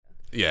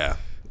Yeah.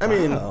 I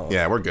mean,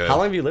 yeah, we're good. How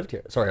long have you lived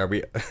here? Sorry, are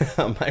we?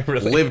 Am I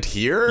really Lived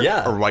here?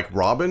 Yeah. Or like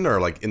Robin,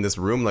 or like in this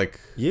room, like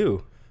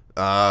you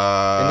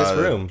in this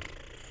room?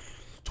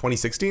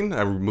 2016.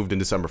 I moved in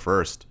December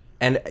 1st.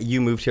 And you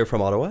moved here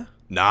from Ottawa?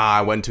 Nah,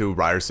 I went to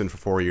Ryerson for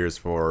 4 years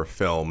for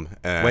film.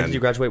 And When did you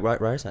graduate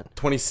Ryerson?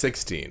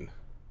 2016.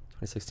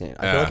 2016.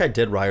 I feel like I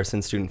did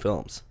Ryerson student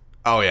films.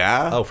 Oh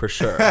yeah. Oh, for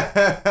sure.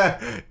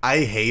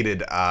 I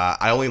hated.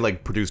 I only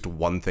like produced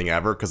one thing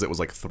ever because it was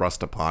like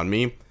thrust upon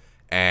me,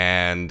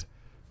 and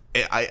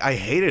I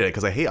hated it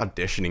because I hate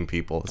auditioning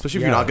people,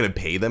 especially if you're not going to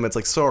pay them. It's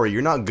like, sorry,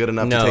 you're not good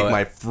enough to take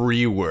my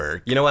free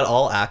work. You know what?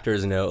 All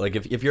actors know. Like,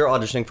 if you're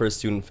auditioning for a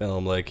student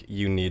film, like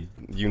you need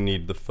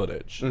the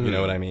footage. Mm-hmm. You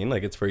know what I mean?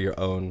 Like, it's for your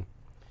own.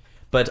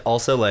 But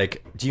also,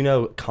 like, do you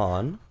know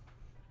Khan?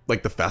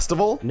 Like the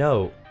festival?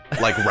 No.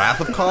 Like Wrath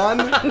of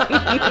Khan?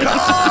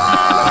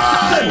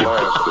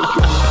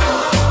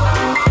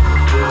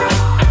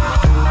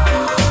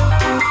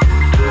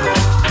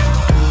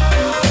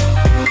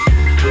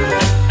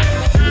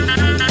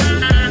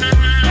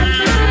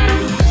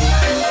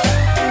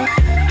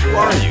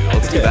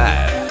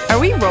 Are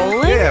we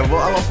rolling? Yeah,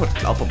 well,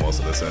 I'll put most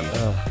of this in.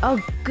 Oh,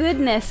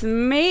 goodness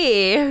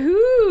me.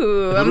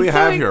 Who do we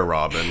have here,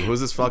 Robin?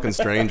 Who's this fucking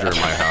stranger in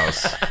my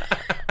house?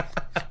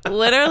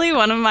 Literally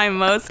one of my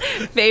most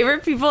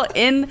favorite people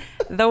in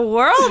the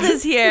world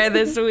is here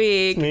this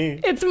week.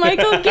 It's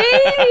Michael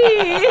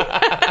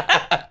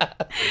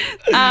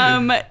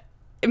Gady.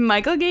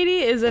 Michael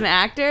Gady is an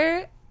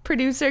actor,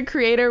 producer,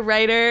 creator,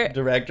 writer,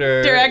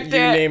 director, you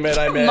name it,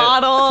 I'm in.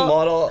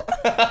 Model.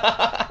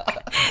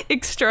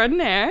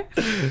 Extraordinaire.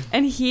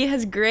 And he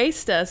has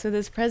graced us with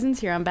his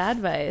presence here on Bad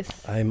Vice.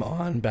 I'm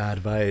on Bad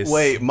Vice.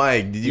 Wait,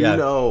 Mike, did you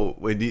know...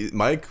 Wait,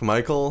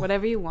 Michael?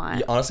 Whatever you want.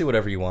 Yeah, honestly,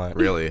 whatever you want.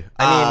 Really?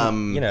 I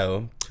mean, you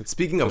know...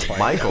 Speaking of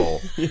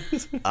Michael,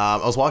 I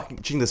was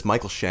watching this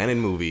Michael Shannon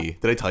movie.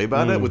 Did I tell you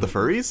about it with the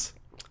furries?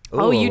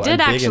 Oh, you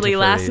did actually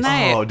last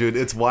night. Oh, dude,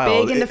 it's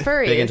wild. Big into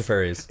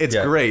furries. It's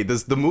great.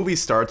 The movie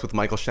starts with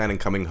Michael Shannon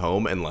coming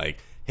home and like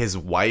his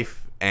wife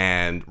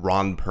and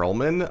Ron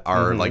Perlman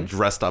are like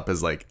dressed up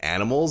as like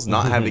animals,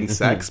 not having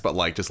sex, but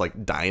like just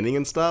like dining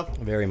and stuff.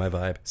 Very my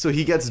vibe. So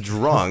he gets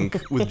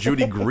drunk with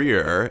Judy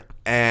Greer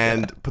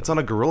and puts on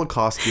a gorilla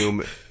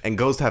costume and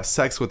goes to have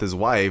sex with his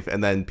wife,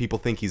 and then people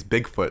think he's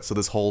Bigfoot. So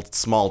this whole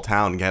small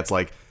town gets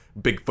like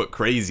Bigfoot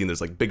crazy, and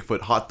there's like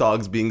Bigfoot hot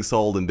dogs being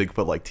sold and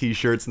Bigfoot like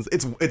t-shirts. And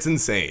it's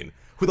insane.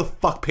 Who the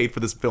fuck paid for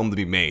this film to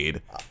be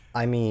made?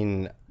 I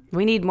mean,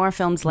 we need more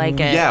films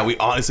like it. Yeah, we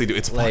honestly do.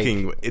 It's like,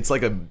 fucking. It's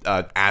like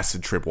a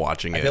acid trip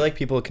watching it. I feel like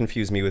people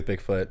confuse me with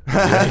Bigfoot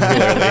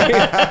regularly,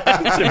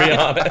 to be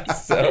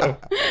honest. So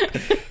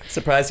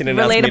surprised he didn't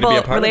ask me to be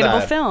a part of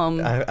that. Relatable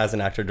film. As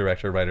an actor,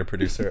 director, writer,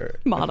 producer,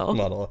 model,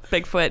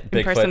 Bigfoot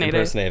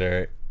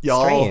impersonator.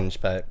 Strange,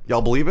 but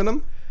y'all believe in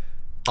him?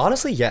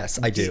 Honestly, yes,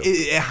 I do.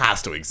 It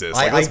has to exist.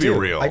 Like, let's be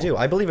real. I do.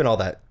 I believe in all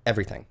that.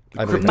 Everything.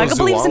 Michael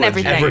believes in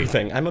everything.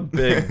 Everything. I'm a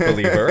big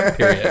believer,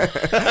 period.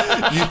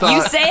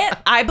 You say it,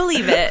 I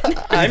believe it.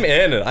 I'm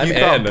in. You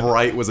thought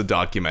Bright was a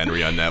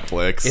documentary on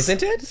Netflix.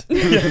 Isn't it?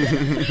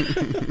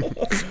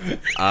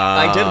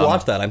 I did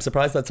watch that. I'm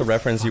surprised that's a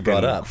reference you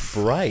brought up.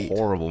 Bright.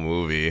 Horrible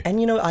movie.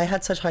 And you know, I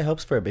had such high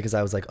hopes for it because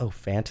I was like, oh,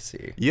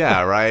 fantasy.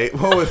 Yeah, right?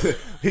 What was it?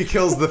 He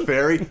kills the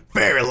fairy.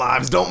 Fairy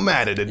lives don't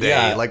matter today.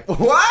 Yeah. Like,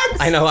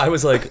 what? I know. I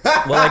was like,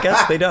 well, I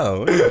guess they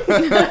don't. You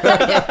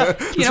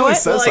know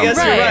what? Well, I guess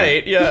you're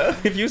right. Yeah.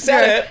 If you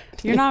said it.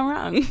 You're not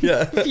wrong.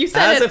 Yeah. If you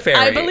said As it, a fairy.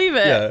 I believe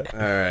it. Yeah. All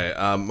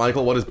right.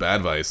 Michael, what is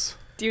Bad Vice?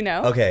 Do you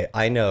know? Okay,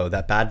 I know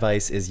that Bad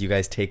Vice is you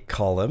guys take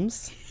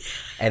columns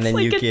and then it's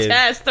like you a give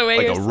test, the way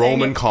like you're a saying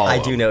Roman it. column. I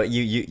do know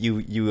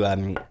you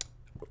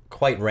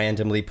quite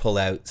randomly pull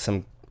out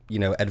some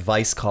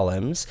advice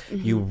columns.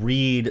 Mm-hmm. You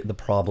read the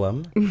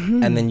problem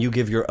and then you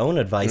give your own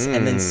advice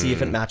and then see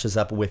if it matches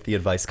up with the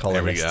advice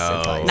columnist's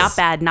advice. Not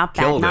bad, not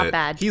bad, Killed not it.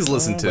 bad. He's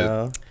listened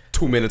to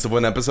 2 minutes of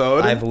one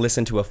episode. I've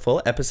listened to a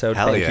full episode,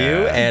 Hell thank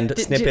yeah. you, and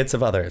snippets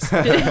of others.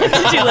 Did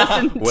you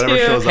listen Whatever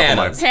to shows up on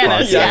my Hannah's?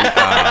 podcast. Yeah.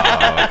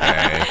 Oh,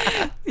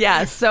 okay.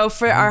 Yeah, so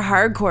for our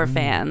hardcore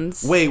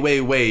fans.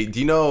 Wait. Do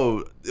you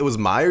know it was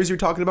Myers you're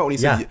talking about when he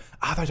said, Yeah.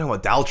 I thought you were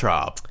talking about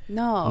Daltrop.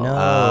 No.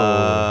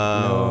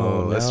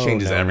 No. This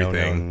changes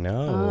everything. No.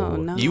 Oh,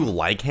 no. You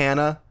like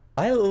Hannah?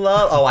 I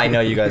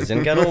know you guys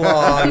didn't get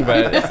along,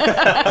 but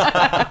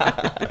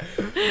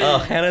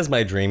Hannah's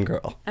my dream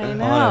girl. I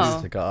know.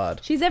 Honest to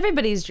God. She's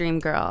everybody's dream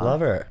girl.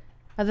 Love her.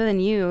 Other than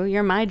you,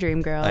 you're my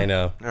dream girl. I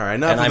know. All right,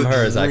 enough and of I'm the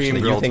hers, dream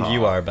actually. girl You think talk.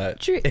 you are,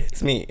 but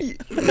it's me.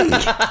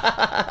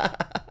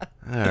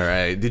 All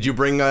right. Did you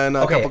bring in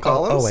a couple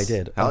columns? Oh, I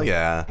did. Hell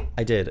yeah.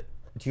 I did.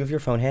 Do you have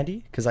your phone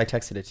handy? Because I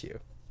texted it to you.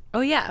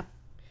 Oh, yeah.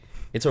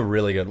 It's a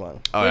really good one.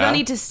 Oh, We yeah? don't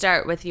need to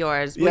start with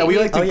yours. Yeah, we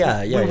like to. Oh,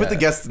 yeah, we put yeah. the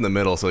guests in the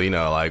middle, so like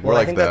Well, we're I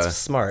like think the that's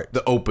smart.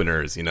 the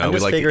openers. You know, I'm we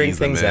just like figuring to ease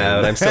them things in.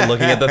 out. I'm still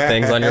looking at the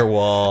things on your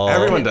wall.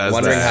 Everyone does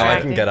Wondering that. how I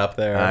can get up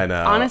there. I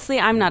know. Honestly,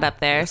 I'm not up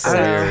there. So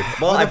Weird.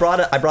 Well, I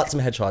brought some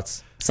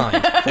headshots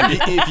Signed.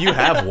 If you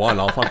have one,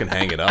 I'll fucking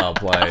hang it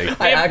up. Like,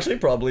 I actually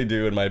probably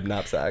do in my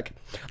knapsack.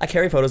 I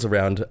carry photos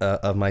around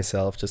of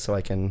myself just so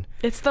I can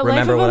It's the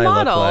remember life of what a I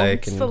look model. like.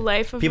 It's and the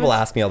life of people a-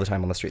 ask me all the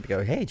time on the street. They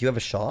go, "Hey, do you have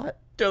a shot?"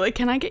 They're like,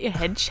 can I get your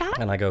headshot?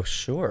 And I go,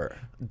 "Sure."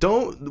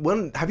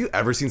 have you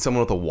ever seen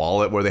someone with a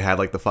wallet where they had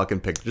like the fucking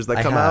pictures that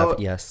I come have, out?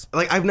 yes.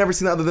 Like, I've never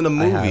seen that other than a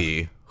have.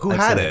 movie. Who I've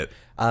had seen it?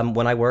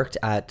 When I worked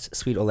at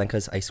Sweet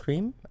Olenka's Ice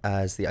Cream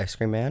as the ice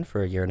cream man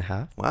for a year and a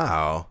half,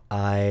 Wow.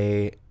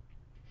 I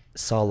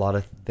saw a lot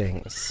of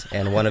things,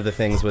 and one of the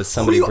things was Who are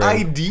somebody you bring-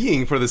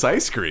 IDing for this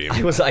ice cream?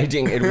 I was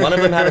IDing. One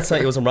of them had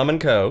it was a rum and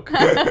coke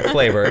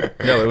flavored.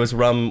 No, it was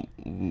rum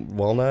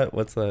walnut.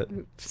 What's that?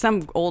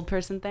 Some old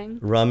person thing.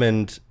 Rum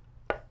and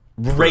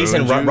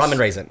raisin. Prune Rum juice? and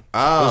raisin. It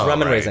Oh, was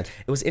rum and right. raisin.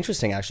 It was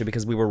interesting actually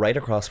because we were right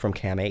across from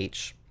Cam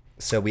H.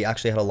 So we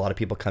actually had a lot of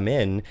people come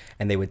in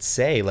and they would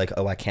say like,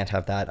 "Oh, I can't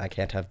have that. I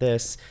can't have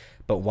this."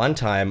 But one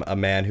time, a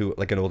man who,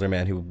 like an older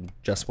man who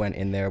just went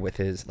in there with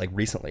his, like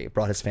recently,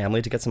 brought his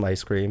family to get some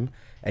ice cream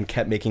and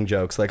kept making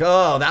jokes like,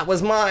 "Oh, that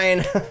was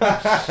mine.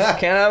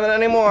 Can't have it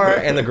anymore."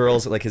 And the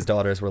girls, like his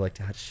daughters, were like,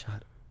 "Dad,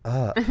 shut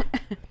up."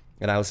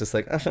 And I was just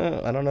like,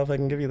 "I don't know if I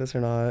can give you this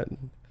or not."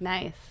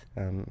 Nice.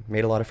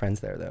 Made a lot of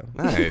friends there, though.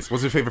 Nice.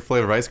 What's your favorite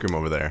flavor of ice cream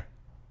over there?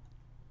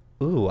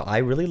 Ooh, I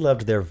really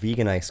loved their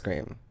vegan ice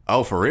cream.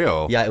 Oh, for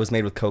real? Yeah, it was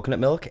made with coconut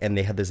milk, and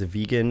they had this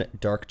vegan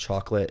dark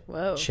chocolate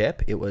Whoa.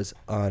 chip. It was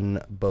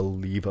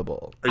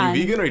unbelievable. Are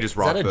you vegan or you just Is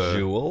rock that a the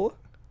jewel?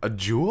 a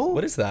jewel?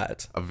 What is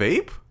that? A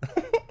vape?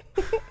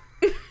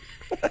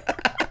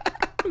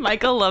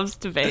 Michael loves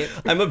to vape.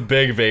 I'm a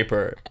big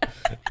vapor.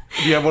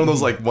 Do you have one of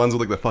those like ones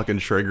with like the fucking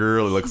trigger?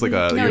 It looks like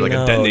a you're like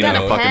no. a detonating It's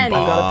got a a fucking pen. bomb.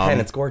 You've Got a pen.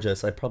 It's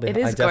gorgeous. I definitely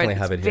gorgeous.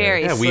 have it It's here.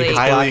 very Yeah, we Sleep.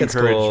 highly Black, it's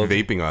encourage gold.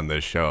 vaping on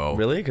this show.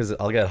 Really? Because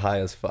I'll get high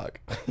as fuck.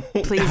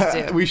 Please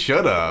do. We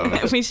should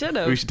have. We should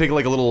have. We should take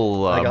like a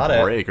little got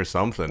it. break or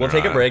something. We'll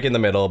take a break in the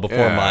middle before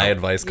Yeah. my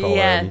advice column.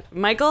 Yeah,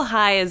 Michael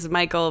High is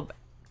Michael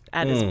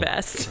at his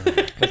best.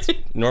 That's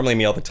normally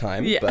me all the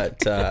time, Yeah. but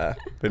been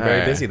very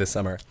Alright. busy this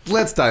summer.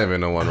 Let's dive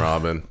into one,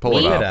 Robin. Pull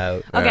Leave it it up.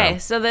 out. Okay, Yeah.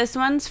 so this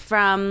one's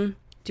from.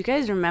 Do you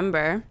guys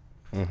remember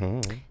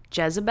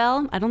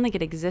Jezebel? I don't think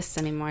it exists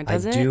anymore,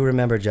 does I it? do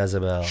remember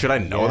Jezebel. Should I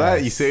know that?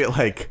 You Yes. say it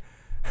like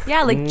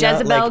Yeah, like No,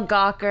 Jezebel, like-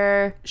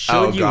 Gawker. Should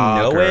Oh, you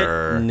know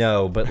Gawker. it?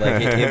 No, but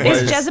like it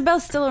was. Is Jezebel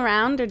still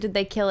around, or did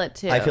they kill it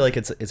too? I feel like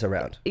it's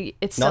around.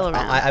 it's still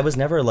around. I was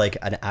never like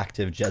an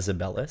active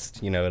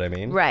Jezebelist. You know what I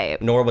mean? Right.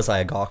 Nor was I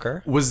a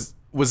gawker. was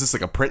this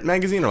like a print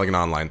magazine or like an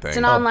online thing? It's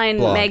an online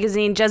blog.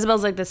 magazine.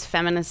 Jezebel's like this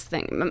feminist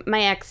thing.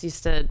 My ex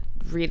used to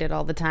read it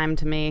all the time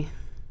to me.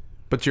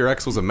 But your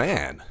ex was a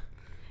man.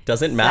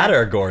 Doesn't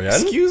matter,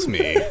 Gorian. Excuse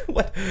me.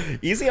 What?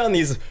 Easy on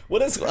these.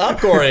 What is up,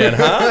 Gorian?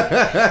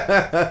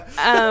 Huh?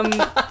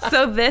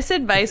 So this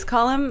advice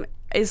column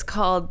is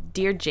called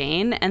Dear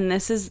Jane, and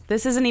this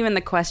isn't even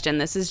the question.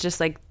 This is just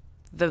like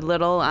the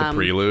little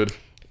Prelude.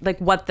 like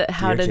what the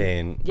how Dear to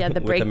Jane, yeah the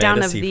with breakdown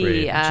Amanda of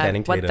Seyfried, the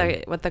Channing what the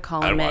Tatum. what the I'd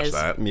column watch is.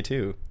 that. Me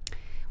too.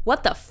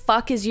 What the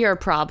fuck is your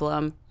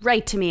problem?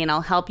 Write to me and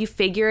I'll help you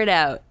figure it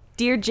out.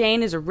 Dear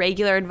Jane is a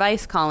regular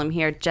advice column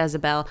here at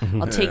Jezebel.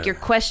 I'll take your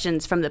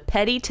questions from the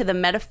petty to the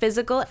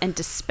metaphysical and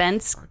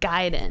dispense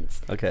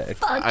guidance. Okay.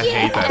 Fuck I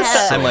hate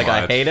that so I'm like,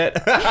 I much. hate it.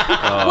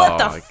 What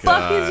the my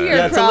fuck is God. your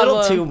Yeah, it's problem? a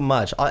little too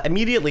much.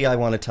 Immediately, I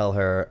want to tell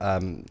her. I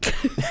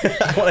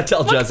want to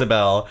tell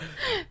Jezebel,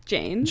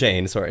 Jane.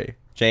 Jane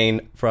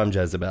from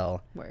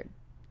Jezebel. Word.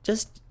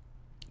 Just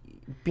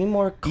be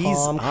more Ease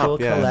calm, up,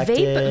 cool, yeah.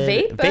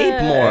 collected.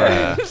 Vape more.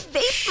 Yeah.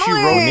 She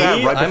wrote that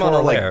Me? right I'm before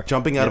unaware. like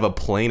jumping out of a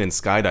plane and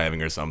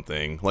skydiving or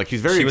something. Like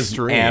she's very She was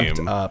extreme.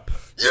 amped up.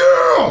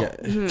 Yeah!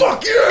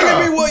 Fuck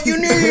yeah! Give me what you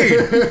need!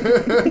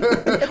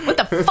 What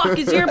the fuck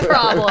is your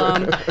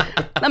problem?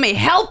 Let me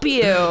help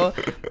you.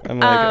 I'm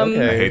like,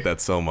 okay. I hate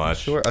that so much.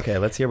 Sure. Okay,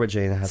 let's hear what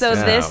Jane has So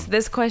to say.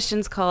 this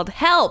question's called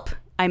Help.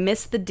 I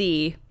missed the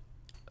D.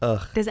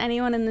 Ugh. Does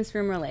anyone in this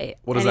room relate?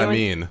 What does Anyone? that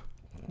mean?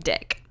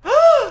 Dick.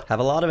 Have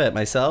a lot of it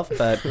myself,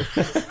 but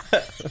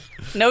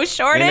No in a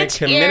shortage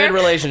committed here.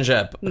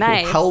 relationship.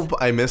 Nice. Help,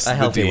 I missed the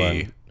healthy D.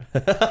 one.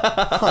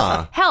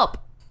 Help.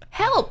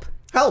 Help.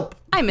 Help!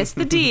 I missed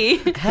the D.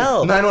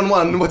 Help.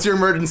 911, what's your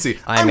emergency?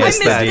 I missed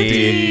missed that the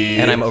D.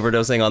 And I'm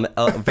overdosing on the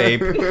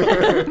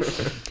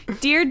vape.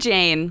 Dear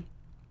Jane,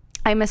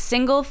 I'm a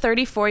single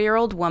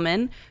 34-year-old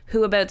woman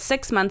who about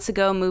 6 months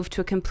ago moved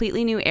to a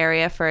completely new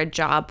area for a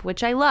job,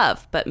 which I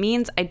love, but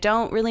means I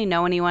don't really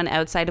know anyone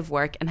outside of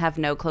work and have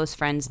no close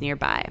friends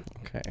nearby.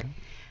 Okay.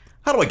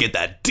 How do I get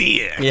that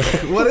D in? Yeah.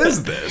 What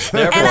is this?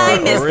 Therefore, I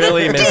missed the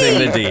really D. missing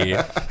the D.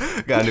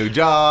 Got a new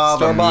job.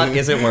 Store-bought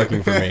isn't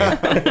working for me.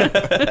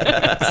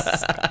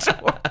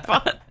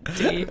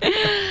 D.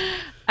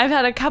 I've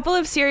had a couple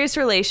of serious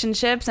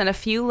relationships and a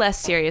few less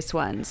serious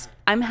ones.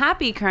 I'm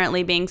happy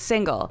currently being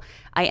single.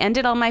 I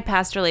ended all my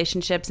past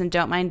relationships and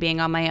don't mind being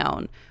on my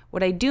own.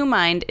 What I do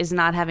mind is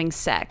not having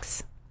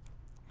sex.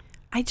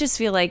 I just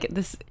feel like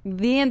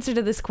the answer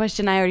to this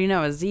question I already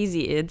know is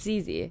easy. It's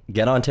easy.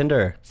 Get on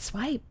Tinder.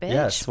 Swipe, bitch.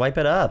 Yeah, swipe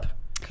it up.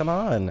 Come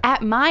on.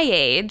 At my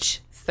age,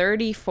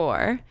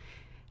 34,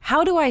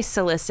 How do I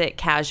solicit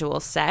casual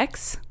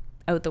sex?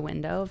 Out the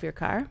window of your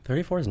car?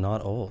 34 is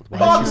not old. Why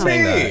Fuck is she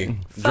saying me!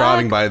 that?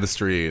 Driving by the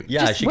street.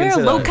 Yeah, Just she wear can a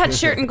say that. low-cut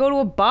shirt and go to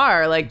a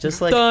bar. Like,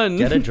 Just like done.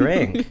 get a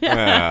drink.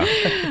 Yeah.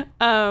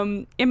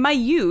 In my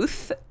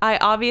youth, I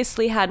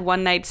obviously had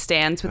one-night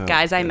stands with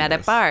guys I met at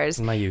goodness. bars.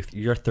 In my youth,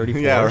 you're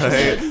 34. Yeah,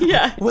 right?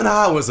 Yeah. When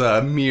I was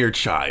a mere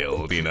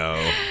child, you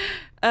know.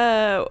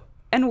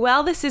 And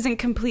while this isn't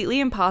completely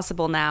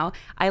impossible now,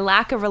 I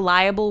lack a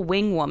reliable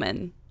wing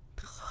woman.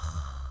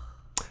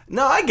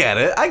 No, I get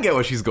it. I get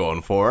what she's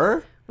going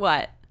for.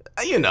 What?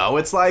 You know,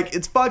 it's like,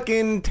 it's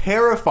fucking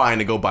terrifying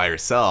to go by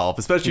yourself,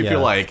 especially if Yeah.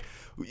 you're like,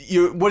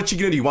 what you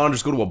gonna do? You want to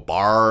just go to a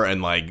bar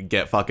and like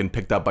get fucking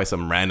picked up by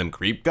some random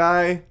creep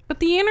guy? But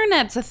the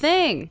internet's a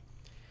thing.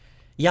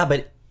 Yeah,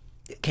 but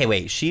okay,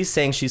 wait. She's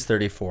saying she's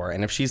 34,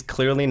 and if she's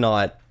clearly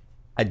not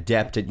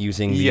adept at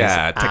using these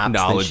Yeah, apps, then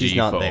technology she's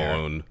not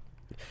phone.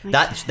 there.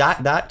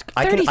 That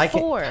I can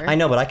 34. I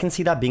know, but I can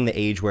see that being the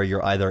age where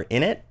you're either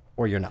in it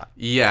or you're not.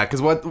 Yeah,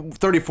 because what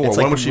 34? It's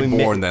When like was she we ma-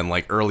 born then?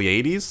 Like early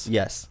 80s?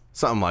 Yes,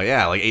 Something like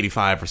like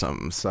 85 or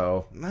something.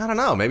 So I don't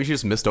know. Maybe she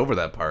just missed over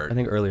that part. I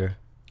think earlier.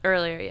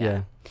 Earlier,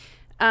 Yeah,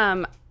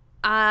 yeah.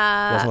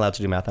 wasn't allowed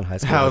to do math in high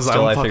school. How's- but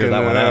still, I'm I figured that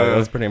fucking, one out. That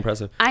was pretty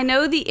impressive. I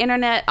know the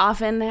internet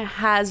often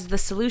has the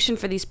solution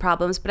for these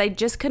problems, but I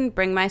just couldn't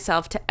bring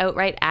myself to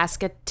outright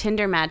ask a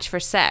Tinder match for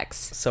sex.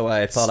 So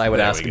I thought I would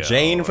There ask we go.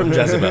 Jane from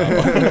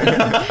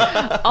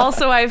Jezebel.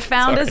 Also, I've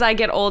found as I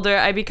get older,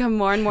 I become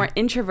more and more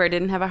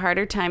introverted and have a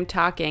harder time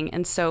talking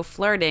and so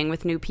flirting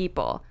with new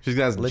people. She's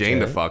gonna ask Legit. Jane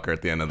to fuck her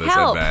at the end of this,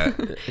 Help. I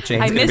bet. Jane's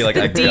I gonna be missed like,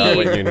 the I got D.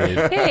 what you need.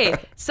 Hey,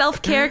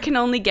 self-care can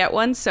only get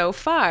one so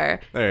far.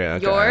 There you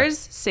go, okay. Yours,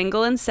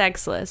 single and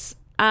sexless.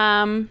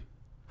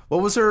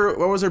 What was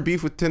her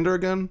beef with Tinder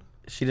again?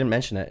 She didn't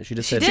mention it. She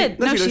just She said did.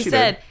 No, No, she did, she she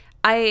said,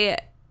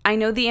 I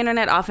know the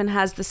internet often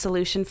has the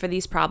solution for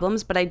these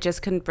problems, but I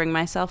just couldn't bring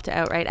myself to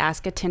outright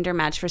ask a Tinder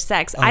match for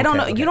sex. I don't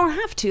know. Okay, okay. You don't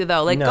have to,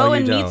 though. Like, No, go you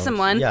and meet don't.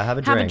 someone, Yeah, have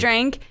a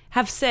drink.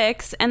 have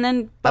sex, and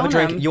then have a bone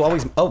drink. them. You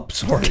always. Oh,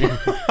 sorry.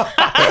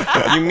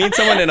 You meet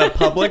someone in a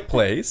public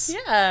place.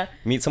 Yeah.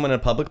 Meet someone in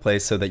a public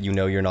place so that you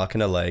know you're not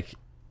gonna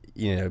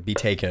be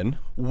taken.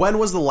 When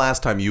was the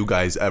last time you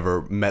guys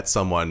ever met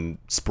someone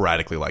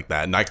sporadically like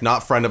that? Like,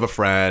 not friend of a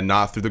friend,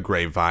 not through the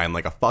grapevine,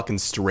 like a fucking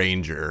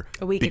stranger.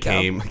 A week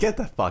became. Get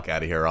the fuck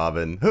out of here,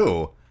 Robin.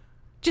 Who?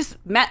 Just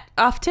met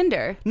off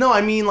Tinder. No,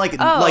 I mean like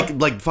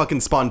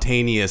fucking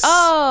spontaneous,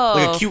 Oh.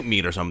 like a cute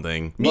meet or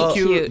something. Meet Well,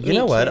 cute. You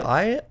know Meet what?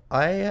 cute.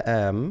 I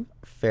am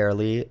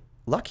fairly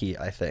lucky.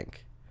 I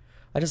think.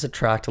 I just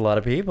attract a lot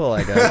of people.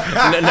 I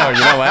guess. No, you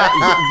know what?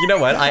 You know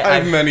what? I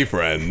have many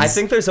friends. I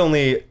think there's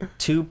only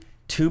two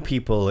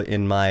people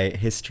in my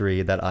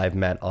history that I've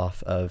met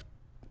off of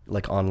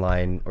like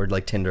online or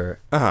like Tinder.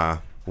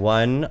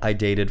 One I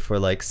dated for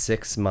like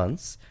 6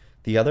 months.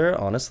 The other,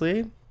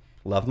 honestly,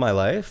 loved my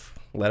life.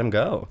 Let him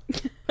go.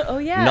 Oh,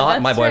 yeah.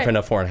 Not my that's boyfriend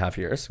right. of 4.5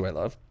 years, who I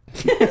love.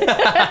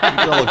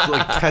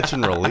 like catch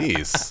and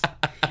release.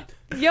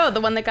 Yo,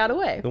 the one that got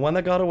away. The one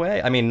that got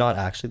away. I mean, not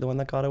actually the one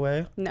that got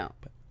away. No.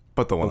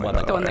 But the one that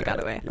got The one away. that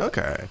got away.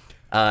 Okay.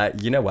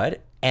 You know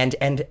what?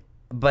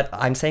 But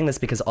I'm saying this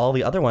because all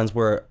the other ones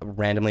were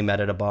randomly met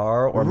at a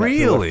bar or met through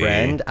Really? a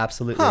friend.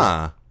 Absolutely.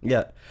 Huh.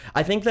 Yeah.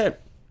 I think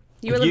that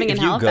You were if living in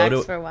if you go Halifax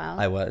to- for a while.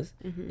 I was.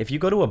 If you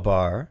go to a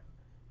bar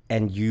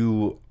and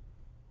you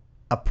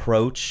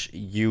approach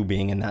you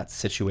being in that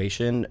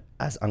situation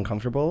as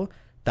uncomfortable,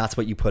 that's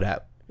what you put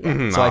out.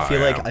 So I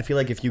feel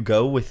like if you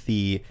go with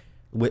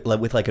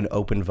with like an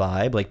open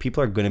vibe, like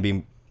people are going to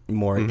be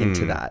more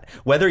into that.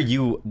 Whether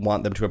you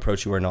want them to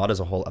approach you or not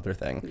is a whole other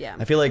thing. Yeah.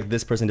 I feel like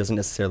this person doesn't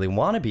necessarily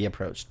want to be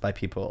approached by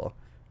people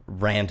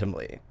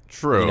randomly.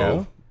 True. You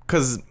know?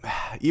 Because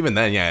even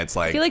then, yeah, it's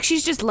like. I feel like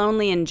she's just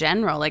lonely in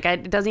general. Like,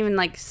 it doesn't even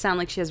like sound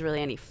like she has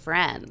really any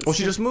friends. well,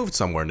 she just moved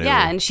somewhere new.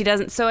 yeah, and she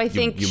doesn't. So I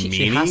think you she mean-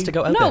 She has to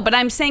go out no, there. but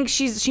I'm saying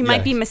she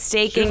might be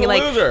mistaking She's a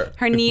like loser.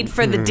 her need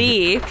for the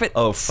D. For,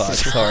 Oh, fuck.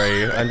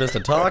 Sorry. I'm just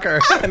a talker.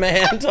 I'm a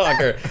hand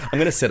talker. I'm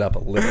going to sit up a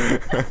little.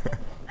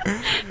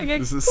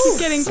 This is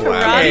getting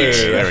slap. karate.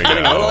 There we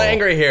Getting a little go.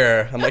 angry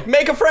here. I'm like,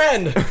 make a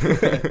friend.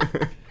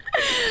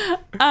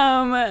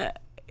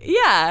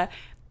 yeah.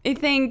 I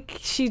think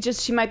she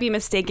might be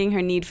mistaking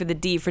her need for the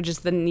D for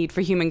just the need for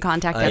human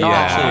contact at I all.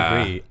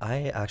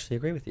 actually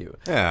agree with you.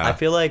 Yeah. I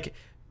feel like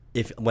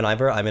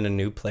whenever I'm in a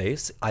new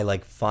place, I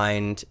like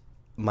find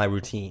my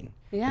routine.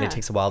 And Yeah. it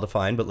takes a while to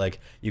find, but like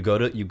you go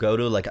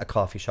to like a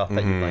coffee shop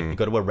that you like, you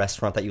go to a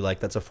restaurant that you like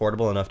that's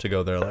affordable enough to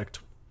go there like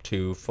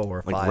 2,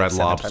 4, 5, Red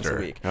 7 Lobster. times a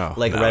week. Oh,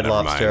 like no, Red never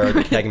Lobster,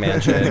 mind. Keg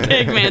Mansion.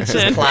 Keg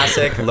Mansion.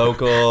 Classic,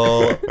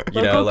 local,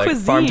 Local like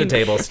cuisine. farm to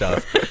table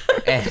stuff.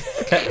 And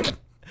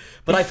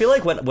But I feel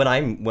like when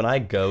I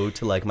go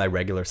to like my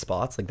regular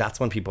spots, like that's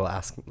when people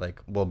ask, like,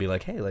 will be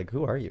like, hey, like,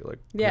 who are you? Like,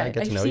 can I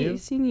get to know you?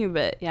 I've seen you,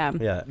 but yeah.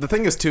 Yeah. The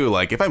thing is too,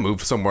 like, if I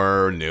move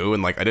somewhere new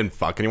and like I didn't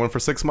fuck anyone for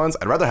 6 months,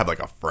 I'd rather have like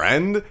a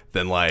friend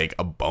than like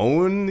a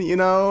bone, you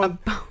know?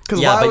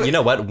 Yeah, but you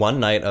know what? One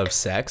night of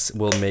sex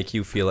will make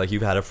you feel like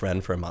you've had a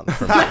friend for a month.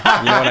 You know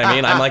what I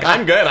mean? I'm like,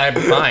 I'm good. I'm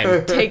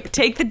fine.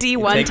 Take the D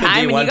one Take the time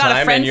D and one you got time a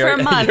and friend for a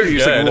you're- month. you're You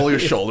just like good. roll your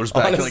shoulders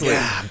back, Honestly. like,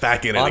 yeah,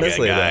 back in it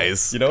Honestly, again, though,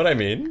 guys. you know what I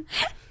mean?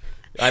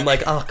 I'm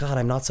like, oh god,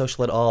 I'm not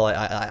social at all.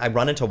 I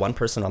run into one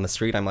person on the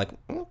street. I'm like,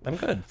 I'm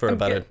good for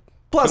about good. it.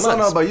 Plus, I don't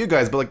know about you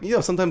guys, but like, you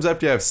know, sometimes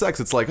after you have sex,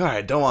 it's like, all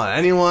right, don't want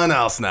anyone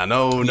else now.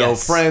 No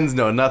Yes. friends,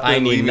 no nothing. I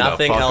need leave me the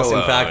nothing fuck else. In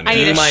alone. fact, I do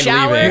need you a mind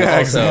shower. leaving? Yeah,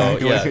 Also,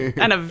 exactly. yeah,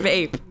 And a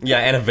vape. yeah,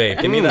 and a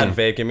vape. Give me that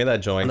vape. Give me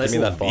that joint. nice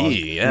Give me that little bong.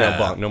 V, yeah. No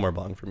bong. No more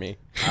bong for me.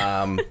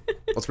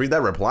 Let's read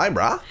that reply,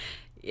 brah.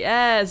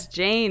 Yes,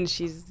 Jane.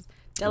 She's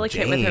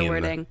delicate with her Jane.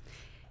 wording.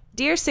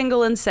 Dear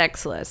single and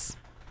sexless,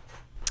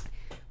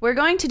 we're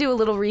going to do a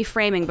little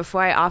reframing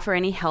before I offer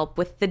any help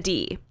with the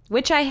D,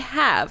 which I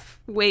have.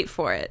 Wait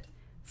for it.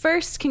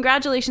 First,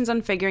 congratulations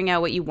on figuring out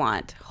what you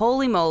want.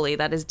 Holy moly,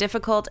 that is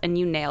difficult and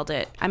you nailed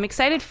it. I'm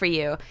excited for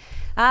you.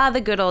 Ah,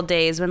 the good old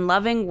days when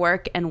loving,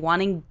 work, and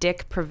wanting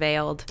dick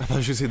prevailed. I thought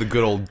you should say the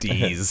good old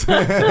D's.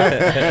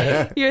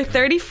 You're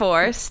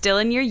 34, still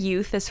in your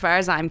youth as far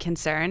as I'm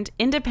concerned,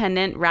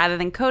 independent rather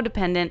than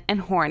codependent,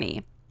 and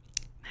horny.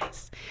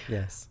 Nice.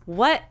 Yes.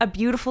 What a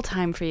beautiful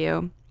time for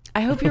you.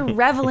 I hope you're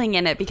reveling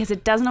in it because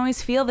it doesn't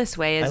always feel this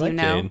way, as I you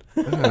like know.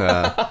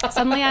 Jane.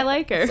 Suddenly I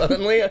like her.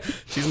 Suddenly,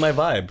 she's my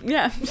vibe.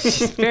 Yeah,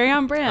 she's very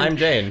on brand. I'm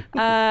Jane.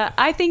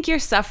 I think you're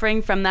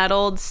suffering from that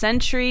old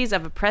centuries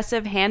of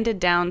oppressive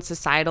handed down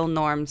societal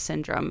norm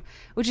syndrome,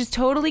 which is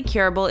totally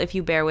curable if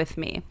you bear with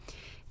me.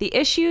 The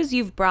issues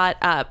you've brought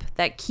up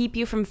that keep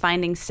you from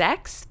finding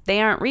sex,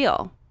 they aren't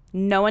real.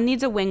 No one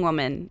needs a wing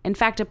woman. In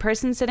fact, a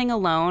person sitting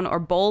alone or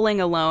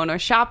bowling alone or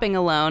shopping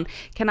alone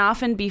can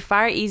often be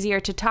far easier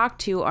to talk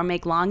to or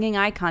make longing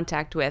eye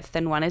contact with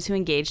than one is who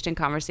engaged in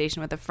conversation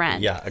with a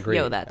friend. Yeah, agreed.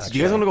 Yo, that's Do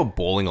you guys want to go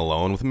bowling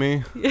alone with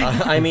me?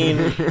 I mean,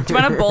 Do you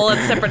want to bowl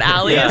at separate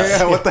alleys?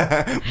 Yeah, what the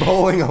heck?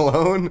 Bowling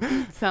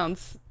alone?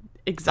 Sounds up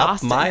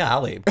exhausting. my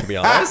alley, to be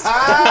honest.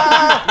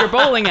 Your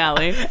bowling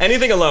alley.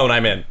 Anything alone,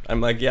 I'm in.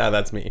 I'm like, yeah,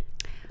 that's me.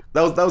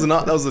 That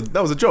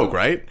was a joke,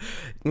 right?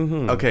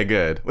 Mm-hmm. Okay,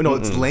 good. Wait, no,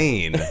 it's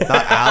lane,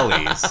 not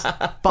alleys.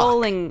 Fuck.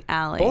 Bowling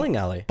alley. Bowling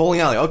alley. Bowling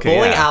alley. Okay.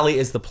 Bowling yeah. alley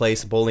is the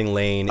place. Bowling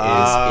lane is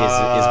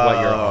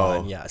what you're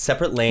on. Yeah,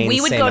 separate lanes.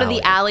 We would same go to alley.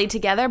 the alley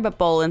together, but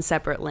bowl in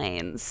separate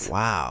lanes.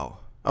 Wow.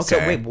 Okay. So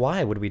wait,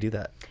 why would we do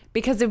that?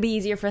 Because it would be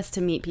easier for us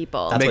to meet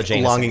people. That's what Make Jane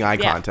is longing saying.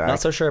 eye Yeah. contact. Not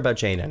so sure about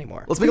Jane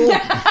anymore. Let's make a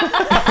little.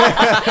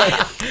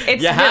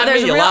 It's, You had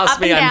there's me, you real lost up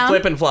me. and I'm down.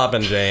 flipping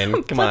flopping,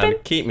 Jane. Come on,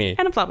 Flippin'. keep me.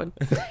 And I'm flopping.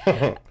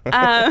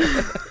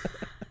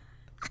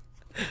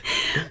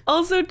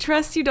 Also,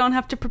 trust you don't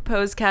have to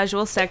propose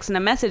casual sex in a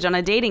message on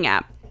a dating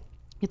app.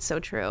 It's so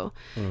true.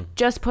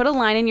 Just put a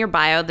line in your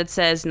bio that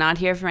says, not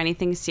here for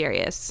anything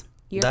serious.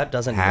 You're, That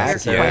doesn't Heck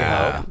necessarily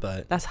yeah. help,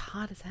 but that's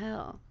hot as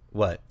hell.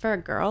 what? For a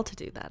girl to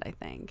do that, I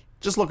think.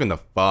 Just looking to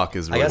fuck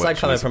is. I Really guess what I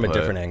come she at it from a needs to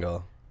different put.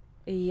 angle.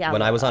 Yeah.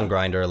 When I was on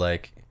Grindr,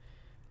 like,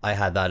 I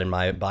had that in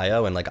my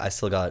bio, and like, I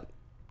still got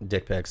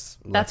dick pics.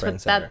 left, That's right, what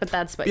and center. that. But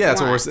that's what. Yeah, you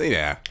that's what we're want. saying.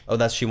 Yeah. Oh,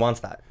 that's she wants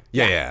that.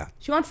 Yeah.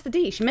 She wants the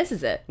D. She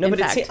misses it. No, in but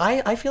fact. see,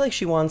 I feel like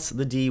she wants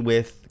the D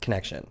with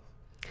connection.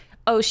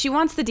 Oh, she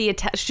wants the D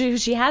attached.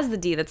 She has the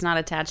D that's not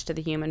attached to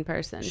the human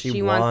person.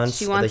 She wants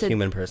the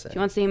human person. She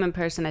wants the human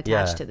person Yeah.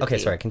 attached to the Okay,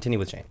 D. sorry. Continue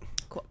with Jane.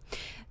 Cool.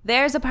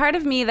 There's a part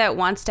of me that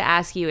wants to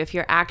ask you if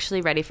you're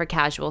actually ready for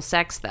casual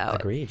sex, though.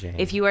 Agree, Jane.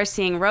 If you are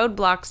seeing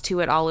roadblocks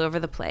to it all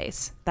over the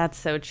place. That's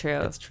so true.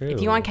 That's true.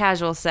 If you want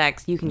casual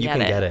sex, you can You get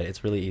can it. get it.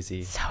 It's really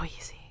easy. So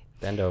easy.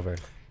 Bend over.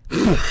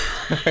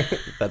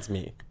 That's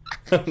me.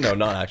 No,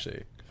 not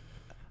actually.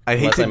 I hate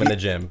Unless to I'm in be the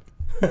gym.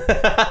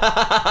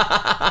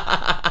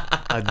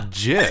 a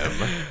gym.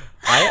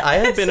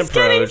 I have been is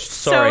getting approached.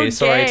 so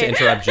Sorry to gay.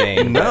 interrupt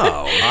Jane.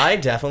 No. I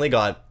definitely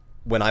got,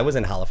 when I was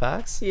in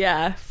Halifax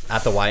Yeah.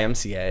 at the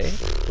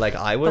YMCA, like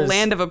I was. The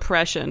land of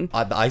oppression.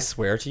 I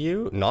swear to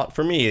you, not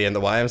for me in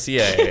the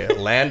YMCA,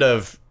 land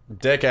of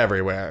dick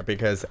everywhere,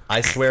 because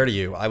I swear to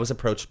you, I was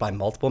approached by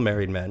multiple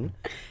married men.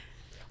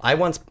 I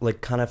once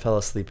like kind of fell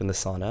asleep in the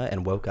sauna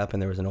and woke up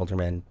and there was an older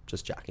man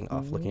just jacking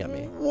off looking at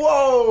me.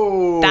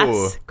 Whoa.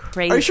 That's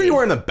crazy. Are you sure you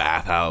weren't in the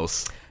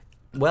bathhouse?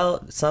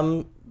 Well,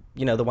 some,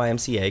 the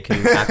YMCA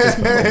can act as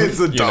both. It's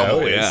a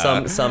double,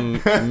 yeah. Some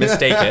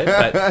mistake it,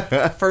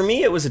 but for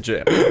me it was a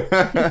gym.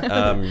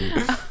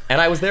 And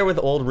I was there with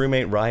old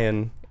roommate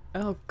Ryan.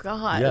 Oh,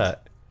 God. Yeah.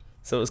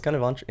 So it was kind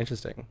of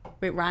interesting.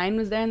 Wait, Ryan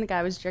was there and the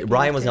guy was jerking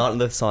Ryan off was too? not in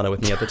the sauna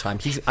with me at the time.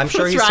 I'm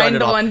sure Was he Ryan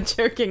started the off. one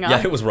jerking off?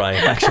 Yeah, it was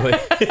Ryan actually.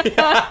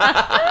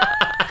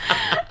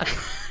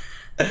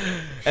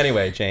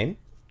 Anyway, Jane,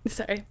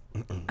 Sorry.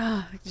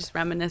 Oh, I just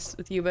reminisced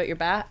with you about your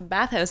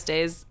bathhouse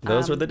days.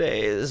 those were the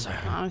days.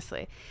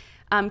 Honestly.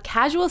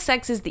 Casual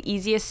sex is the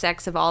easiest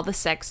sex of all the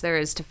sex there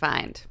is to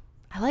find.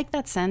 I like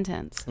that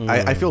sentence.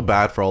 I feel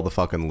bad for all the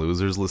fucking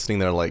losers listening.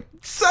 They're like,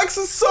 sex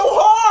is so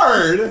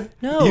hard.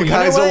 No, you you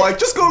guys know are what? like,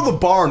 just go to the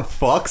bar and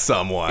fuck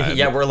someone.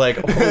 Yeah, we're like,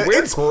 oh,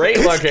 we're great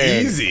It's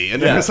looking. easy.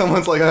 And Yeah. then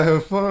someone's like,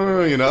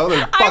 you know,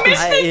 they're I fucking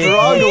miss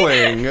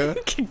the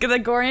struggling.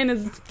 Gregorian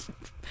is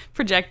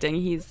projecting.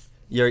 He's.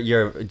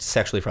 You're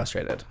sexually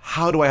frustrated.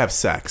 How do I have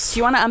sex? Do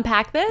you want to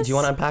unpack this? Do you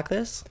want to unpack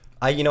this?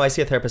 I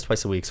see a therapist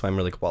twice a week, so I'm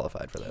really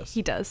qualified for this.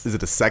 He does. Is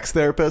it a sex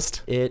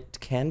therapist? It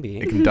can be.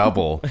 It can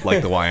double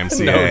like the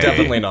YMCA. No,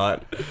 definitely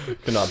not.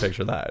 Could not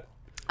picture that.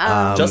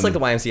 Just like the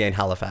YMCA in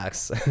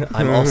Halifax,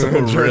 I'm also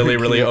really,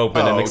 really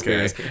open Oh, and okay.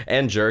 experienced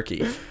and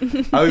jerky.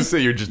 I would say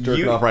you're just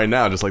jerking off right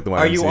now, just like the YMCA.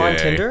 Are you on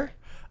Tinder?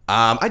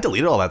 I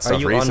deleted all that Are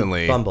stuff you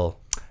recently. on Bumble?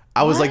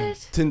 I was What? like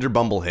Tinder,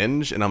 Bumble,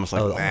 Hinge, and I'm just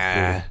like, Oh,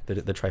 nah.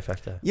 the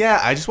trifecta. Yeah,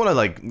 I just want to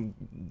like,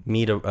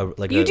 Meet You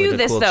a do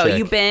this cool though. chick.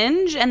 You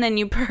binge and then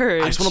you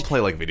purge. I just want to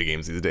play like video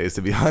games these days,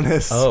 to be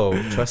honest. Oh,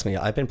 trust me,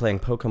 I've been playing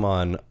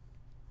Pokemon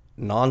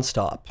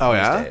nonstop. Oh,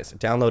 these yeah? days.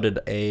 Downloaded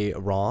a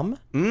ROM.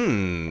 you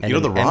know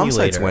an the ROM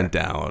sites emulator. went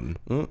down.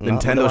 Not the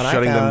Nintendo's one I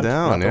shutting them found,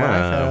 down. Not the one I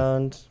Yeah,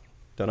 found.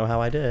 Don't know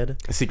how I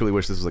did. I secretly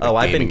wish this was like Oh, a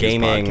I've been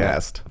gaming gaming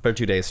podcast. for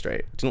 2 days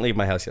straight. Didn't leave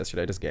my house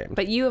yesterday. Just gamed.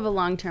 But you have a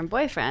long-term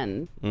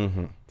boyfriend.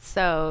 Mm-hmm.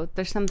 So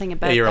there's something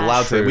about Yeah, you're that.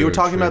 allowed to. We True, were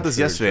talking true, about this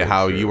true, yesterday. true,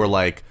 How true. you were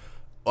like,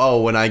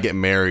 "Oh, when I get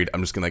married,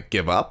 I'm just gonna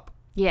give up."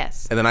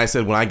 Yes. And then I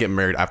said, "When I get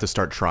married, I have to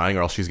start trying,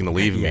 or else she's gonna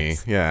leave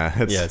Yes. me." Yeah,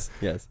 it's,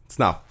 yes. it's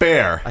not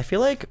fair. I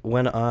feel like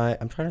when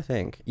I'm trying to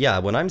think. Yeah,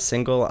 when I'm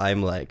single,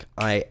 I'm like,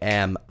 I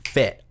am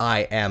fit.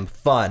 I am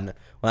fun.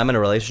 When I'm in a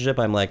relationship,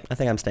 I'm like, I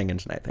think I'm staying in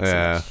tonight. Thanks so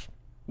Yeah. much.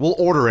 We'll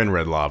order in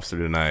Red Lobster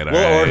tonight. all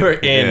We'll right? order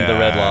in the Yeah.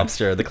 Red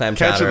Lobster, the clam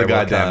Catch it chowder. the will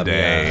goddamn come.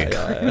 day.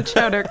 Yeah.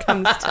 Chowder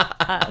comes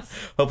to us.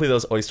 Hopefully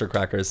those oyster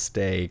crackers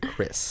stay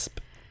crisp.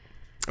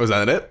 Was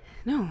that it?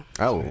 No.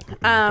 Oh,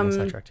 Getting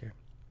sidetracked here.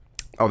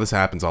 oh, this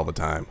happens all the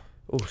time.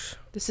 Oof.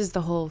 This is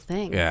the whole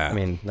thing. Yeah, I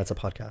mean, that's a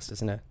podcast,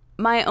 isn't it?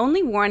 My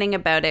only warning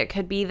about it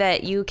could be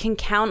that you can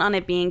count on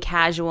it being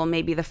casual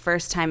maybe the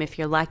first time if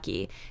you're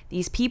lucky.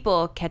 These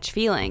people catch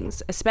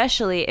feelings,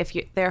 especially if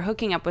they're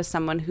hooking up with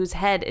someone whose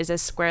head is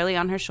as squarely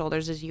on her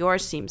shoulders as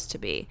yours seems to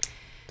be.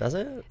 Does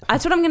it?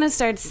 That's what I'm going to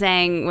start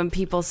saying when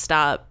people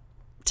stop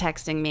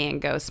texting me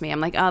and ghost me. I'm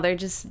like, oh,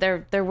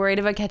 they're worried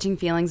about catching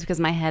feelings because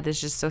my head is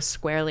just so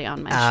squarely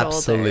on my shoulders.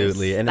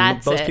 Absolutely. And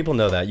That's most it. people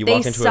know that. You They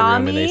walk into a saw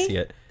room and they me, see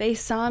it. They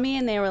saw me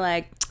and they were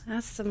like,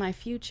 that's my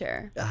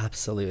future.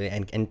 Absolutely.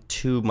 And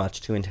too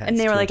much, too intense. And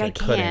they were too like, I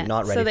intense. Couldn't, can't.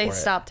 not ready So they for it.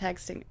 stopped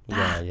texting me.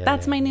 Yeah,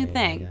 That's my new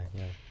thing.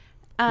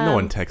 no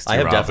one texts you. I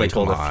have Robin, definitely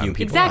told come a few on.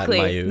 people that in my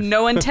Exactly. youth.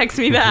 No one texts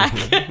me back.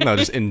 No,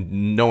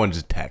 no one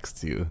just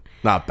texts you,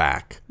 not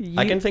back.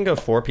 I can think of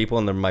 4 people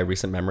in my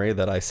recent memory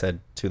that I said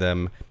to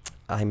them,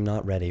 I'm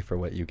not ready for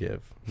what you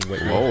give.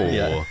 Whoa.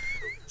 Yeah.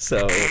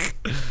 So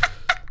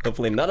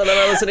hopefully none of them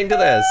are listening to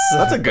this.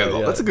 That's a good.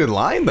 Yeah. That's a good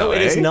line, though. No,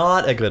 it eh? is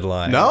not a good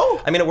line.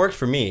 No? I mean, it worked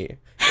for me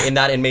in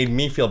that it made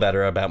me feel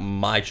better about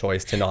my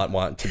choice to not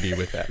want to be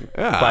with them.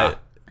 Yeah. But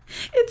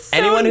It's so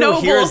anyone who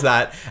noble. hears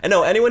that, and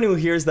no, anyone who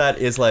hears that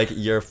is like,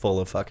 you're full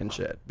of fucking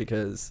shit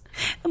because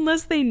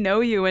Unless they know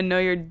you and know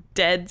you're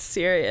dead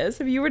serious.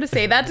 If you were to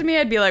say that to me,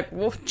 I'd be like,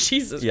 well,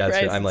 Jesus yeah,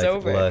 Christ, I'm it's like,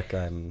 over. look,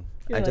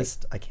 You're like-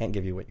 I can't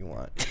give you what you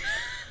want.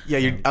 Yeah,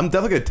 I'm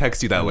definitely gonna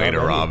text you that later,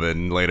 ready.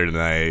 Robin. Later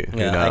tonight.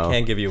 Yeah, you know? I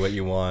can't give you what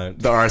you want.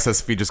 The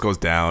RSS feed just goes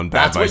down.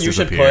 Bad That's what Vice you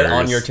should put disappears.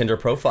 on your Tinder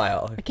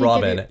profile, give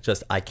Robin. you-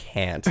 Just I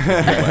can't. Give you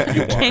what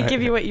you want. Can't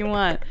give you what you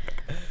want.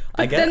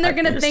 I get. then they're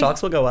gonna your think-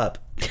 stocks will go up.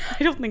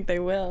 I don't think they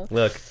will.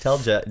 Look, tell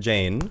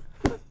Jane.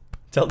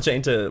 Tell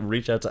Jane to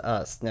reach out to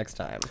us next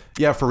time.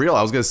 Yeah, for real.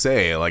 I was gonna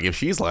say, like, if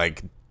she's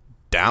like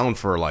down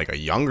for like a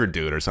younger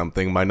dude or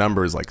something, my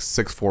number is like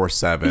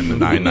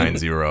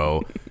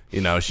 647-990. You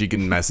know, she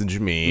can message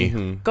me.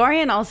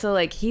 Gorian also,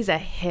 like, he's a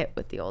hit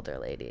with the older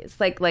ladies.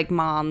 Like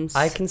moms.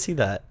 I can see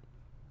that.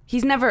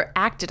 He's never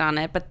acted on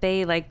it, but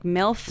they, like,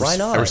 MILFs. Why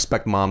not? I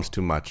respect moms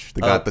too much.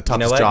 They got the You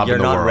know toughest what? job You're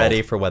in the not world.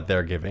 ready for what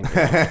they're giving. He's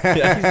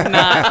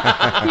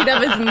not. He'd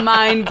have his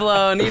mind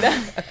blown. He'd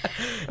have...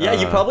 Yeah,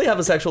 you probably have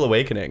a sexual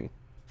awakening.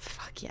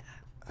 Fuck yeah.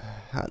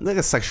 Like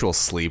a sexual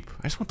sleep.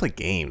 I just want to play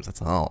games.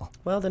 That's all.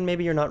 Well, then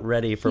maybe you're not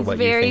ready for He's what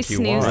very you think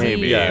you want. snoozy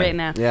Maybe. right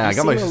now. Yeah, I You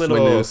got my, seem a my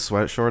little- new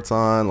sweat shorts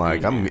on.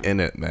 Like, I'm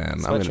in it,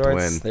 man. I'm in to win.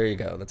 Sweatshorts. There you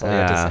go. That's all you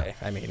have Yeah. to say.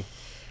 I mean,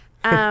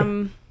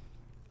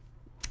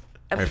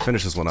 All right,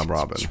 finish this one up,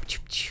 Robin.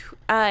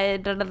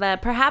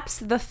 Perhaps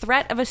the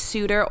threat of a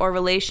suitor or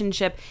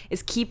relationship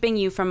is keeping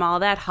you from all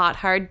that hot,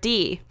 hard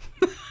D.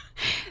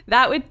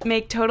 That would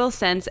make total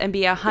sense and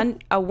be a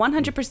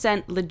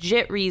 100%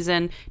 legit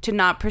reason to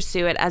not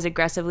pursue it as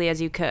aggressively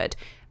as you could.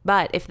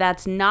 But if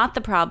that's not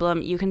the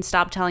problem, you can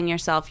stop telling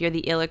yourself you're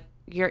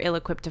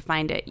ill-equipped to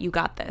find it. You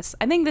got this.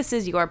 I think this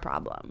is your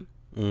problem.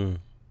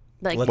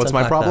 Like, Let's What's my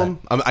unpack problem?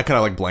 I kind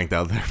of like blanked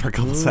out there for a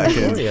couple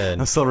seconds.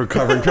 Dorian. I'm still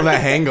recovering from that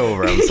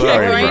hangover. I'm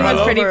sorry, Gorian bro.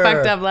 was pretty Over.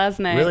 fucked up last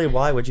night. Really?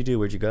 Why? What'd you do?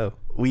 Where'd you go?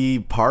 We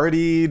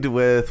partied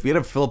we had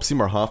a Philip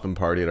Seymour Hoffman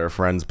party at our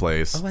friend's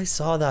place. Oh, I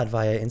saw that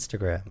via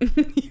Instagram.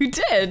 You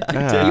did.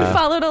 Yeah. You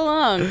followed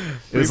along.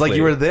 It was like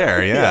you were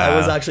there, yeah. I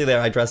was actually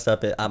there. I dressed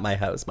up at my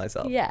house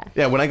myself. Yeah.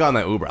 Yeah, when I got on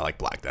that Uber, I like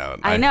blacked out.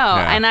 I know,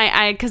 yeah. and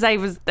I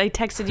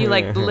texted you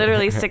like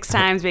literally 6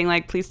 times, being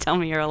like, "Please tell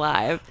me you're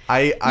alive."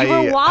 I You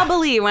were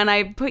wobbly when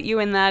I put you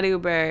in that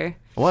Uber.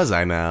 was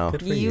I now?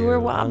 Good for You were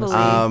wobbly.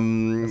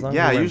 honestly. As long as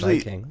Yeah, you weren't usually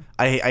biking.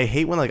 I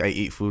hate when like I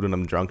eat food when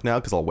I'm drunk now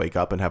because I'll wake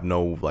up and have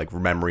no like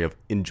memory of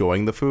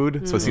enjoying the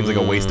food, so it seems like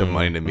a waste of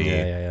money to me.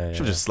 Yeah.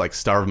 Should just like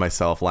starve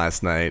myself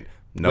last night.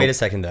 Nope. Wait a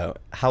second though.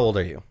 How old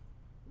are you?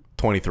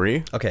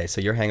 23. Okay, so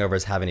your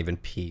hangovers haven't even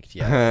peaked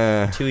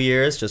yet. 2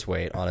 years? Just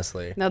wait,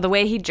 honestly. No, the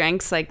way he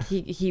drinks, like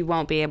he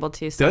won't be able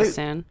to so Did I-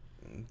 soon.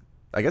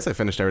 I guess I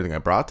finished everything I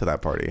brought to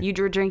that party. You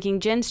were drinking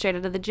gin straight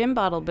out of the gin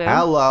bottle, boo.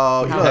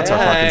 Hello, you know that's our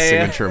fucking Hey.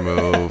 signature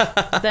move.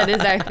 That is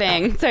our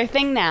thing. It's our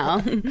thing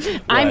now.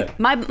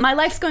 My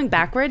life's going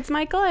backwards,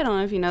 Michael. I don't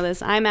know if you know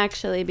this. I'm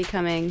actually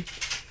becoming.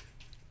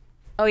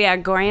 Oh yeah,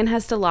 Gorian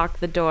has to lock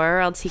the door, or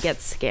else he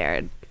gets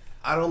scared.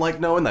 I don't like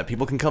knowing that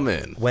people can come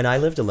in. When I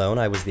lived alone,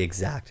 I was the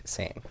exact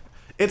same.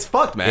 It's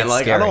fucked, man. It's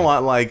like I scary. don't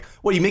want like.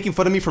 What are you making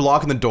fun of me for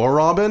locking the door,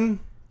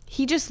 Robin?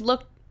 He just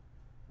looked.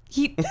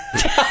 He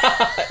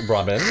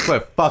Robin? That's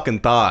what I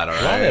fucking thought. All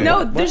right. Robin. no.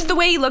 What? There's the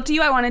way he looked at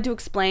you. I wanted to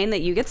explain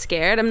that you get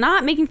scared. I'm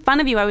not making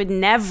fun of you. I would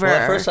never. Well,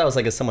 at first I was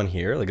like, is someone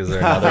here? Like, is there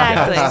another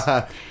Exactly. guest?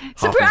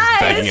 Hoffman's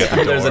begging Surprise! at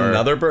the There's door.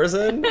 another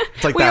person?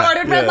 It's like We that.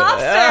 ordered Red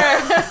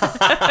Lobster.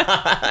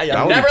 That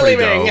I'm would be never pretty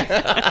leaving.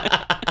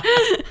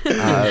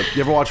 dope.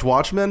 You ever watch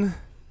Watchmen?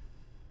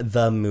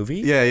 The movie?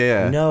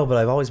 Yeah. No, but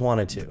I've always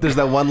wanted to. There's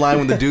that one line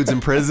when the dude's in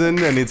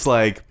prison and it's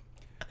like,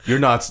 I'm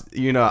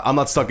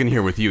not stuck in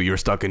here with you. You're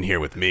stuck in here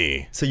with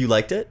me. So you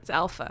liked it? It's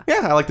alpha.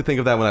 Yeah, I like to think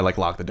of that when I like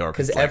lock the door.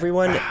 Because it's like,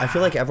 I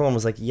feel like everyone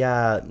was like,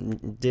 yeah,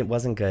 it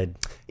wasn't good.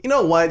 you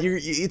know what?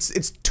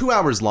 It's 2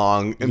 hours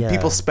long and Yeah.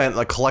 people spent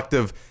a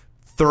collective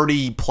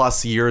 30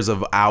 plus years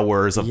of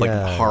hours of like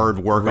Yeah. hard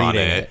work on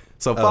Reading it.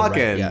 So Oh, right,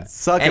 fucking yeah.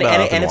 suck and, it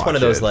up. and it's one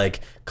of watch those it. like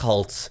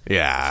cult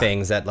Yeah.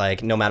 things that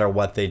like no matter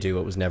what they do,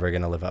 it was never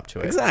gonna live up to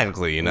it.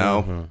 Exactly, you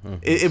know? Mm-hmm,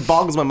 It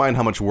boggles my mind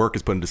how much work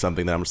is put into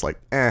something that I'm just like,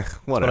 whatever.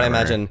 What I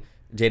imagine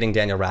dating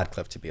Daniel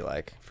Radcliffe to be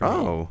like. For me.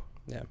 Oh.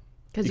 Yeah.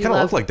 Because You kind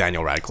of look like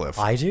Daniel Radcliffe.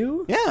 I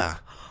do? Yeah.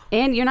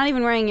 and you're not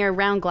even wearing your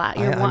round glass.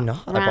 I'm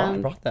not. I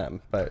brought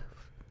them, but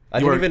I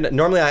You didn't were- even.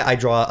 Normally, I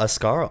draw a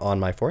scar on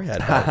my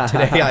forehead. But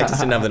today, I just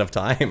didn't have enough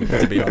time.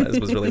 To be honest,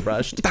 it was really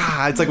rushed.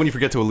 It's like when you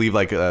forget to leave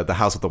like the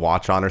house with the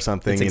watch on or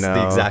something, It's you know?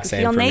 the exact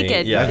same feel for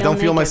naked. me. Yeah. I Feel don't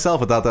feel naked.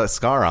 myself without that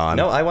scar on.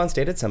 No, I once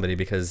dated somebody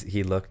because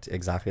he looked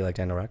exactly like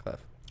Daniel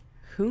Radcliffe.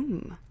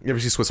 Whom? You ever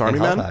see Swiss In Army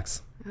Man?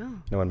 Halifax.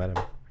 No one met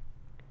him.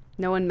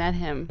 No one met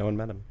him. No one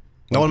met him.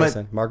 No one met-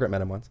 person. Margaret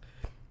met him once.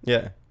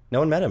 Yeah. No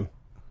one met him.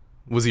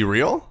 Was he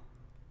real?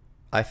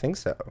 I think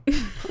so.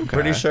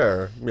 Pretty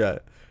sure. Yeah.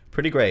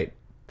 Pretty great.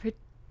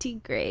 Pretty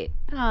great.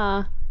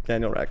 Ah.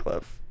 Daniel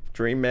Radcliffe.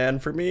 Dream man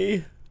for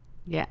me.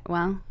 Yeah.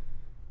 Well.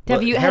 Well,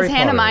 Has Harry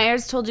Hannah Potter.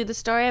 Myers told you the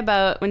story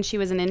about when she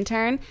was an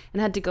intern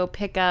and had to go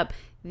pick up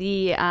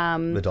the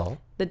The doll.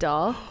 The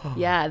doll.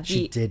 Yeah.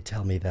 She did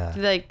tell me that.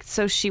 Like,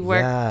 so she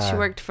worked Yeah. she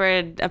worked for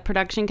a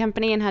production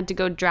company and had to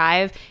go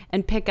drive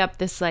and pick up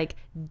this like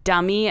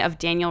dummy of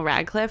Daniel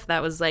Radcliffe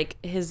that was like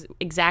his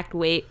exact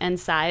weight and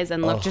size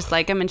and looked just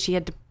like him, and she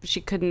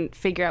couldn't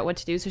figure out what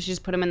to do, so she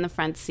just put him in the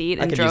front seat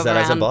and I could drove use that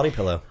as a around body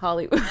pillow.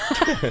 Hollywood.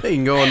 Hey, you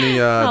can go on the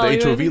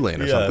Hollywood. HOV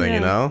lane or Yeah. something, you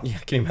know? Yeah,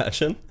 can you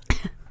imagine?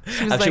 was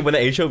Actually, like- when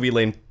the HOV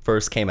lane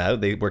first came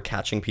out, they were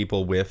catching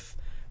people with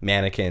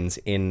mannequins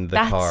in the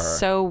That's car.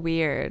 so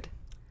weird.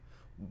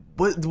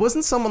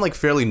 Wasn't someone like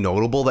fairly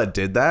notable that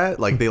did that?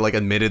 Like they like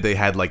admitted they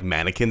had like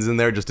mannequins in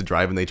there just to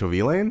drive in the HOV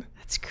lane?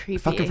 That's creepy.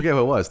 Fucking forget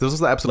who it was. This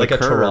was the episode like of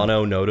a Curb.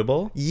 Toronto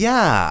notable.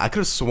 Yeah, I could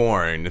have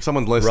sworn if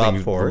someone listening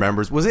Rob Ford?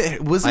 remembers. Was it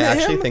I it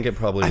actually him? think it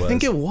probably I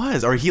think was. it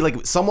was, or he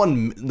like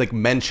someone like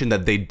mentioned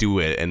that they do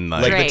it and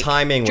like. Like Drake. the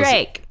timing was.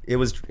 Drake. It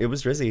was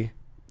Drizzy.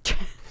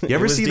 You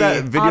ever was see deep.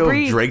 that video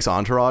Aubrey- of Drake's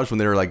entourage when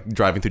they were like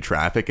driving through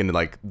traffic and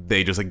like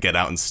they just like get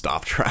out and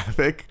stop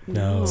traffic?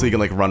 No. So you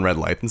can like run red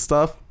lights and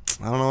stuff.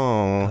 I don't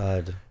know.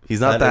 God. He's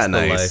not that is the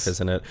nice. life,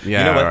 isn't it? Yeah,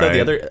 You know what? Though,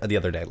 right. the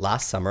other day,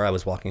 last summer, I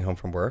was walking home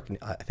from work.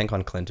 I think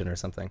on Clinton or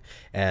something,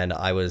 and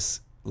I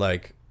was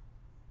like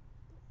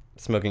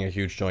smoking a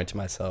huge joint to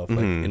myself, like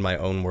in my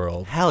own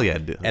world. Hell yeah,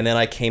 dude. And then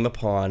I came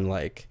upon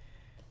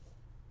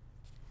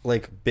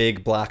like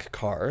big black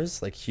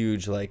cars, like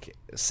huge like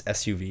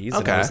SUVs. And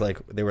Okay. I was like,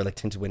 they were like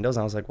tinted windows.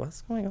 And I was like,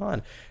 what's going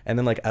on? And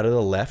then like out of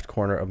the left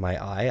corner of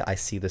my eye, I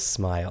see this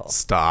smile.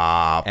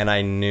 Stop. And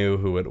I knew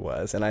who it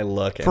was. And I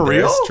look and For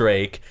there's real?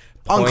 Drake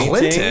On pointing-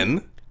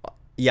 Clinton?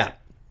 Yeah.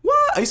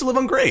 What? I used to live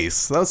on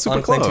Grace. That was super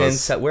On close. Clinton,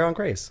 set where on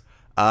Grace?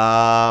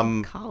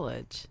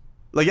 College.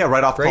 Like yeah,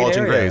 right off Great College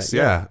and area, Grace.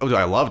 yeah. Yeah. Oh, dude,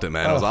 I loved it,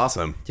 man. It was Oh.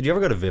 awesome. Did you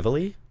ever go to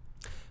Vivoli?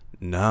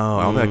 No,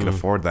 I don't think I can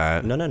afford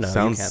that. No, you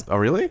Sounds. can't. Oh,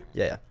 really?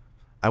 Yeah.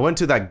 I went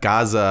to that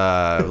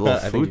Gaza I little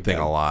think you food thing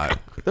can. a lot.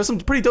 There's some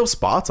pretty dope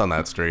spots on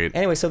that street.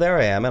 Anyway, so there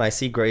I am, and I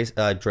see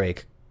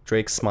Drake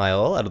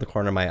smile out of the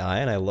corner of my eye,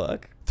 and I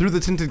look. Through the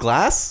tinted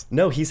glass?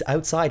 No, he's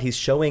outside. He's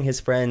showing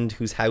his friend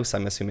whose house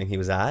I'm assuming he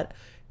was at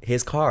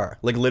his car.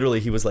 Like literally,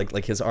 he was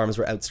like his arms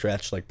were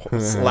outstretched, like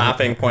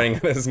laughing, pointing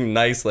at this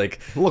nice like.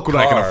 Look what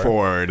I can car.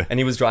 afford. And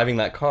he was driving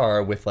that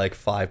car with like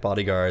 5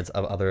 bodyguards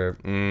of other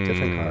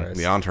different cars.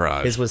 The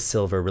entourage. His was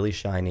silver, really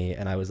shiny,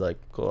 and I was like,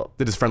 cool.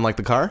 Did his friend like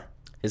the car?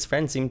 His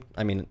friend seemed.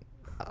 I mean,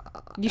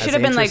 You as should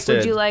have been like, would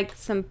interested- you like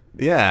some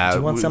Yeah. Do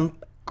you want some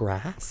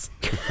grass?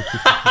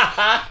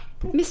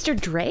 Mr.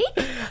 Drake?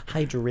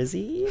 Hi,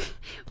 Drizzy.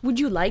 Would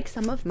you like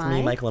some of Me,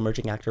 mine? Michael,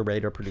 emerging actor,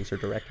 writer, producer,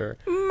 director,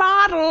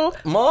 Model.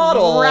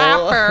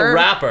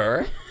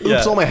 rapper.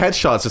 Oops, all my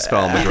headshots just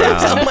fell on the Oh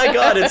ground. my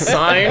god, it's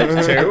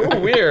signed too.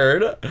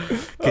 Weird.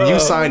 Can you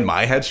sign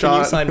my headshot? Can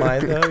you sign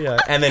mine though? Yeah.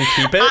 And then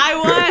keep it. I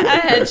want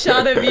a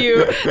headshot of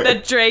you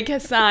that Drake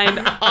has signed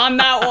on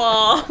that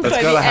wall by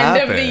the gotta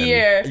end of the happen.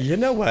 year. You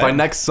know what? By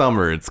next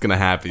summer, it's gonna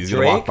happen. He's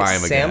gonna walk Drake by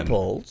him again.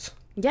 sampled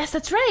Yes,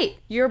 that's right.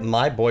 You're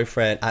my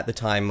boyfriend at the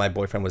time. My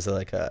boyfriend was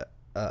like a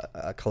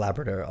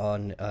collaborator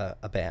on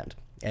a band,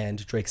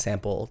 and Drake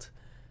sampled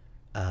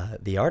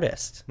the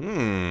artist.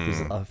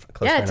 Who's a close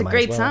Yeah, friend it's of a mine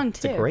great as well. song,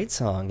 It's a too. great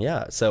song.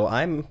 Yeah. So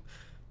I'm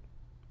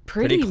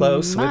pretty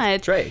close much.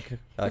 with Drake.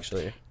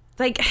 Actually,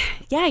 Like,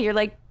 yeah, you're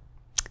like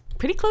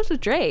pretty close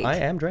with Drake. I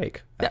am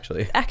Drake.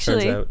 Actually,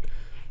 actually. Turns out.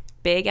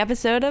 Big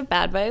episode of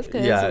Bad Vibes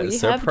because Yeah, we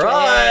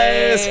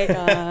surprise! have Drake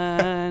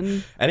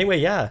on. Anyway,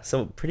 yeah.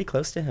 So pretty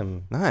close to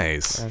him.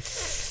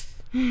 Nice.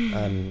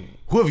 Um,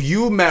 Who have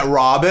you met,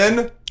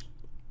 Robin?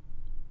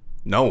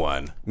 No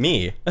one.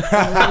 me.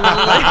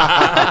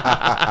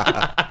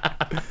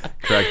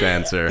 Correct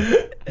answer.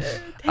 Hey,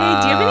 do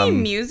you have any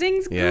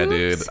musings? Yeah,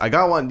 dude. Goops? I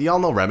got one. Do y'all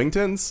know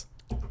Remington's?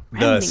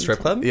 The strip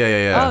club. Yeah,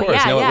 yeah, yeah. Of course,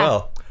 yeah, know yeah. it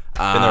well.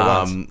 Been there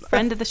once.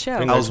 Friend of the show.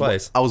 Been I there was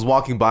twice. I was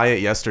walking by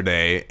it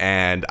yesterday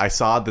and I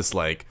saw this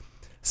like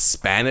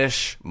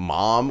Spanish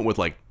mom with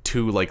like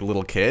 2 like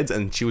little kids,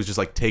 and she was just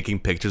like taking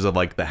pictures of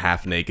like the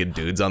half naked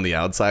dudes on the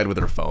outside with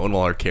her phone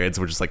while her kids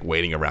were just like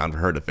waiting around for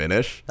her to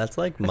finish. That's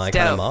like my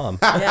kind of dope. mom.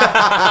 It was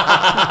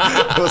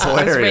I was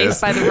hilarious.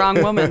 raised by the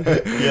wrong woman.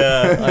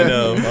 Yeah, I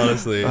know.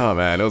 Honestly. Oh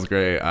man, it was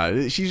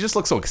great. She just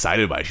looked so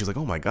excited by it. She was like,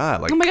 "Oh my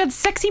god!" Like, Oh my god,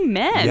 sexy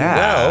men.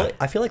 Yeah. Well,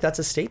 I feel like that's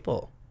a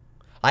staple.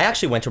 I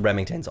actually went to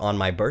Remington's on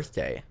my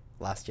birthday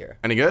last year,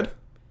 any good?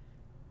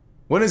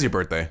 When is your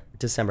birthday?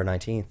 December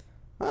 19th.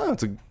 Oh,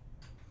 it's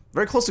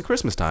very close to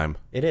Christmas time.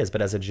 It is,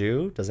 but as a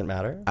Jew, doesn't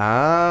matter.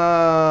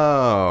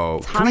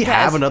 Oh, can we Hanukkah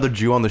have is- another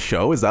Jew on the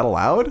show? Is that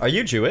allowed? Are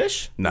you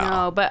Jewish?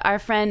 No, but our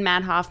friend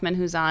Matt Hoffman,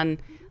 who's on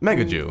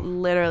Mega Jew.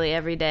 literally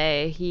every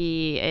day,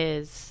 he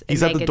is. a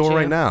He's at the mega door Jew.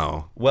 right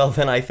now. Well,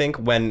 then I think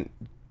when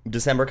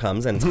December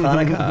comes and it's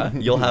Hanukkah,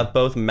 you'll have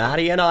both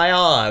Maddie and I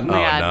on. Oh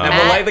my God, no. And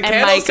Matt we'll light the and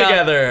candles Michael.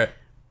 together.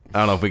 I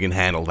don't know if we can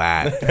handle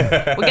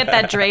that. We'll get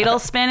that dreidel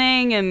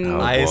spinning and Oh,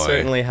 I boy.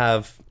 certainly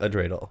have a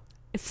dreidel.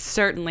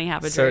 certainly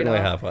have a dreidel. Certainly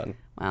have one.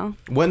 Well,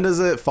 When does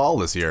it fall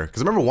this year?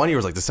 Because remember one year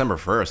was like December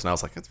 1st, and I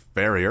was like, it's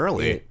very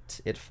early.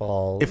 It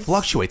falls. It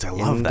fluctuates. I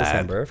love in that.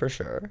 December for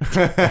sure.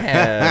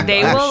 And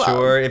They I'm will-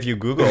 sure if you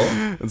Google,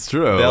 It's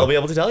true. they'll be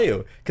able to tell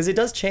you because it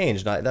does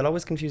change. And that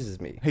always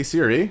confuses me. Hey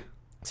Siri,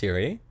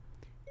 Siri,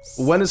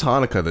 when is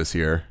Hanukkah this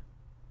year?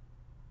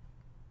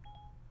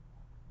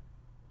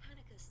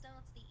 Hanukkah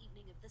starts the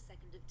evening of the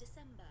 2nd of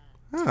December.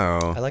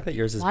 Oh, I like that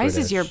yours is. why is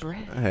British. this your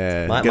Brit?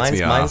 gets Mine's.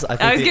 me Mine's. off. I,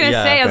 think I was gonna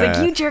yeah. say, I was like,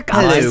 Yeah. you jerk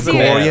off. Hello, Siri.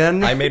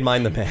 Corian. I made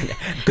mine the man.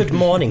 Good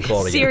morning,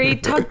 Corian. Siri,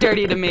 talk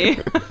dirty to me.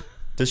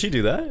 Does she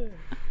do that?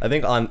 I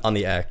think on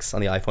the X,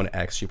 on the iPhone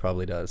X, she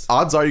probably does.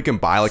 Odds are you can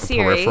buy like a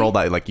Siri. peripheral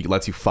that like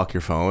lets you fuck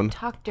your phone.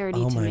 Talk dirty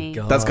Oh to my me.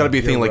 god. That's got to be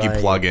a thing you're like you right.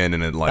 plug in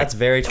and it like. That's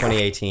very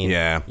 2018.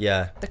 Yeah.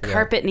 Yeah. The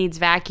carpet needs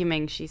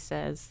vacuuming, she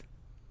says.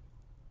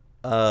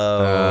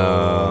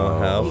 Oh,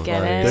 how You get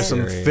funny. it? There's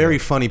some Siri. very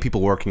funny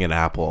people working at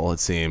Apple. It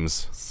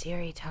seems.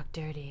 Siri, talk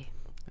dirty.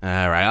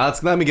 All right,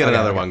 let me get Okay,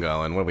 another okay. one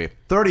going. What are we?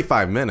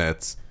 35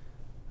 minutes.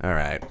 All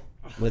right.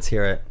 Let's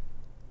hear it.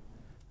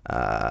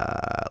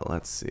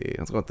 Let's see.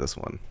 Let's go with this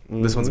one.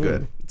 This one's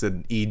good. It's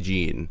an E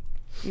Gene.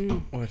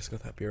 Oh, I just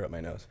got that beer up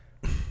my nose.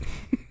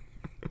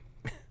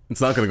 It's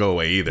not gonna go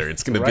away either.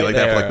 It's gonna be Right like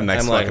that for like there. the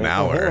next I'm like, fucking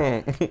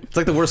hour. It's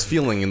like the worst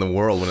feeling in the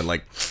world when it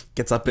like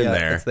gets up in Yeah,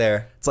 there. it's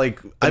there. It's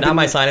like But now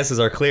my sinuses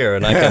are clear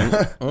and I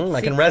can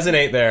I can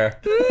resonate there.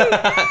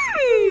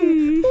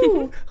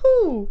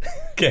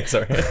 Okay,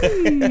 sorry.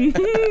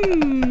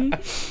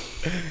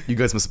 you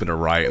guys must have been a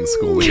riot in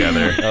school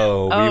together.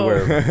 Oh, we Oh,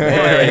 were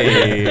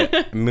very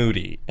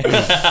moody.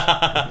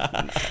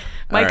 Michael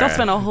right.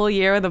 spent a whole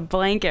year with a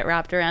blanket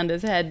wrapped around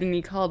his head, and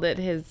he called it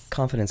his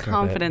Confidence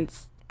carpet.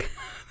 confidence.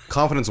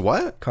 Confidence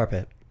what?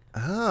 Carpet.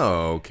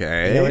 Oh,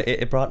 okay. You know,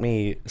 it brought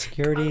me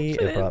security. It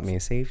brought Confidence. me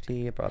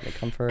safety. It brought me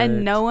comfort.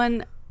 And no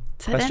one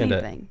said Questioned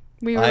it. anything.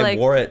 We were I like,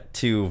 wore it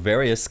to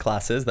various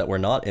classes that were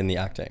not in the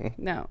acting.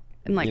 no,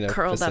 and like you know,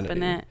 curled up in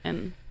vicinity. it,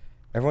 and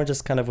Everyone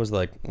just kind of was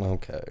like,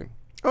 okay.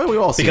 I mean, we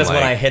all seem Because when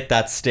like I hit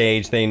that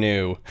stage, they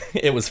knew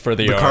it was for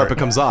the the art. carpet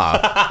comes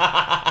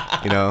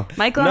off. You know.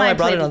 Michael No, and I I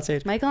brought it played on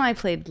stage. Michael and I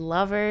played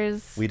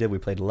lovers, We did. We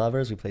played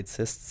lovers. We played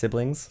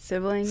siblings,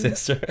 siblings,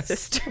 sisters,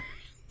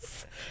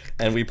 sisters.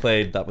 and we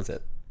played. That was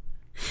it.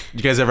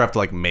 You guys ever have to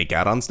like make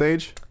out on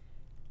stage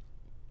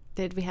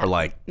Did we have or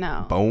like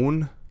no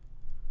bone,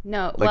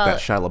 no like well that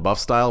Shia LaBeouf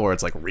style where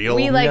it's like real?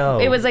 we like No.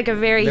 it was like a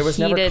very There was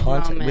never heated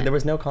contact. moment. There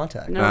was no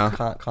contact. no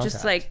contact.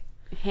 just like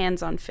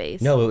hands on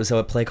face. No, it was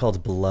a play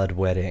called Blood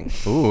Wedding.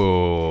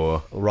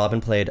 Ooh.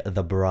 Robin played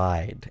the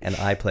bride, and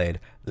I played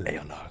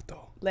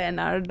Leonardo.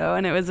 Leonardo,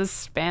 and it was a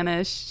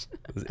Spanish.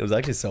 It was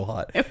actually so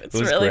hot. It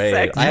was really great.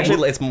 sexy. I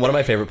actually, it's one of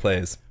my favorite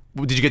plays.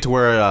 Did you get to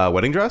wear a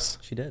wedding dress?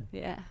 She did.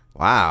 Yeah,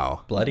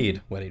 Wow.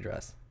 Bloodied wedding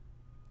dress.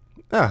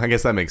 Oh, I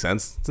guess that makes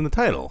sense. It's in the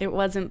title. it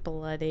wasn't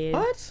bloody.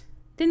 What?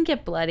 Didn't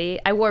get bloody.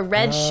 I wore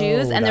red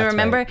shoes, and then that's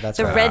remember right. That's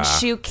the right. red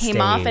shoe came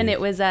off, and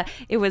Stained.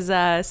 it was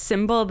a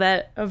symbol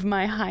that of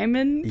my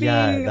hymen being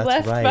Yeah, that's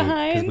left right. Because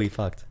behind. we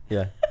fucked.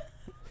 Yeah.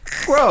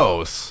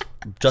 Gross.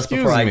 Just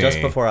Excuse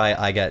before me.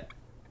 I get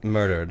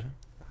murdered.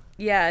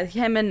 Yeah,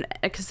 him and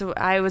because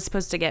I was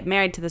supposed to get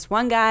married to this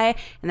one guy,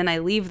 and then I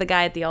leave the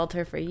guy at the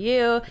altar for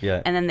you,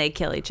 Yeah. and then they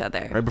kill each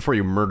other. Right before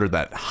you murdered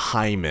that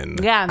hymen.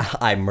 Yeah,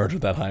 I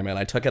murdered that hymen.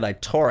 I took it. I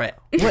tore it.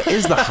 What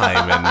is the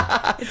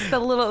hymen? it's the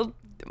little.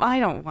 I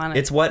don't want it.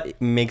 It's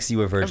what makes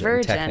you a virgin. a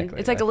virgin. Technically,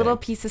 It's like I a little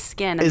think. piece of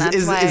skin, and Is, that's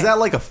is, why. is that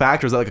like a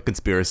fact or is that like a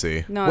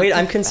conspiracy? No, Wait, it's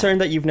I'm a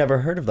concerned that you've never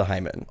heard of the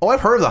hymen. Oh,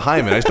 I've heard of the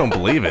hymen. I just don't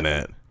believe in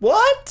it.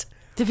 What?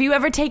 Have you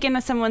ever taken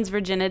someone's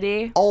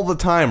virginity? All the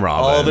time,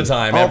 Robin. All the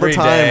time, All every the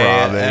time, day,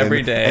 Robin.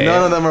 every day. And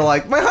none of them are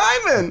like, my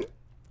hymen.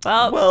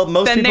 Well,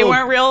 most then they people-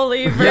 weren't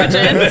really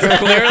virgins.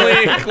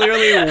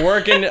 clearly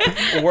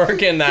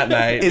working that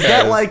night. Is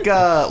that like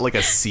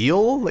a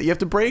seal that you have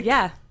to break?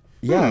 yeah,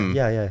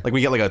 Yeah. Like we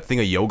get like a thing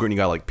of yogurt and you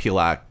gotta like peel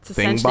that it's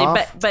thing essentially.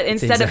 off. But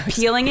instead of exact-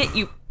 peeling it,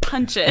 you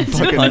punch it.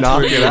 Fucking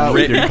knock it out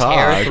with your tear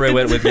cock. through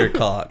it with your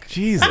cock.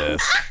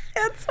 Jesus.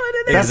 That's what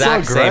it is. That's so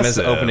Exact same as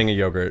aggressive. opening a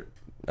yogurt.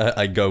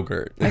 A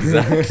go-gurt.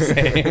 Exact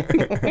same.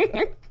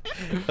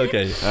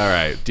 Okay. All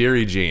right,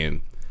 dear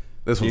Jean.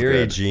 This one's Dear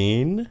good.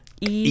 Jean.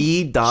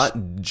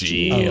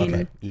 E.G. Oh,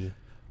 okay.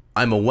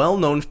 I'm a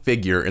well-known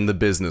figure in the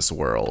business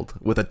world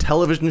with a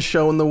television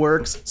show in the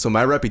works, so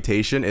my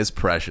reputation is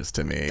precious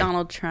to me.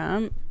 Donald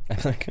Trump.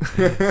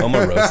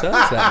 Omarosa? Is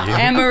that you?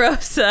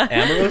 Amorosa.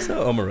 Amorosa?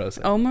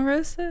 Omarosa.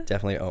 Omarosa?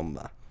 Definitely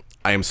Oma.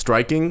 I am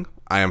striking.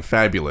 I am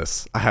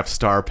fabulous. I have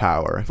star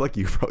power. I feel like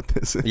you wrote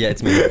this. Yeah,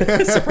 it's me.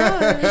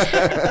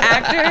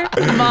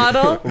 Actor,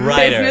 model,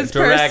 Writer, business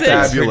director, person,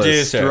 Fabulous,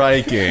 Producer.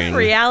 striking.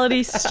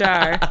 reality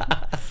star,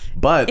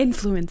 But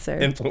influencer.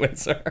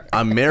 Influencer.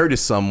 I'm married to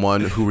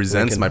someone who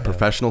resents Working my it out.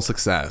 professional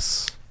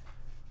success.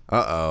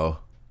 Uh-oh.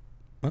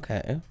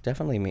 Okay,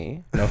 definitely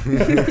me. No.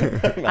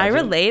 I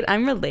relate.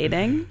 I'm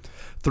relating.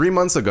 3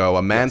 months ago,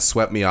 a man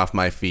swept me off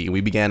my feet and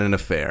we began an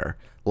affair.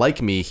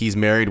 Like me, he's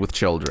married with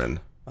children.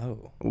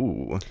 Oh.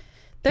 Ooh.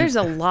 There's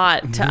a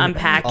lot to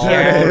unpack here.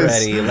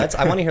 Already.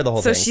 I want to hear the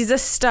whole So thing. she's a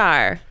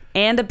star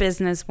and a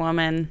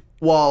businesswoman.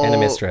 Well, and a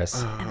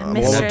mistress. A Well,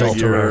 mistress.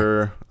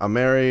 adulterer. I'm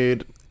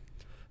married.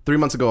 3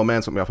 months ago, a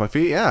man swept me off my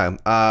feet. Yeah.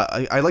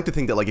 I like to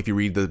think that like if you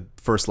read the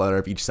first letter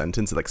of each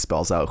sentence, it like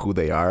spells out who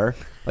they are.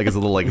 Like it's a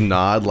little like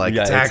nod. Like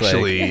Yeah, it's it's like-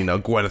 actually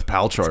Gwyneth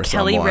Paltrow or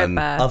Kelly someone.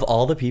 Ripa. Of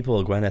all the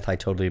people, Gwyneth, I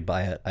totally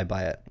buy it. I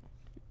buy it.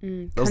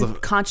 That was the-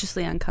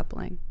 Consciously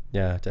uncoupling.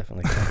 Yeah,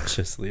 definitely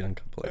consciously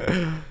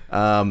uncoupling.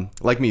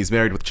 Like me, he's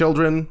married with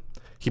children.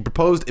 He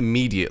proposed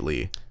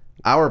immediately.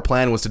 Our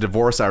plan was to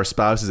divorce our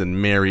spouses and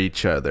marry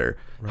each other.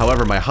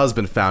 However, my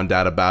husband found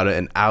out about it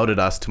and outed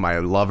us to my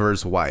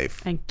lover's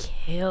wife. And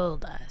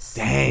killed us.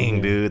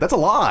 Dang, dude, that's a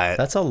lot.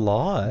 That's a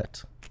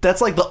lot. That's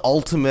like the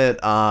ultimate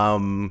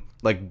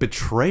like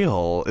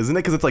betrayal, isn't it?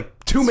 Because it's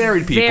like two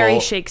married people,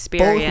 very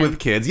Shakespearean. both with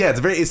kids. Yeah, it's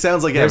very. It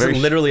sounds like There's very.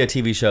 literally a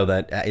TV show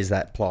that is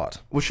that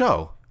plot. What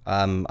show?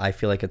 I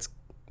feel like it's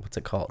what's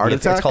it called? Art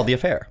It's Attack? called The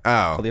Affair. Oh.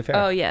 It's called The Affair.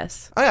 Oh,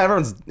 yes. Oh yeah,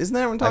 isn't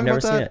everyone talking never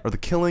about seen that? it. Or The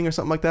Killing or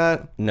something like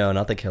that? No,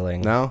 not The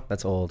Killing. No?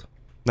 That's old.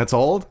 That's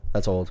old.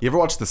 That's old. You ever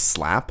watch The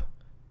Slap?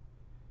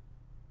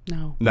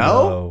 No.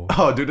 No? No.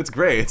 Oh, dude, it's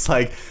great. It's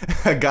like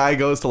a guy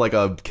goes to like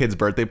a kid's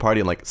birthday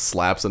party and like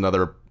slaps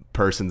another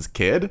person's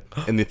kid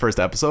in the first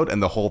episode,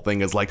 and the whole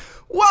thing is like,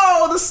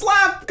 whoa, the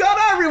slap got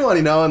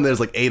everyone, and there's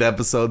like 8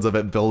 episodes of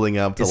it building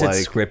up to Is like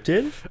it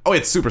scripted? Oh,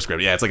 it's super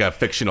scripted. Yeah, it's like a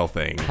fictional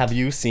thing. Have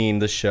you seen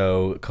the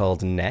show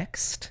called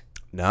Next?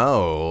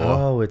 No.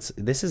 Oh,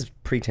 this is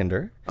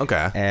pre-Tinder.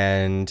 Okay.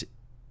 And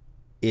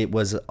it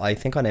was, I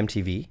think, on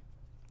MTV.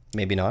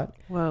 Maybe not.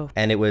 Whoa.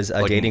 And it was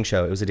a dating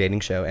show. It was a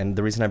dating show. And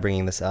the reason I'm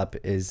bringing this up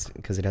is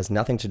because it has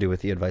nothing to do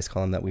with the advice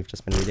column that we've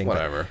just been reading. but,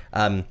 Whatever.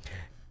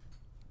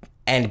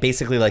 and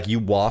basically, like, you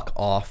walk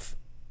off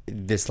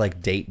this,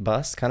 like, date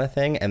bus kind of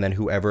thing, and then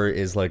whoever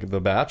is, like, the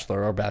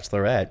bachelor or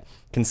bachelorette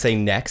can say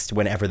next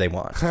whenever they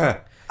want.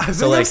 I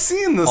think I've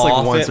seen this like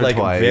often, once or like,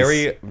 twice.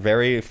 very,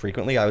 very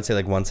frequently, I would say,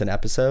 like, once an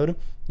episode,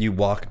 you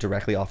walk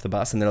directly off the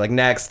bus, and they're like,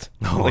 next.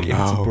 Like,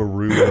 it's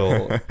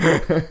brutal.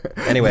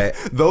 Anyway.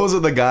 Those are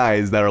the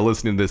guys that are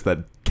listening to this that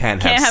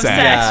can't have sex,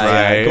 Yeah,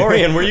 right?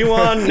 Gorian, were you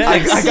on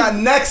next? I got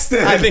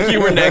nexted. I think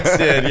you were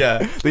nexted,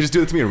 yeah. They just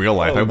do it to me in real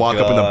life. Oh, I walk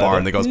up in the God. bar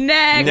and they go,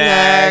 Next.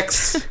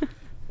 next.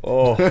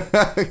 Oh.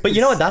 But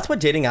you know what? That's what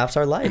dating apps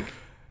are like.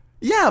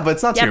 Yeah, but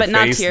it's not to Yeah, your but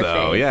not face, to your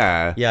though. face.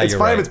 Yeah. Yeah, it's you're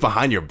fine if right. it's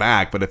behind your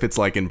back, but if it's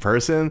like in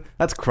person,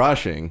 that's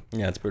crushing.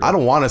 Yeah, it's brutal. I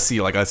don't want to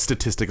see like a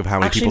statistic of how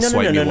many Actually, people no,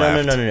 swipe no, me no, no,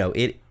 left. no.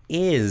 It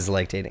is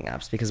like dating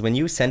apps because when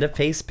you send a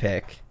face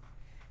pic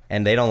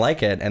and they don't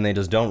like it and they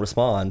just don't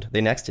respond,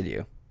 they nexted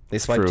you. They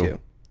swiped True. you.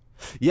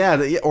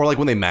 Yeah, or like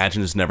when they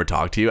imagine just never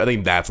talk to you. I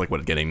think that's like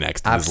what getting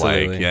next is like.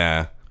 Absolutely.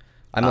 Yeah.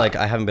 I'm like,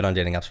 I haven't been on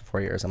dating apps for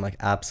 4 years. I'm like,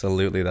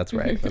 absolutely, that's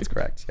right. That's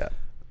correct. Yeah.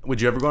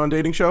 Would you ever go on a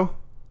dating show?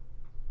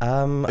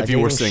 A If you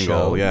were dating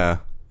single, show? yeah.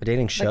 A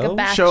dating show?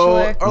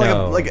 Bachelor. Show or like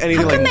No. like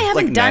anything How come like they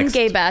haven't like done Next.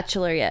 Gay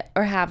Bachelor yet?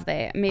 Or have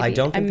they? Maybe. I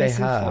don't think I'm they have.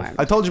 misinformed.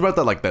 I told you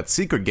about that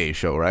secret gay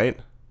show, right?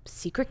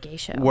 Secret gay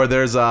show. Where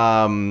there's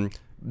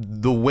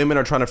the women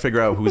are trying to figure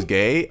out who's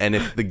gay, and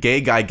if the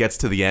gay guy gets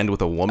to the end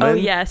with a woman, Oh,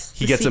 yes,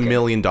 he the gets $1 secret.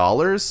 million.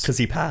 Because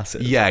he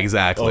passes. Yeah,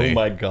 exactly. Oh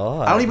my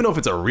god. I don't even know if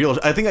it's a real.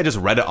 I think I just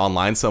read it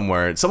online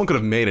somewhere. Someone could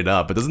have made it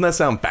up, but doesn't that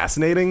sound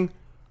fascinating?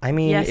 I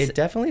mean, Yes. it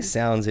definitely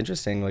sounds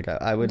interesting. Like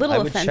I would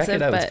Little check it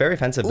offensive, out. It's but- very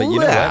offensive, but you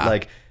know Yeah. what?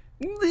 Like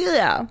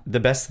Yeah. the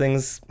best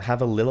things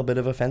have a little bit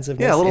of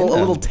offensiveness. Yeah, a in them.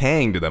 little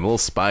tang to them, a little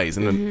spice,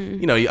 and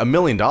then Mm-hmm. $1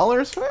 million.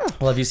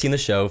 Well, have you seen the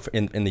show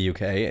in the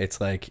UK? It's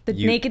like The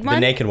naked one?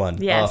 The naked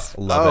one. Yes.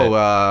 Oh,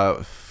 love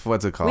it.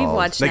 What's it called? We've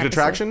watched an Naked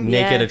episode. Attraction.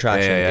 Yeah. Naked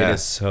Attraction. Yeah, yeah, yeah. It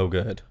is so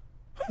good.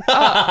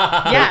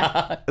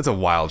 Yeah. It's a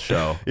wild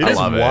show. It I is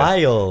love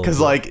wild. because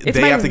like It's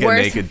they my have to get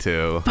worst naked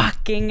too.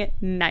 Fucking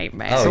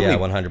nightmare. Oh yeah,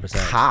 many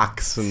 100%.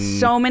 Cocks and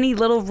So many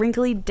little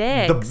wrinkly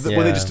dicks. when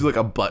they Yeah. just do like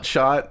a butt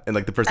shot and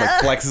like the person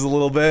like flexes a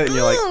little bit and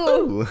you're like,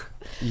 ooh.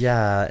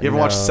 Yeah. You ever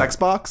watch Sex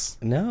Box?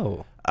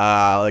 No.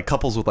 Like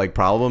couples with like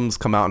problems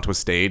come out into a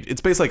stage.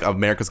 It's basically like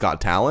America's Got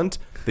Talent.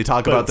 They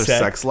talk about their sex.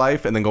 sex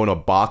life and then go into a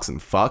box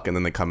and fuck, and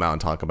then they come out and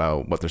talk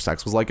about what their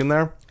sex was like in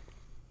there.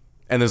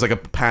 And there's like a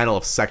panel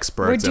of sex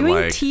We're experts and doing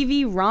like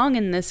TV wrong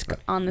in this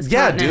on this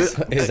yeah,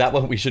 continent. dude. Is that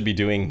what we should be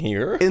doing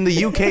here? In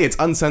the UK, it's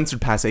uncensored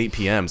past 8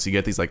 p.m. So you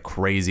get these like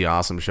crazy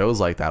awesome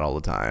shows like that all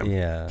the time.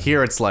 Yeah.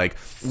 Here it's like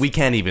we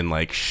can't even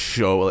like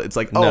show. It's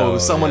like No,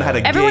 someone yeah. had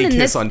a Everyone gay in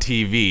kiss this- on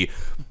TV.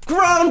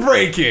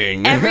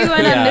 Groundbreaking. Everyone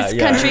in Yeah, this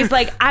yeah. country is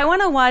like, I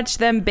want to watch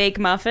them bake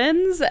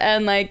muffins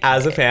and like,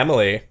 As a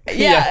family.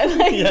 yeah,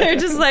 like they're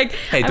just like,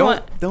 Hey, I don't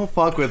want don't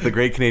fuck with the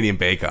Great Canadian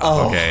Bake Off,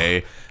 Oh.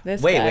 okay?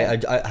 this Wait,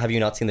 guy. have you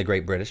not seen the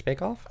Great British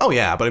Bake Off? Oh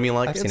yeah, but I mean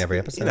like I've seen it's- every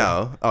episode. You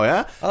know, oh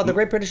yeah, Oh, the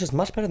Great British is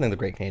much better than the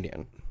Great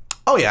Canadian.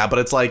 oh yeah, but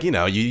it's like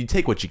you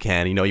take what you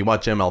can. You know, you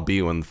watch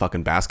MLB when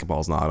fucking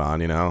basketball's not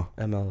on. You know,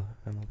 MLB.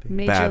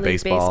 Major bad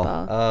League baseball.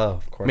 Baseball. Oh,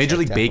 of course. Major I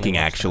League definitely Baking,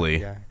 watched that.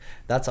 actually. Yeah.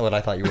 That's what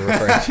I thought you were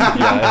referring to.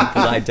 Yeah,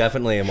 because I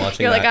definitely am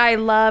watching You're that. like, I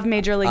love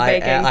Major League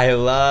Baking. I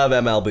love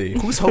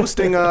MLB. who's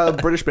hosting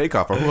British Bake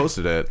Off or who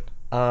hosted it?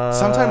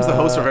 Sometimes the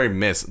hosts are very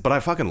missed, but I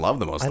fucking love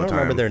them most I of don't the time.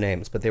 remember their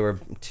names, but they were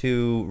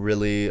two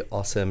really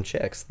awesome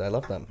chicks. I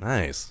love them.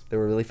 Nice. They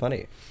were really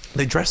funny.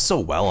 They dress so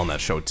well on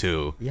that show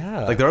too.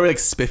 Yeah. like they're already like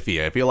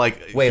spiffy. I feel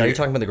like. Wait, are you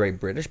talking about the Great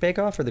British Bake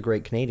Off or the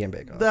Great Canadian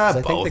Bake Off? 'Cause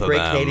I think both the of Great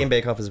them. Canadian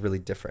Bake Off is really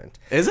different.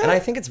 Is it? And I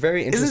think it's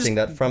very it interesting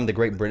just- that from the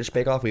Great British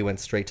Bake Off, we went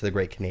straight to the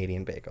Great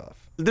Canadian Bake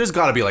Off. There's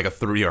got to be like a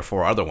 3 or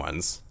 4 other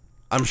ones.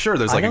 I'm sure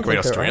there's I like a don't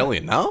Great think there are.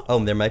 Australian. No.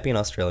 Oh, there might be an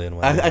Australian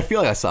one. I feel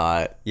like I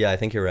saw it. Yeah, I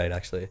think you're right,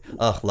 actually.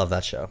 Oh, love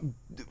that show.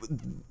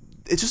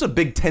 It's just a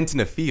big tent in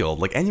a field.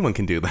 Like anyone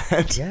can do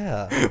that.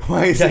 Yeah.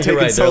 Why is Yeah, it you're taking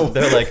right. so?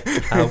 They're like,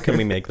 how can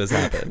we make this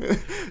happen?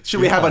 Should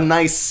we have a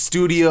nice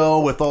studio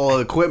with all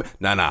the equipment?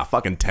 Nah,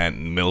 fucking tent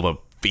in the middle of a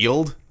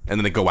field, and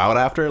then they go out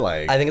after.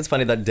 Like, I think it's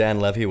funny that Dan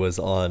Levy was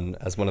on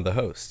as one of the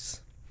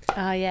hosts.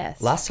 Ah,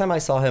 yes. Last time I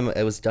saw him,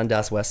 it was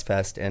Dundas West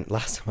Fest, and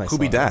last time I who saw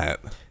be him, that?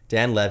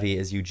 Dan Levy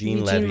is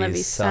Eugene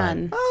Levy's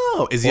son.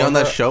 Oh, is he on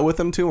that Former- show with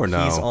them too, or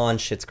no? He's on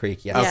Schitt's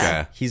Creek. Yes. Okay.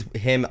 Yeah. He's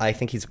him. I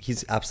think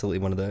he's absolutely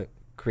one of the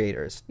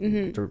creators,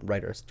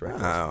 writers,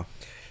 directors. Oh.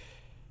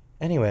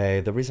 Anyway,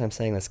 the reason I'm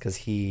saying this because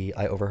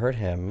I overheard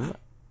him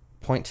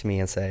point to me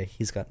and say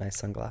he's got nice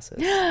sunglasses.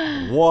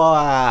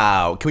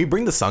 Wow. Can we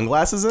bring the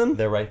sunglasses in?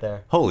 They're right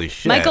there. Holy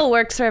shit. Michael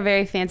works for a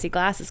very fancy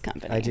glasses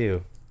company. I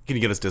do. Can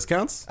you get us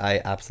discounts?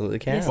 I absolutely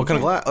can. Yes, What kind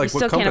of glass? Like, You what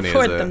still can't company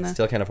afford is it? them, though.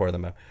 Still can't afford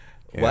them though.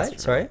 Yeah, What? that's true.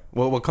 Sorry?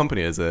 What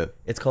company is it?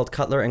 It's called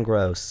Cutler and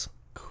Gross.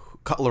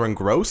 Cutler and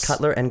Gross?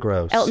 Cutler and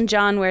Gross. Elton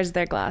John wears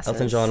their glasses.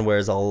 Elton John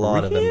wears a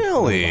lot of them.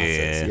 Really?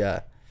 Glasses.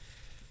 Yeah.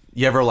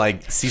 You ever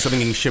like see something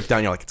getting shipped down?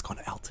 And you're like, it's going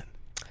to Elton,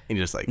 and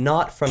you're just like,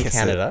 Not from Kiss it.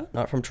 Canada,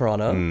 not from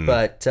Toronto,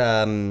 but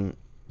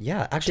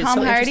yeah, actually, Tom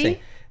it's so Hardy?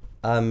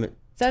 interesting.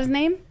 Is that his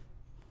name?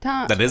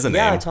 Tom. that is a name.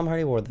 Yeah, Tom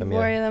Hardy wore them.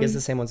 Wore Yeah. them. He has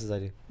the same ones as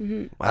I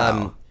do.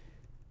 Wow.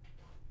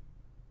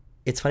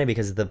 It's funny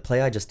because the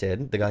play I just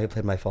did, the guy who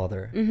played my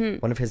father, Mm-hmm.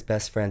 one of his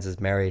best friends is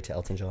married to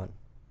Elton John.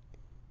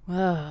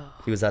 Whoa.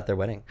 He was at their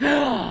wedding.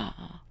 Whoa.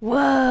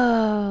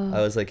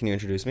 I was like, "Can you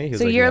introduce me?" He was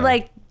So like, you're "No."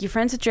 like, you're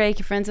friends with Drake,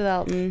 you're friends with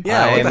Elton.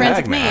 yeah, what I'm the friends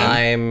heck, with me. man?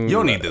 I'm. You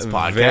don't need this ve-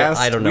 podcast.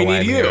 I don't know We why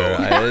need I'm you. here.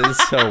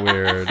 It's so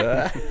weird.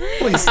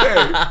 Please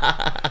stay.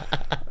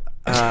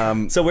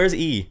 So where's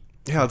E?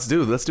 Yeah, let's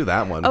do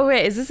that one. Oh,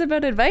 wait, is this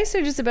about advice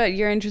or just about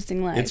your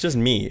interesting life? It's just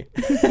me.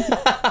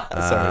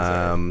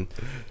 sorry.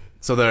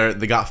 So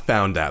they got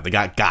found out. They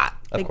got.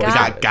 They course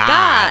got, got.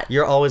 got.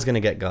 You're always gonna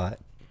get got.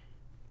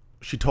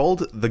 She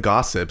told the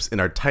gossips in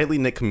our tightly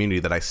knit community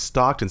that I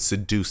stalked and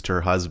seduced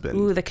her husband.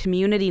 Ooh, the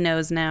community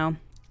knows now.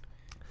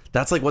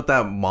 That's like what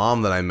that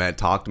mom that I met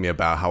talked to me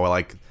about. How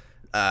like,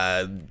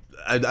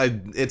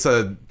 it's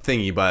a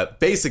thingy, but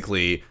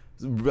basically,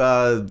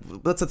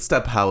 that's that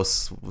Step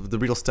House, the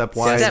Real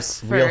Stepwives.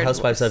 Step- Real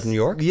Housewives of New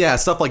York. Yeah,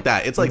 stuff like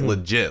that. It's like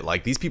legit.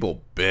 Like these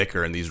people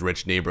bicker in these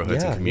rich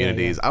neighborhoods Yeah, and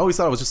communities. yeah. I always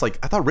thought it was just like,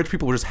 I thought rich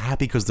people were just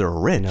happy because they're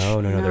rich.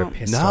 No, they're No.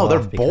 pissed No, off they're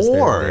because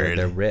bored.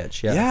 They're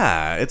rich. Yeah,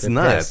 Yeah, it's They're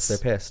nuts. pissed.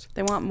 They're pissed.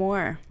 They want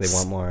more. They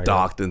want more. yeah.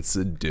 Stalked and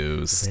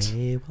seduced.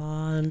 They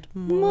want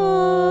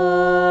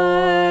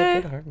more.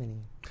 Good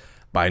harmony.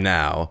 By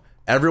now,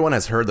 everyone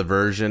has heard the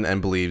version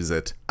and believes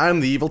it.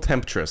 I'm the evil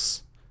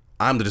temptress.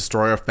 I'm the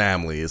destroyer of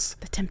families.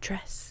 The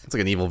temptress. It's like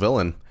an evil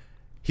villain.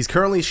 He's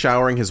currently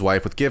showering his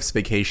wife with gifts,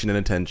 vacation, and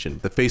attention.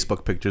 The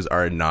Facebook pictures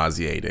are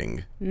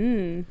nauseating.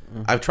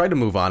 I've tried to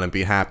move on and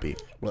be happy.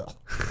 Well,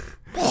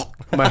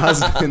 My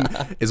husband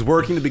is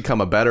working to become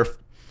a better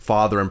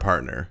father and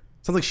partner.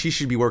 Sounds like she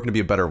should be working to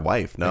be a better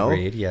wife, no?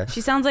 agreed. Yeah.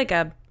 She sounds like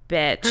a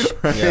bitch.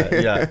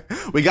 Yeah.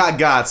 We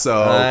got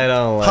so I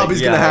don't like-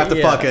 hubby's gonna yeah, have to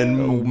yeah.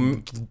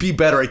 fucking be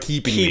better at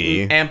keeping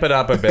me. Amp it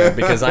up a bit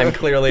because I'm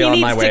clearly He on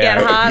needs my to way get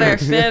out. hotter,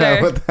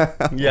 fitter. What the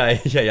hell?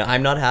 Yeah.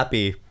 I'm not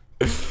happy.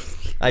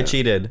 I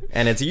cheated,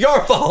 and it's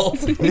your fault.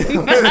 That's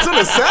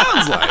what it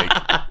sounds like.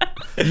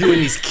 You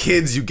and these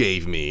kids you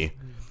gave me.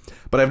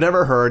 But I've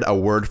never heard a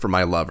word from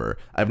my lover.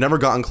 I've never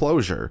gotten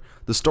closure.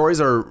 The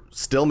stories are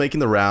still making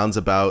the rounds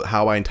about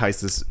how I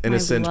enticed this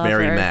innocent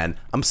married lover. man.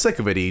 I'm sick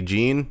of it,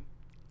 Eugene.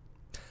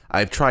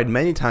 I've tried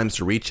many times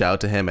to reach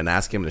out to him and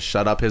ask him to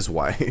shut up his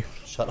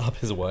wife. Shut up,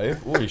 his wife.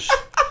 Oosh.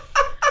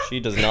 She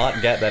does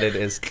not get that it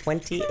is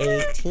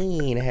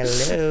 2018.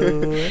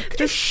 Hello.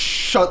 Just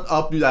shut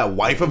up, that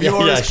wife of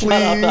yours, Yeah, please. shut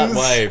up that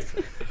wife.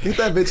 Get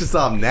that bitch to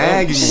stop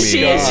nagging me.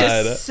 She is God.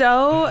 just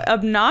so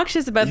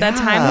obnoxious about that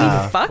time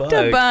Yeah. we fucked Fuck.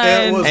 a It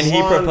bunch. was And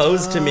he one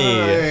proposed to me.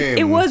 time.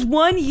 It was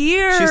 1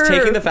 year. She's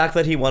taking the fact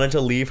that he wanted to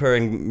leave her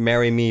and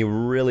marry me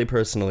really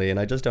personally, and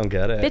I just don't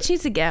get it. Bitch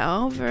needs to get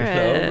over over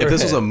it. If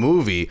this was a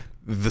movie,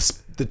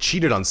 the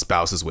cheated on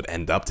spouses would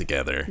end up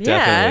together. Yeah.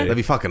 Definitely. That'd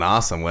be fucking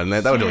awesome, wouldn't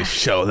it? That would really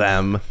show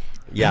them.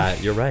 Yeah,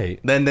 you're right.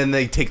 Then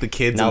they take the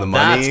kids Now and the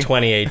money. that's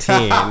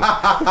 2018.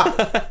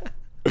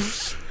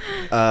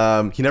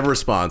 He never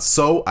responds.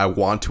 So I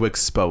want to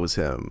expose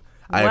him.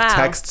 I have Wow.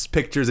 texts,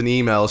 pictures, and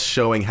emails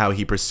showing how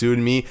he pursued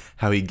me,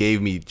 how he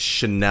gave me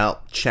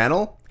Chanel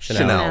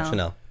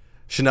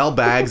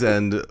bags,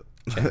 and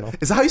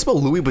is that how you spell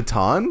Louis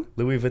Vuitton?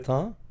 Louis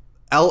Vuitton?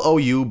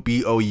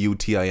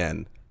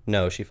 Louboutin.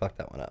 No, she fucked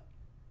that one up.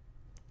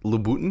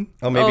 Louboutin?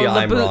 Oh, maybe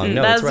I'm Louboutin. wrong.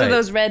 No, Those that's right. are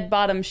those red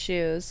bottom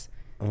shoes.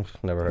 Oh,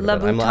 never heard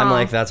of it. I'm Louboutin.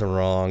 like, that's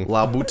wrong.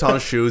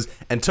 Louboutin shoes,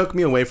 and took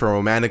me away for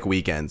romantic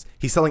weekends.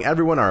 He's telling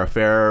everyone our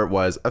affair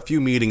was a few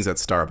meetings at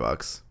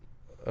Starbucks.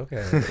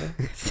 Okay.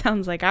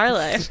 Sounds like our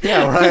life.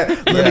 Yeah, right.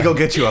 Let me go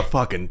get you a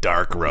fucking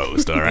dark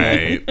roast, all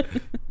right?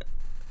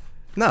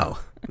 No.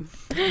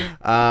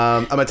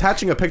 I'm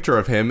attaching a picture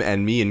of him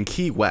and me in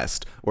Key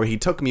West, where he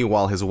took me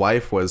while his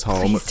wife was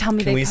home. Please tell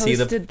me Can they we see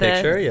posted the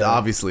picture? this. Yeah.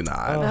 Obviously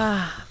not.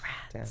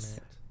 Damn it.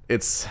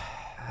 It's,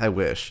 I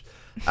wish.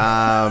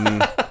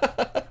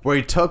 Where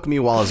he took me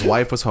while his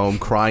wife was home,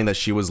 crying that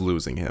she was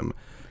losing him.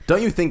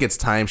 Don't you think it's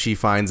time she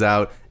finds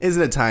out?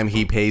 Isn't it time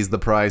he pays the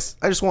price?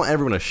 I just want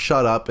everyone to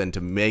shut up and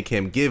to make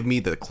him give me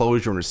the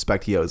closure and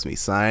respect he owes me.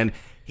 Signed,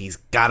 he's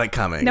got it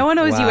coming. No one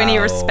owes you any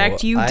Wow.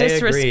 respect, you I agree.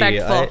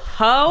 disrespectful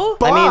hoe.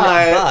 But,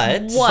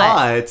 but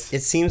What?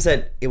 it seems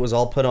that it was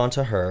all put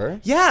onto her.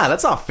 yeah,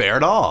 that's not fair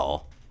at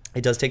all.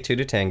 It does take two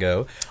to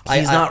tango.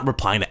 He's not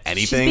replying to She's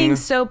anything. being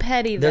so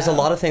petty, though. There's a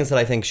lot of things that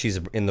I think she's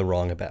in the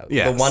wrong about.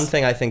 Yes. The one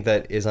thing I think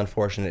that is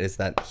unfortunate is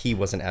that he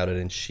wasn't outed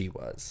and she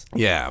was.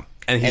 Yeah,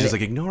 and he's And just it-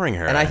 like ignoring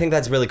her. And I think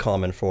that's really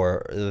common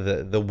for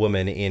the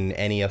woman in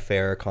any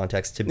affair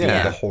context to be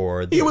Yeah. the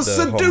whore. He was the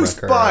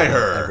seduced homewrecker, by and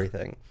her.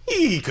 Everything.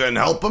 he couldn't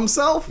help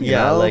himself. You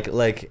Yeah, know?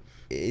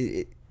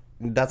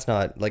 that's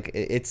not like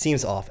it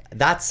seems off.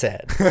 That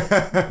said,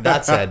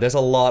 there's a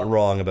lot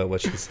wrong about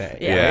what she's saying.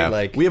 yeah. right?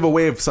 Like We have a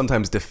way of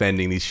sometimes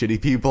defending these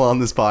shitty people on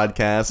this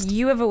podcast.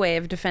 You have a way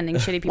of defending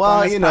shitty people Well,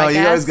 on this you know, podcast.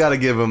 you always got to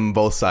give them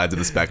both sides of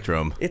the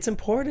spectrum. it's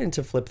important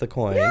to flip the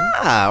coin.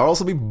 Yeah, or else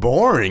it'd be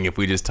boring if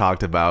we just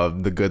talked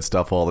about the good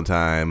stuff all the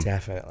time.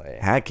 Definitely.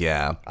 Heck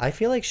yeah. I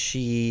feel like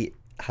she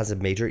has a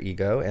major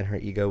ego, and her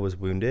ego was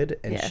wounded,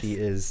 and Yes. she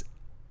is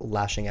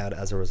lashing out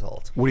as a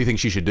result. What do you think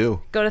she should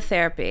do? Go to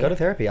therapy. Go to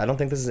therapy. I don't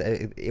think this is.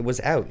 It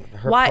was out.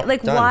 Her why? po-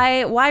 Like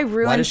done. why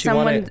ruin does she want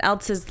someone it?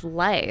 else's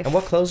life? And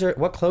what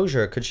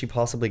closure could she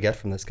possibly get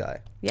from this guy?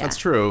 Yeah. That's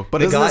true. But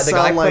The doesn't guy, this the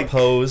guy sound like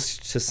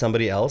proposed to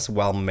somebody else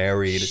while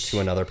married to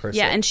another person.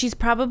 Yeah, and she's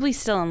probably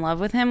still in love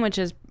with him, which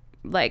is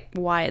like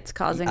why it's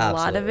causing a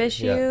lot of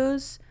Absolutely, yeah.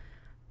 issues.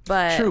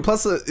 But true?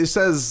 Plus, it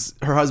says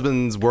her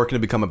husband's working to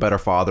become a better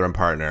father and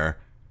partner.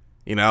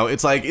 You know,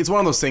 it's like it's one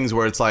of those things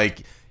where it's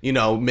like, you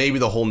know, maybe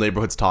the whole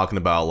neighborhood's talking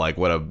about like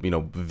what a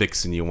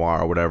vixen you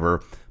are or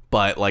whatever.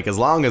 But like, as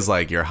long as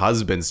like your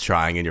husband's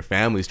trying and your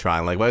family's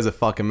trying, like, why does it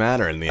fucking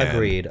matter in the end?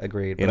 Agreed.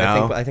 You But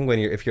know? I think when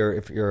if you're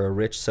a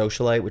rich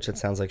socialite, which it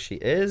sounds like she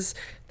is,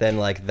 then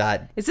like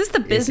that. Is this the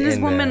in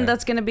businesswoman there.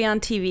 that's going to be on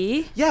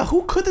TV? Yeah,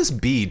 who could this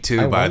be too?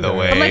 I By the wonder.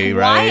 way, But,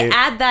 Like, right? why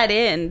add that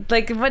in?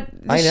 Like, what?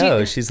 I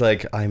know. She, She's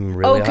like, I'm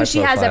really. because she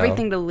has high-profile.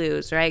 everything to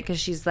lose, right? Because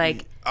she's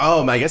like,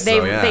 Oh, I guess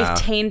so. Yeah. they've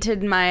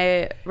tainted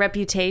my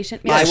reputation.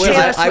 Yeah, I she would,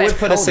 has Taylor I would Swift.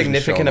 put a television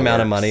significant show in the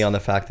amount of works. money on the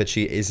fact that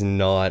she is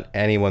not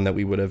anyone that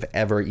we would have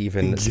ever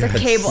even a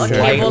cable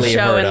slightly show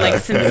heard in like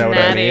of. You know what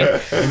I mean?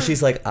 Cincinnati. And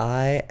she's like,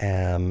 I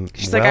am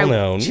She's well like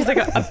known. she's like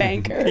a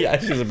banker. yeah,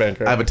 she's a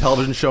banker. I have a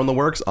television show in the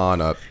works on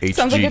HGTV.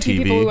 Sounds like a few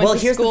people we went well, to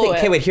here's the school thing. with.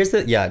 Okay, wait. Here's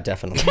the yeah,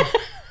 definitely.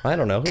 I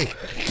don't know who.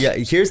 Yeah,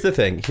 here's the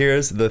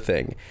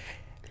thing.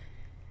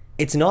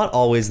 It's not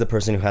always the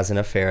person who has an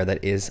affair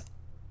that is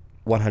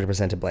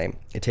 100% to blame.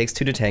 It takes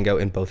two to tango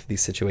in both of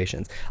these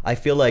situations. I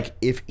feel like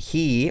if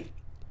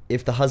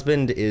the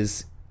husband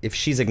is, if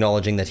she's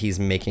acknowledging that he's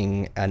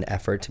making an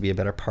effort to be a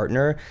better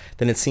partner,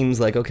 then it seems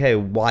like, okay,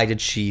 why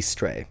did she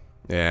stray?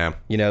 Yeah.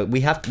 You know,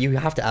 you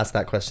have to ask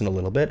that question a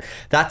little bit.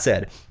 That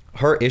said,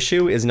 her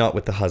issue is not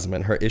with the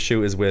husband. Her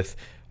issue is with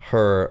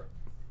her,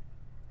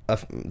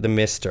 the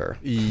mister,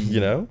 you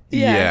know?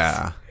 Yes.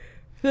 Yeah.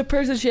 The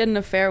person she had an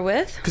affair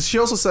with. Because she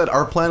also said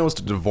our plan was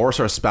to divorce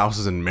our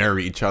spouses and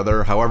marry each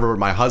other. However,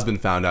 my husband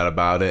found out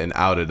about it and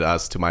outed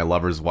us to my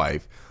lover's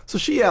wife. So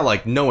she had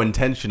like no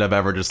intention of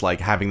ever just like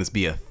having this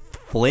be a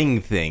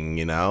fling thing,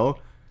 you know?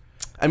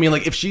 I mean,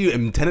 like if she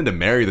intended to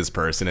marry this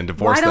person and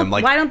divorce them,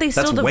 like why don't they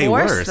that's still way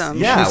divorce worse. them?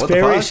 Yeah, what the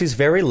fuck? She's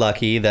very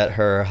lucky that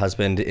her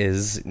husband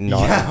is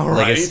not Yeah,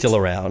 like is right? still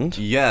around.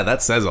 Yeah,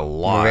 that says a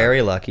lot.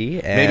 Very lucky.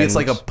 And Maybe it's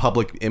like a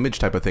public image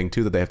type of thing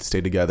too that they have to stay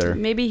together.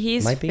 Maybe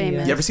he's Might be, yeah.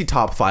 famous. You ever see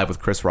Top 5 with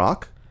Chris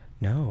Rock?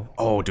 no.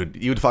 Oh, dude,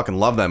 you would fucking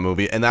love that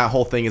movie. And that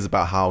whole thing is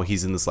about how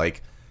he's in this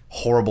like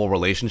horrible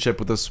relationship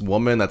with this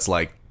woman that's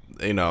like,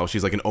 you know,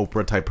 she's like an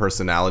Oprah type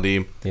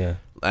personality. Yeah.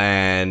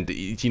 And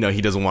you know, he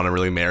doesn't want to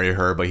really marry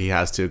her, but he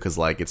has to because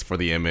like it's for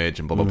the image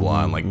and blah blah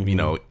blah. And like you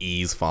know,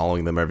 E's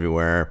following them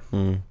everywhere.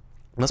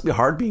 It must be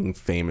hard being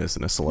famous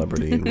and a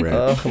celebrity and rich.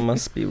 Oh, it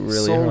must be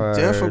really so hard.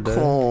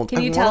 difficult.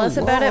 Can you I tell wanna us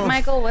about it, love.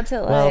 Michael? What's it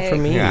like? Well, for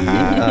me,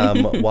 Yeah.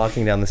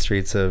 walking down the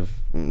streets of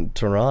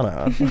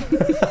Toronto,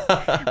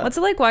 What's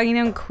it like walking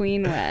down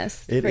Queen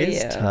West it for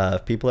is you?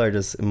 tough. People are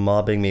just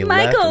mobbing me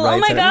Michael, left, oh right,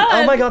 my center. God.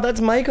 Oh my god,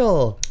 that's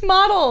Michael.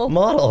 Model.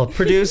 Model,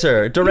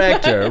 producer,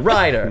 director,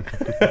 writer.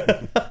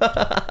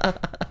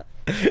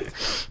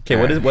 Okay,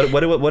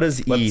 what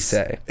does E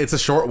say? It's a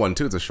short one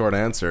too. It's a short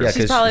answer. Yeah,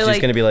 because probably she's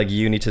like, gonna be like,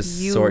 you need to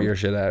you- sort your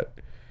shit out.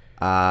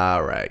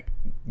 All right.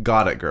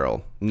 Got it,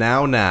 girl.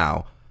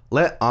 Now.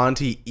 Let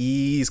Auntie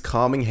E's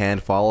calming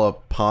hand fall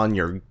upon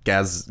your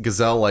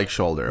gazelle-like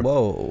shoulder.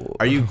 Whoa.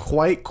 Are you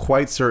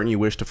quite certain you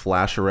wish to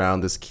flash around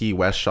this Key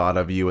West shot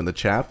of you and the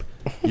chap?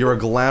 You're a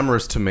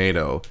glamorous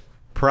tomato.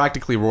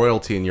 Practically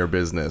royalty in your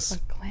business.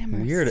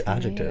 Glamorous Weird tomato.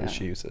 adjectives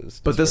she uses.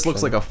 But this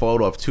looks like a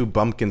photo of two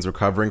bumpkins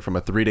recovering from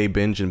a 3-day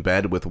binge in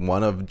bed with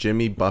one of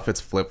Jimmy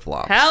Buffett's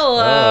flip-flops.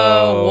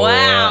 Hello. Oh,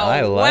 wow.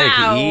 I like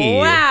wow. E.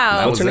 Wow.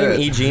 was What's her name? it.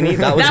 E. Genie?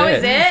 That was That it.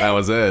 was it? That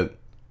was it.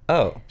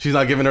 Oh, She's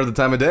not giving her the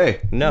time of day.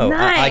 no.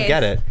 I Nice.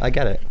 get it. I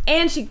get it.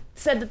 And she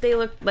said that they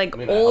looked like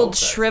mean, I old, hope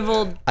that's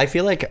shriveled. I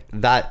feel like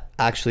that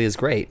actually is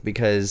great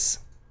because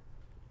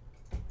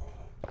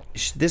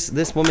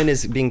this woman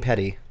is being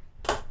petty.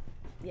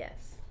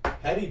 Yes.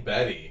 Petty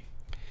Betty.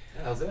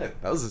 Yeah, that was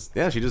it. That was just,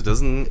 yeah. She just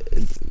doesn't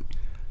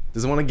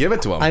want to give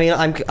it to him. I mean,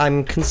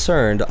 I'm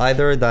concerned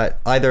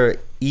either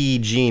E.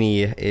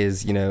 Genie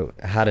is, you know,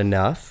 had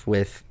enough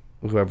with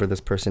whoever this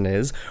person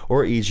is,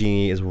 or E.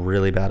 Genie is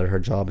really bad at her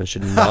job and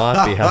should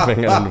not be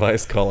having an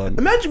advice column.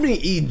 Imagine being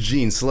E.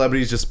 Jean,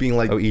 celebrities just being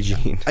like, Oh, E.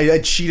 Genie. I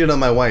cheated on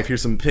my wife.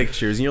 Here's some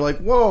pictures, and you're like,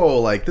 whoa,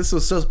 like this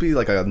was supposed to be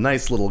like a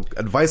nice little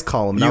advice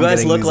column. Now You I'm guys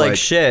getting look these, like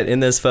shit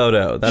in this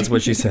photo. That's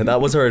what she said. That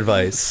was her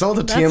advice. Sell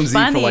to That's TMZ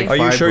funny. for like Are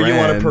you $5 sure you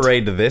want to grand.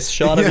 parade this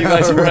shot of you Yeah,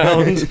 guys right.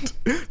 around?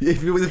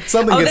 if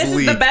something Oh, gets this is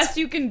leaked, the best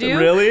you can do?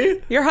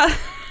 Really? Your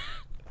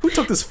who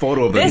took this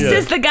photo of them? This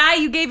is the guy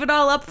you gave it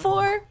all up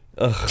for?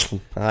 Ugh,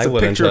 I It's a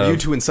wouldn't picture of have. you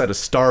two inside a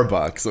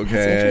Starbucks.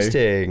 Okay,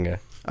 Interesting.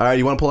 All right,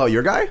 you want to pull out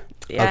your guy?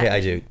 Yeah. Okay, I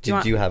do. you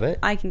want- Do you have it?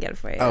 I can get it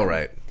for you. Oh,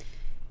 right.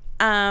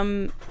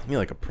 Um, Give me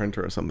like a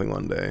printer or something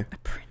one day.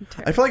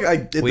 printer. I feel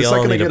like the We all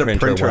second I need a get a printer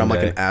printer, I'm one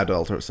like day. an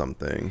adult or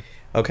something.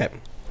 Okay.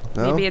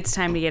 No? Maybe it's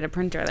time to get a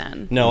printer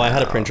then. No, I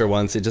had a printer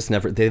once. It just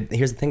never.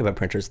 Here's the thing about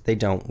printers: they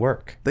don't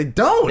work. They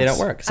don't. They don't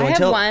work. So I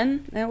until have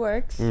one. It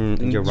works. You're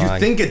You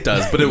lying. think it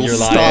does, but it will You're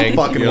stop lying.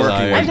 fucking You're working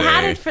lying. one I've day.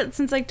 had it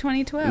since like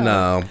 2012.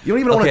 No, you don't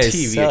even own a Okay,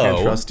 TV. I can't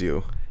so- trust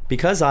you.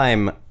 Because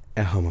I'm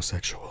a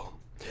homosexual.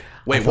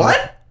 Wait, thought-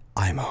 what?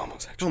 I'm a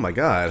homosexual. Oh my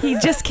god. He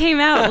just came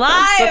out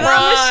live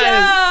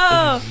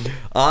on the show.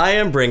 I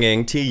am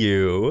bringing to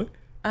you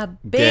A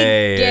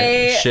big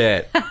gay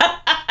shit.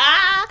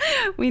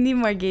 We need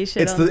more gay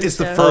shit. It's on the- this it's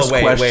the show. first-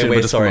 question, but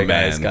just from Sorry, a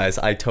man. guys.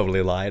 I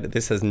totally lied.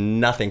 This has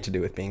nothing to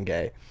do with being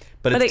gay.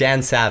 But But it's it-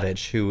 Dan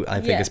Savage, who I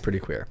think Yeah. is pretty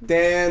queer.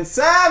 Dan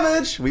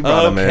Savage. We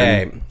brought him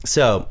Okay, in.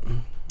 so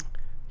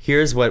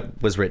Here's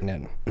what was written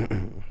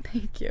in.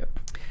 Thank you.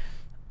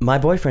 My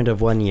boyfriend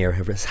of 1 year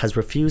has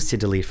refused to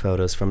delete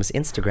photos from his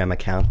Instagram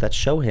account that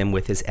show him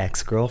with his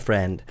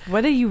ex-girlfriend.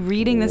 What are you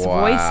reading this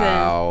voice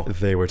Wow.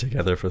 They were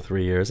together for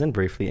 3 years and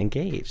briefly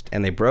engaged,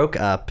 and they broke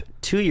up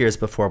 2 years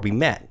before we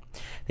met.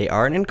 They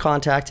aren't in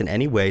contact in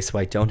any way, so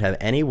I don't have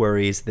any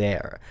worries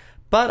there.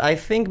 But I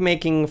think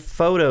making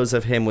photos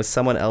of him with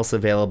someone else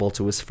available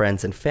to his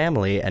friends and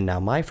family, and now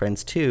my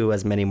friends too,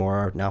 as many more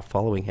are now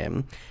following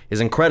him,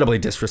 is incredibly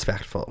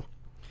disrespectful.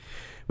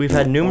 We've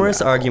had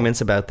numerous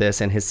arguments about this,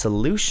 and his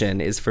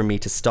solution is for me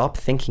to stop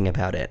thinking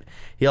about it.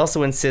 He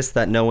also insists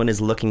that no one is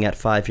looking at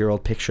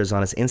 5-year-old pictures on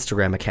his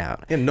Instagram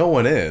account. Yeah, no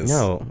one is.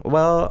 No.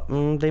 Well,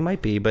 they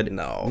might be, but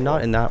No.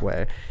 not in that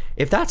way.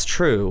 If that's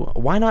true,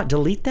 why not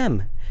delete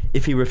them?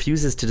 If he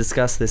refuses to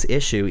discuss this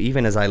issue,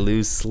 even as I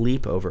lose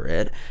sleep over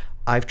it,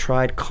 I've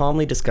tried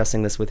calmly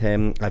discussing this with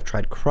him. I've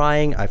tried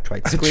crying. I've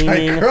tried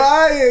screaming.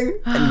 Crying.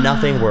 And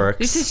nothing You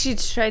works. said she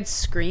tried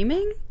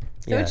screaming?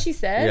 Is that what she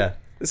said? Yeah.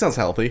 This sounds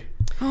healthy.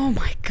 Oh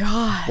my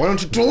god. Why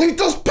don't you delete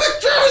those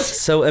pictures?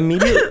 So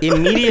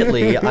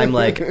immediately, I'm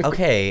like,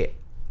 okay,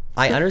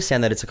 I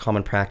understand that it's a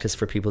common practice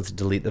for people to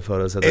delete the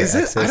photos of their Is it?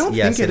 exes. I don't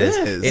Yes, think it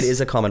is. It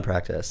is a common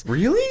practice.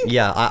 Really?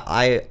 Yeah,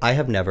 I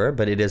have never,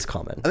 but it is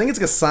common. I think it's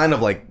like a sign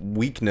of like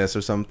weakness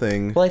or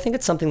something. Well, I think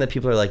it's something that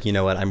people are like, you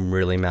know what, I'm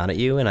really mad at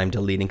you, and I'm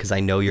deleting because I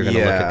know you're going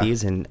to look at Yeah.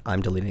 these, and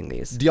I'm deleting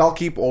these. Do y'all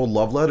keep old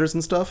love letters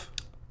and stuff?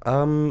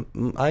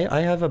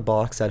 I have a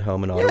box at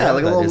home in Ottawa. Yeah,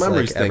 like a that little is,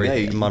 memories thing.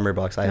 every Yeah, memory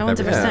box. I No have one's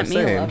ever everything. sent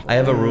me a same. love I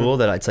have a rule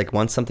that it's like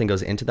once something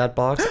goes into that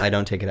box, I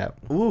don't take it out.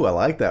 Ooh, I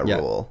like that Yeah.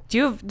 rule.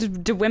 Do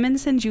women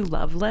send you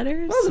love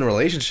letters? I was in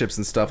relationships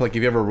and stuff. Like,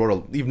 have you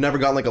ever you've never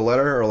gotten like a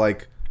letter or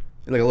like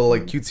a little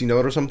like cutesy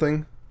note or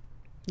something?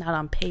 Not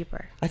on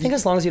paper. I think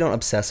as long as you don't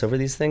obsess over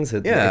these things,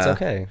 it's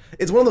okay.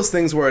 It's one of those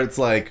things where it's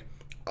like,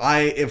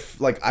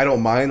 if I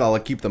don't mind, I'll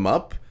like keep them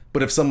up.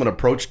 But if someone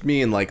approached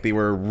me and like they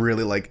were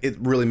really like, it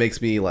really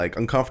makes me like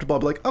uncomfortable. I'd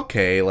be like,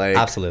 okay, like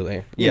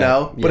Absolutely. you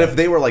know. But yeah. if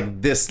they were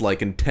like this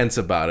like intense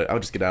about it, I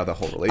would just get out of the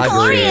whole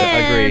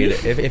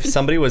relationship. Agreed. If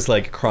somebody was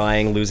like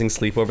crying, losing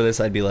sleep over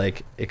this, I'd be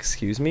like,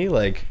 excuse me,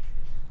 like,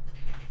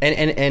 and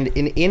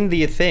in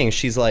the thing,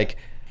 she's like,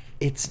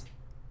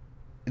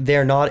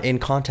 they're not in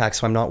contact,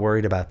 so I'm not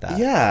worried about that.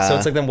 Yeah. So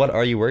it's like, then what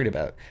are you worried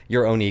about?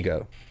 Your own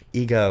ego.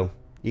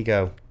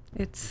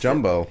 It's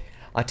Jumbo.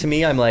 To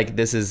me, I'm like,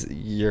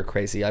 you're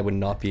crazy. I would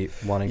not be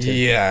wanting to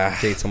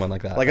date someone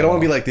like that. Like, I don't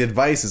want to be like, the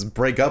advice is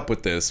break up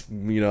with this,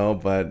 you know,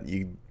 but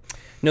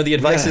No, the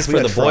advice Yeah, is we for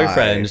the gotta try.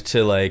 boyfriend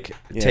to like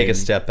take you- a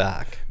step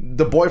back.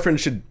 the boyfriend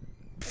should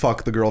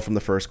fuck the girl from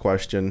the first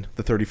question,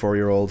 the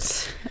 34-year-old.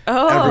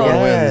 oh.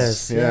 Everyone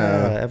wins.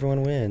 Yeah.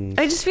 Everyone wins.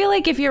 I just feel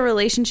like if your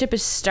relationship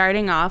is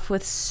starting off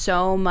with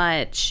so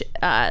much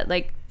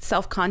like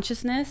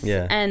self-consciousness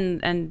Yeah.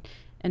 and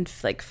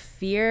like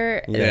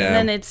fear, Yeah.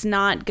 then it's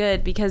not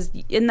good, because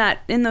in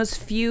those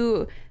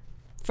few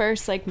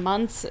first like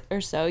months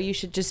or so, you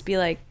should just be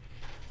like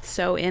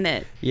so in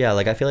it. Yeah,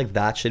 like I feel like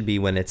that should be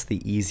when it's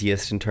the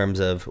easiest in terms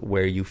of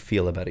where you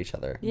feel about each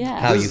other. Yeah.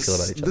 How you feel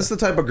about each other. This is the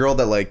type of girl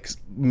that like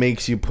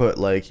makes you put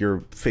like your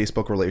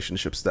Facebook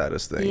relationship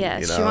status thing. Yeah,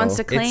 you she know? wants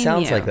to claim It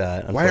sounds you. like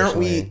that. Why aren't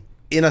unfortunately.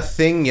 we in a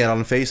thing yet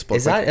on Facebook?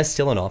 Is that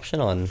still an option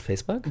on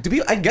Facebook? Do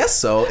we? I guess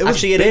so. It was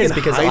Actually, it big is in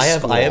because high I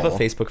have a school.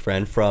 Facebook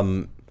friend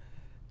from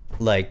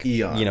like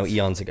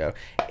eons ago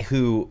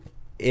who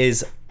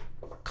is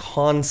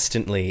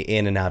constantly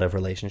in and out of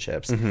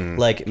relationships. Mm-hmm.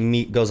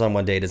 Like goes on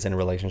one date, is in a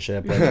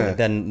relationship, and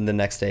then the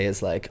next day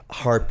is like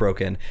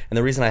heartbroken. And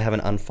the reason I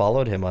haven't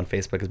unfollowed him on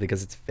Facebook is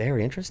because it's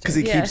very interesting. Because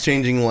he Yeah. keeps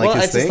changing like well,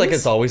 his it's things. just like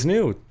it's always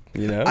new.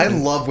 You know, I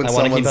love when I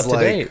wanna keep someone's up to like,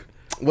 date.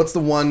 what's the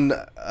one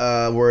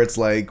where it's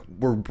like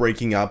we're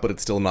breaking up, but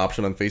it's still an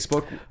option on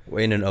Facebook?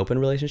 In an open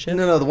relationship.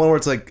 No, the one where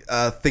it's like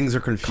things are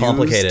confused.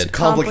 Complicated.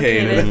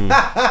 Complicated.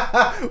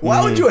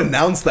 Why would you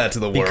announce that to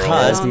the world?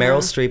 Because Meryl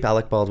Streep,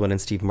 Alec Baldwin, and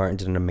Steve Martin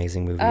did an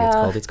amazing movie. It's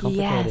called It's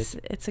Complicated. Yes,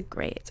 it's a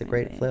great. It's a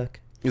great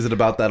flick. Is it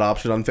about that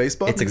option on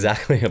Facebook? It's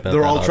exactly about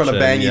They're that all trying to option.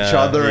 bang each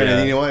Yeah, other, yeah.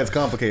 and you know what? It's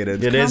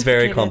complicated. It is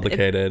very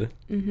Complicated.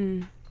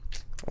 complicated.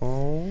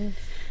 Oh.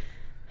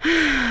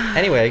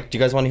 Anyway, do you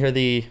guys want to hear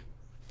the?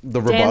 The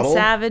Dan rebuttal.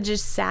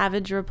 Savage's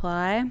savage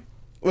reply.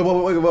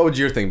 What would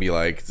your thing be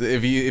like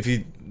if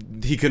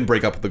he couldn't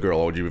break up with the girl?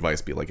 What would your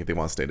advice be like if they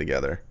want to stay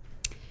together?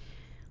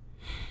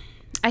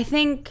 I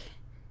think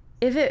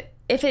if it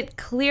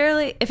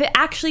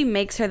actually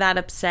makes her that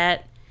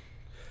upset,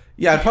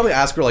 Yeah, I'd probably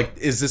ask her like,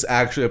 is this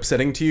actually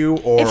upsetting to you?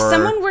 Or if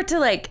someone were to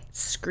like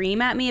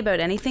scream at me about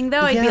anything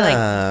though, I'd be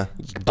like,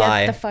 get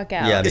Bye. the fuck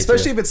out. Yeah, me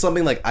especially too. if it's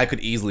something like I could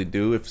easily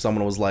do. If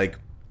someone was like,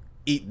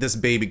 eat this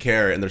baby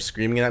carrot, and they're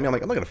screaming at me, I'm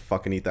like, I'm not gonna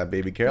fucking eat that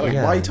baby carrot. Like,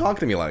 Yeah. why are you talking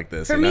to me like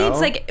this? For you me, know? it's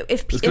like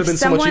if this could have been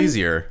so someone, much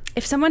easier.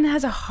 If someone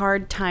has a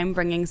hard time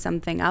bringing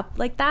something up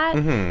like that,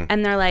 Mm-hmm.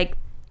 and they're like,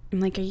 I'm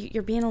like,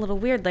 you're being a little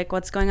weird. Like,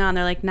 what's going on?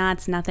 They're like, nah,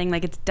 it's nothing.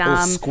 Like, it's A little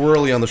dumb.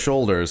 squirrely on the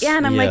shoulders. Yeah,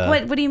 and I'm Yeah.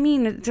 like, what do you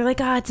mean? They're like,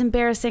 oh, it's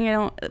embarrassing. I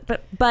don't,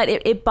 but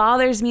it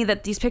bothers me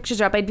that these pictures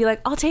are up. I'd be like,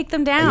 I'll take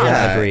them down.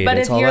 Yeah. Agreed. But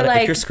It's if all you're about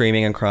like, if you're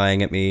screaming and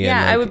crying at me. yeah,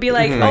 and like, I would be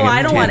like, throwing oh, a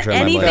I don't want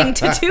tantrum, I'm like- anything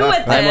to do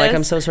with this. I'm like,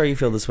 I'm so sorry you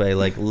feel this way.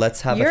 Like,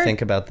 let's have a You're-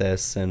 think about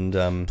this. And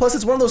Plus,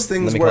 it's one of those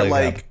things Let me where call you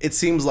like Gab. it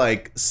seems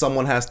like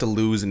someone has to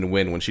lose and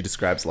win when she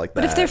describes it like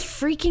that. But if they're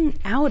freaking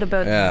out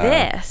about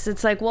Yeah. this,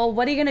 it's like, well,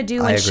 what are you gonna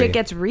do I when agree. shit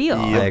gets real?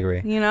 I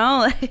agree. You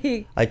know,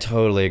 like, I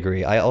totally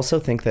agree. I also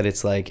think that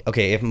it's like,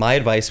 okay, if my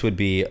advice would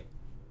be,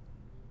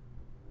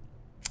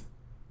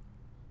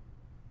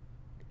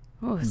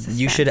 oh,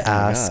 you should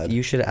ask God.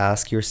 you should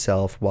ask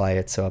yourself why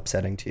it's so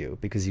upsetting to you,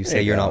 because you say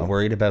There you you're go. not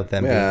worried about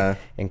them Yeah. being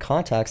in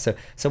contact. So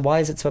why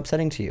is it so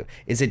upsetting to you?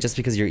 Is it just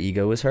because your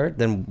ego is hurt?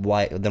 Then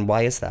why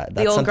is that?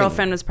 the old something-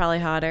 girlfriend was probably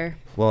hotter.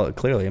 Well,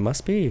 clearly it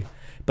must be.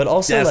 But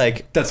also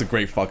like that's a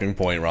great fucking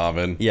point,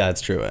 Robin. yeah,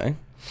 it's true, eh?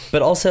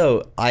 But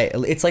also,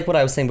 it's like what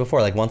I was saying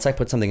before. Like, once I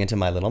put something into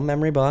my little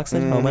memory box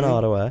at home in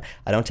Ottawa,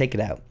 I don't take it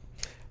out.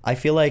 I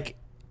feel like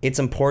it's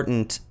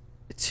important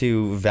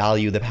to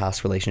value the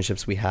past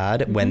relationships we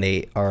had when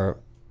they are,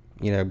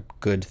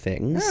 good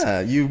things.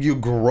 Yeah, you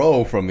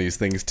grow from these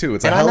things too.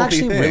 It's a And I'm healthy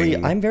actually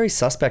thing. I'm very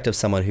suspect of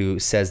someone who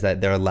says that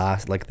their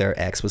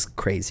ex was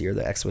crazy or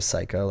their ex was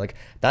psycho. Like,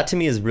 that to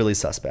me is really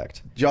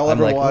suspect. Did y'all I'm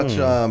ever like,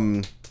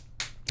 watch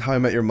How I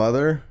Met Your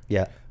Mother?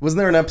 Yeah. Wasn't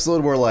there an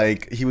episode where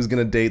like he was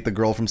gonna date the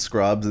girl from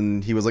Scrubs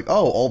and he was like,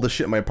 oh, all the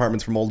shit in my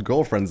apartment's from old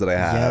girlfriends that I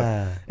have.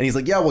 Yeah. And he's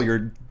like, yeah, well,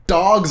 your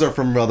dogs are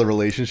from other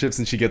relationships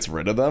and she gets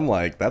rid of them.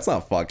 Like, that's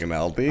not fucking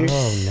healthy.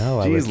 Oh no,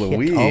 I Jeez would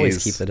Louise.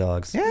 always keep the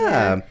dogs.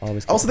 Yeah.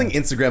 Always I also keep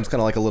think Instagram's kind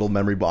of like a little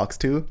memory box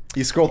too.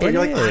 You scroll through and It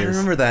you're like, I is.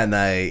 remember that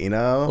night, you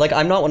know? Like,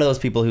 I'm not one of those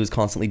people who's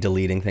constantly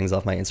deleting things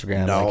off my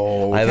Instagram.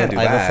 No, like, can't do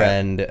I have that. a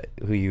friend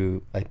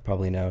who I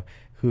probably know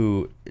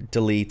who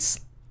deletes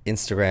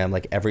Instagram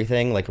like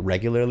everything like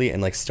regularly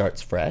and like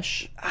starts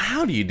fresh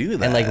How do you do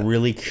that? and like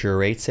really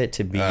curates it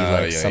to be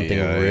like yeah, something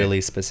yeah.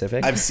 really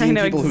specific. I've seen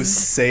know people who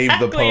save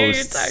the exactly what you're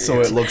posts talking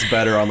so it looks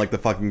better on like the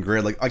fucking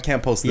grid. Like, I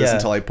can't post this Yeah.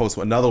 until I post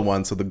another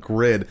one, so the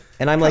grid.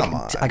 and I'm like, Come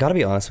on. I gotta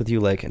be honest with you,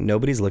 like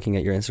nobody's looking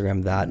at your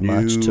Instagram that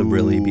much to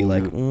really be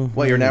like,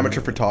 What, you're an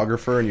amateur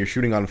photographer and you're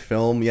shooting on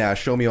film? Yeah,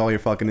 show me all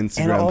your fucking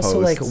Instagram and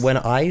also posts. like when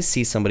I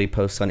see somebody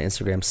post on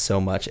Instagram so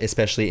much,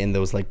 especially in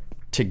those like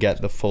to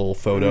get the full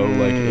photo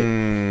like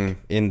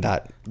in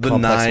that the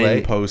complex 9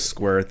 way. post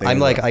square thing. I'm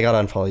like, I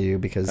gotta unfollow you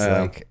because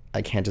like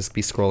I can't just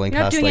be scrolling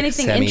You're not past doing like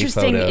anything semi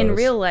interesting in photos.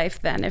 real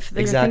life then if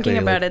you're Exactly,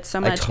 thinking about like, it so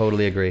I much.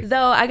 totally agree.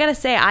 Though I gotta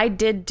say, I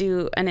did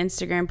do an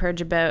Instagram purge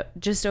about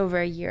just over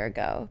a year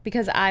ago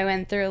because I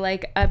went through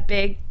like a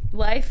big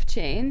life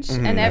change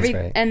and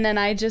right. and then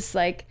I just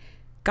like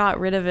got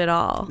rid of it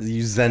all.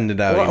 you zenned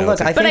it out. Well, you know? look,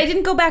 It's like, I But I think-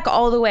 didn't go back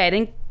all the way. I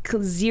didn't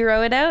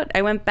zero it out.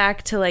 I went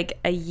back to like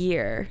a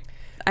year.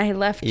 I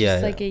left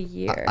just like a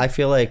year. I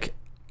feel like,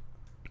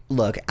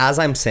 look, as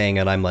I'm saying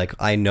it, I'm like,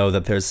 I know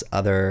that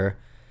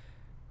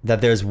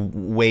there's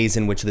ways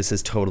in which this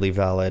is totally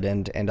valid,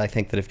 and I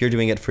think that if you're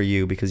doing it for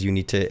you because you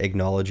need to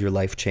acknowledge your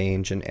life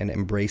change and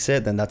embrace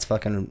it, then that's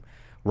fucking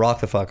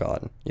rock the fuck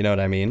on. You know what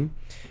I mean?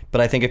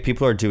 But I think if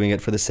people are doing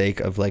it for the sake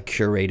of like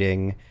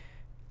curating,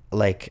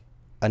 like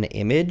an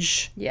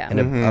image, Yeah.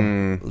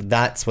 and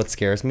that's what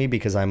scares me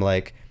because I'm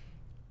like,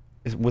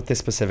 with this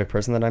specific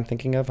person that I'm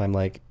thinking of, I'm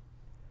like,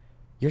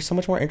 you're so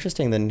much more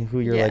interesting than who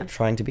you're Yeah. like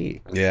trying to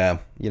be. yeah.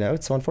 You know,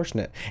 it's so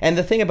unfortunate. And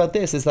the thing about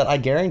this is that I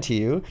guarantee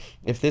you,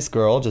 if this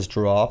girl just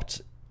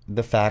dropped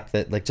the fact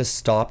that, like, just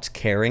stopped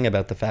caring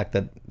about the fact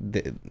that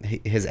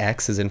his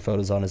ex is in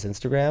photos on his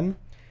Instagram,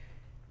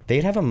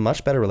 they'd have a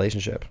much better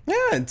relationship. Yeah,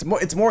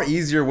 it's more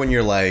easier when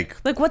you're like,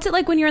 like, what's it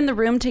like when you're in the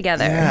room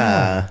together?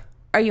 yeah.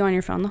 Are you on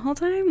your phone the whole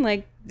time?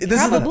 Like,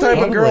 This is the probably. type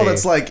of girl Probably.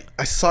 that's like,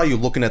 I saw you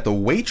looking at the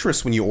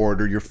waitress when you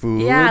ordered your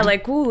food. Yeah,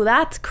 like, ooh,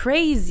 that's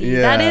crazy.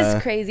 That Yeah.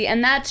 is crazy.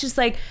 And that's just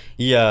like,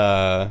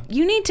 Yeah.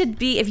 you need to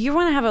be, if you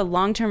want to have a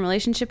long-term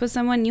relationship with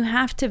someone, you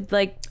have to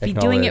like be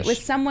doing it Acknowledge. with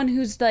someone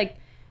who's like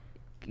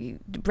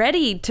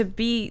ready to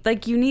be,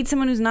 like, you need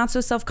someone who's not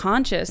so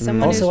self-conscious,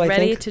 someone Also, I who's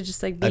ready think- to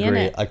just like be in Agree.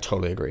 it. I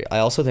totally agree. I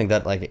also think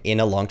that, like, in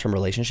a long-term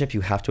relationship,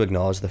 you have to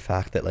acknowledge the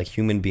fact that, like,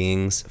 human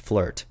beings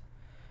flirt.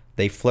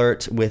 They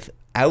flirt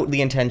without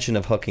the intention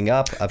of hooking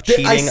up, of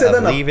cheating, I said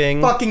of that in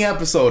leaving. a fucking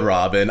episode,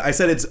 Robin. I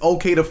said it's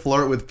okay to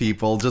flirt with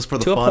people just for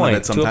the To a fun point,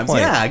 of it to a sometimes.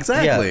 point. Yeah,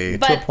 exactly. Yeah. to a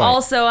But point.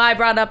 also, I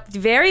brought up the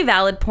very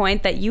valid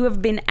point that you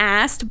have been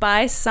asked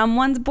by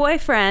someone's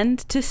boyfriend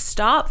to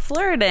stop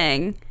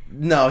flirting.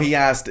 No, he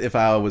asked if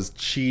I was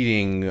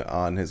cheating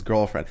on his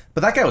girlfriend.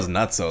 But that guy was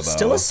nutso, though.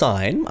 Still a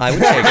sign. I would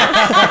take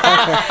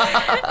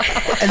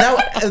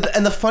it.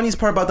 And the funniest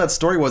part about that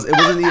story was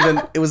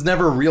it was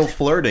never real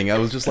flirting. It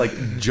was just like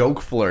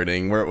joke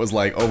flirting where it was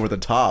like over the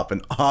top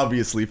and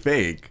obviously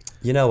fake.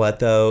 You know what,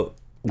 though?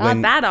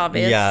 Not that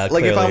obvious. Yeah,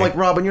 Like if I'm clearly. like,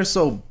 Robin, you're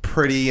so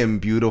pretty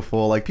and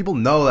beautiful, like people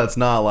know that's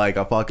not like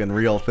a fucking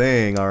real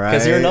thing, all right?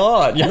 'Cause you're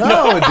not.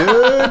 No,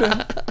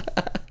 dude.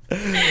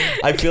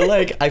 I feel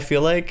like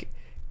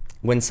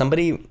when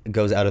somebody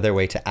goes out of their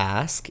way to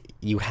ask,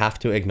 you have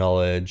to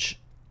acknowledge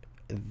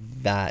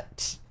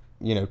that,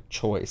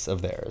 choice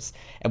of theirs.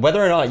 And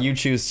whether or not you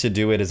choose to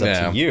do it is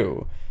up to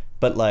you.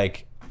 But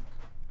like,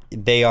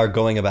 they are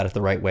going about it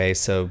the right way.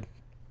 So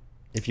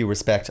if you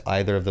respect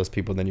either of those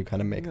people, then you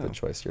kind of make the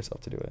choice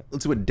yourself to do it.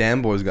 Let's see what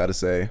Dan Boy's got to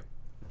say.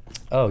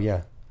 Oh,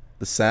 yeah.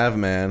 The Sav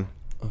man.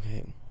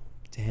 Okay.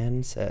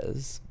 Dan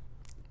says,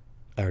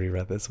 I already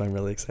read this, so I'm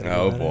really excited.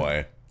 Oh about it.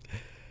 boy.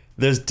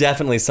 There's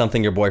definitely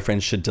something your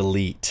boyfriend should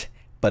delete,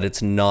 but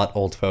it's not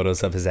old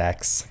photos of his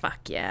ex.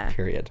 Fuck yeah.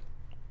 Period.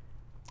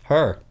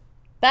 Her.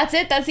 That's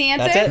it. That's the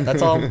answer. That's it.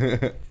 That's all.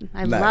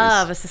 I Nice.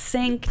 love a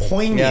succinct,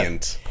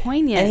 Poignant.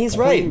 poignant. And he's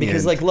right,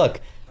 because, Poignant.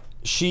 look,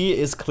 she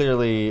is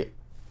clearly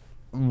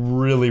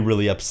really,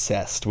 really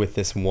obsessed with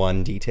this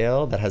one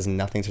detail that has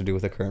nothing to do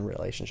with the current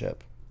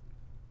relationship.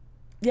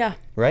 Yeah.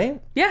 Right?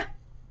 Yeah.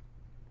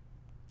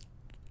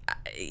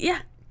 Yeah.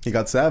 He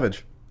got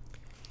savage.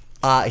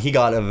 He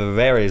got a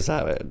very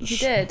savage. He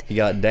did. He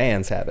got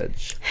Dan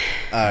savage.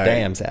 All right.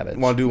 Damn savage.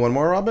 Want to do one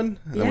more, Robin?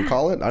 And then Yeah. we'll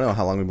call it? I don't know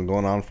how long we've been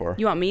going on for.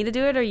 You want me to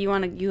do it, or you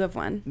have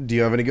one? Do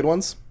you have any good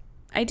ones?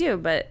 I do,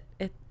 but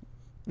it.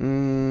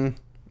 Yeah,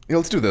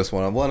 let's do this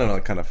one. I've wanted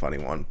a kind of funny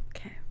one.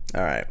 Okay.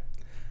 All right.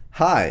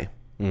 Hi.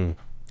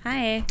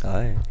 Hi.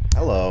 Hi.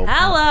 Hello.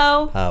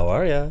 Hello. How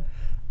are ya?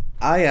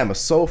 I am a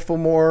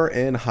sophomore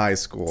in high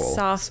school.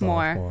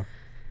 Sophomore.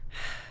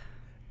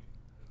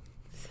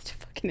 Such a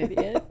fucking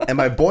idiot. And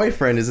my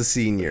boyfriend is a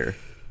senior.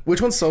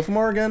 Which one's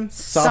sophomore again?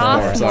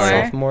 Sophomore.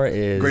 Sorry. Sophomore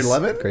is Grade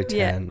 11? Grade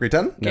Yeah. 10. Grade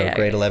 10? No, Yeah,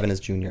 grade yeah. 11 is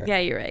junior. Yeah,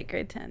 you're right.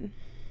 Grade 10.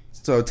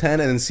 So 10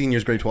 and then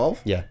senior's grade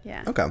 12? Yeah.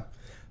 Yeah. Okay.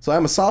 So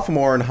I'm a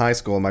sophomore in high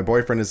school and my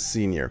boyfriend is a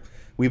senior.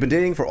 We've been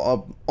dating for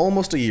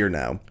almost a year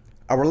now.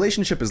 Our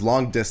relationship is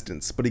long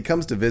distance, but he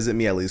comes to visit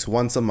me at least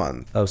once a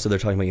month. Oh, so they're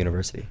talking about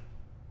university.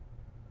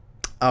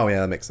 Oh, yeah,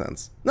 that makes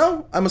sense.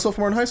 No, I'm a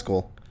sophomore in high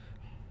school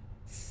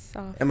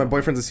and my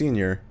boyfriend's a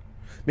senior.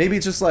 Maybe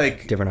it's just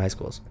like, Different high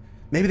schools.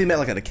 maybe they met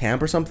like at a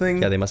camp or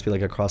something. Yeah, they must be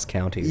like across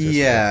counties. Or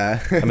Yeah.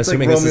 something. I'm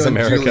assuming this is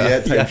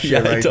America. Type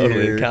shit right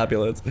totally. here.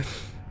 Capulets.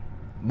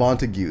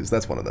 Montagues,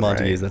 that's one of them.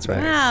 Montagues, right? that's right.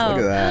 Wow. Look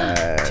at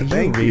that. Do you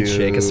Thank read you.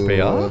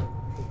 Shakespeare?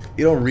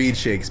 You don't read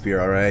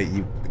Shakespeare, all right?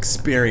 You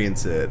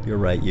experience it. You're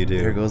right, you do.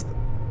 There goes the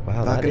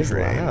Wow, that fucking is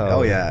train. loud.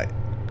 Oh yeah,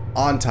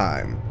 on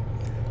time.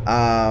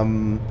 I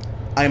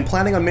am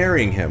planning on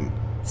marrying him.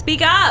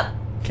 Speak up.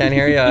 Can't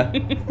hear ya.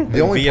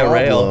 The only Via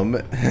rail. problem,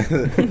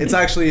 it's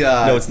actually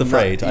No, it's the not-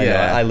 freight. I know.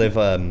 Yeah. I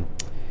live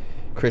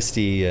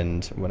Christie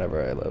and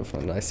whatever I live,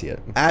 and I see it.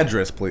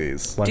 Address,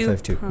 please.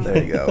 152.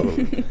 There you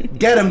go.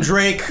 Get him,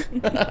 Drake.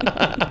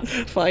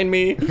 Find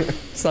me.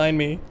 Sign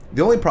me.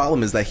 The only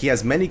problem is that he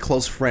has many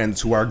close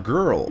friends who are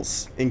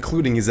girls,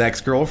 including his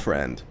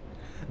ex-girlfriend.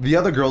 The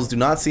other girls do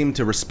not seem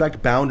to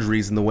respect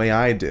boundaries in the way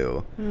I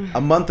do.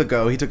 A month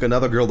ago, he took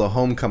another girl to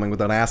homecoming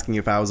without asking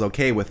if I was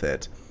okay with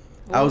it.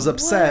 I was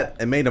upset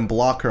and made him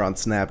block her on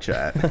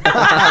Snapchat.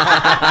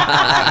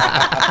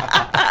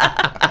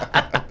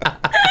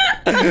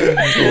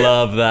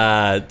 Love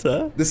that.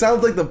 This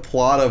sounds like the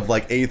plot of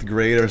like 8th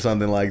grade or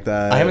something like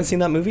that. I haven't seen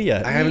that movie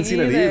yet. I haven't seen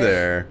it either.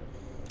 either.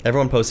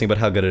 Everyone posting about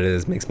how good it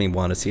is makes me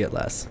want to see it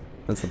less.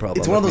 That's the problem.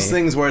 It's one of with those me.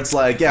 things where it's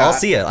like, yeah, I'll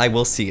see it. I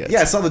will see it.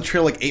 Yeah, I saw the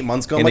trailer like 8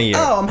 months ago. I'm In a like, year.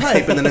 oh, I'm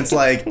hype. And then it's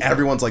like,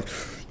 everyone's like,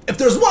 if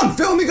there's one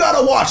film you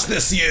gotta watch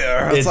this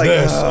year, It's like,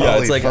 this. Yeah,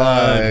 holy it's like,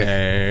 fuck.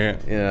 okay.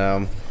 You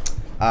know,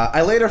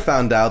 I later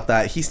found out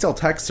that he still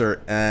texts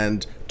her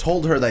and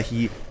told her that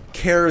he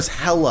cares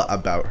hella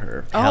about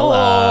her.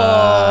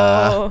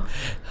 Oh.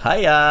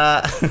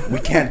 Hiya. We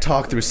can't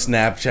talk through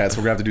Snapchat, so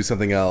we're gonna have to do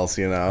something else.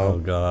 You Oh know,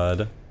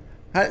 God.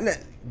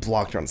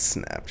 blocked her on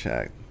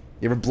Snapchat.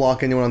 You ever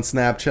block anyone on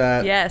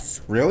Snapchat?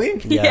 Yes. Really?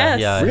 Yeah, Yes.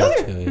 yeah, I Really?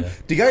 have to, yeah.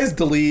 Do you guys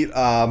delete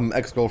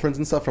ex-girlfriends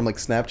and stuff from like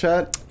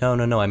Snapchat?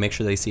 No. I make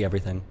sure they see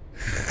everything.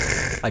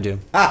 I do.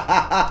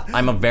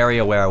 I'm very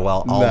aware.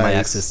 Well, all my Nice.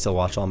 exes still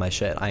watch all my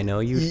shit. I know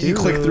you do. You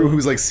click through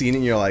who's like seen it,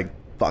 and you're like,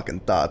 fucking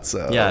thought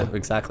so. Yeah,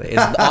 exactly.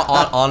 It's,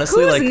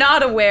 honestly, Who's like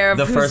not aware of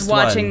the who's first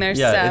watching one. their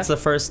yeah, stuff? it's the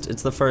first.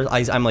 It's the first.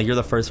 I'm like, you're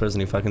the first person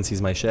who fucking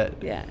sees my shit.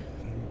 Yeah.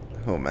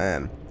 Oh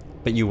man.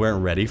 But you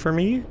weren't ready for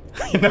me.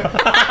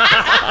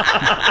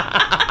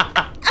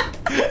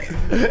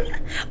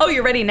 Oh,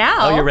 you're ready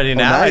now? Oh, you're ready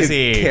now. now I you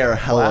see. care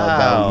hella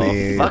about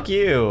me. Fuck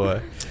you.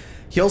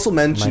 He also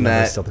mentioned My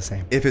number's that still the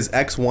same. if his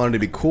ex wanted to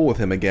be cool with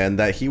him again,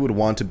 that he would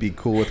want to be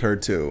cool with her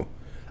too.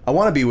 I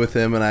want to be with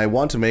him and I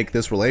want to make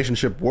this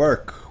relationship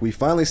work. We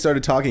finally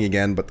started talking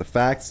again, but the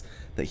fact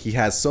that he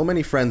has so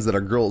many friends that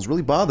are girls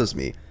really bothers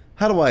me.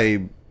 How do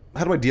I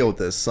deal with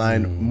this?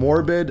 Signed,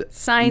 Morbid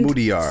Signed,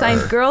 Moodiar.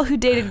 signed girl who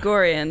dated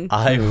Gorian.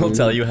 I will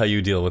tell you how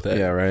you deal with it.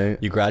 Yeah, right?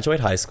 You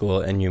graduate high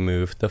school and you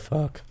move the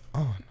fuck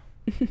on.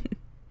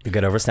 You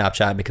get over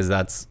Snapchat because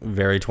that's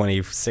very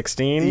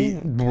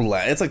 2016.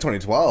 It's like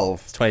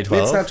 2012. It's 2012? We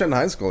had Snapchat in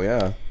high school,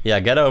 yeah.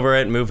 Yeah, get over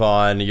it, move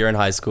on. You're in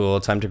high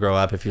school. Time to grow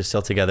up. If you're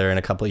still together in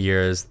a couple of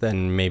years,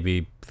 then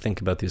maybe think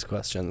about these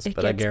questions. It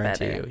But I gets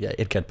guarantee better. you, yeah,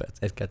 it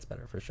gets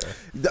better for sure.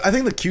 I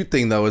think the cute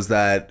thing though is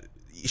that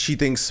she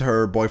thinks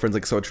her boyfriend's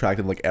like so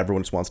attractive, like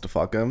everyone just wants to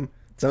fuck him.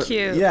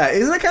 Cute. Yeah,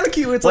 isn't that kind of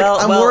cute? It's Well,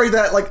 like I'm worried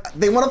that like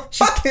they want to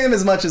fuck him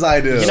as much as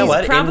I do. You know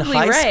what? In probably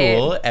high right.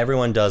 school,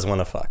 everyone does want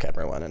to fuck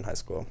everyone in high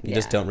school. You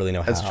just don't really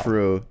know how. That's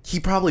true. He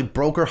probably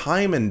broke her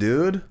hymen,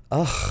 dude.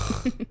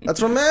 Oh,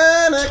 that's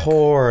romantic.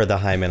 Tore the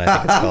hymen, I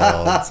think it's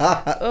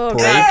called. Oh,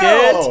 Break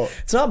Ew! it?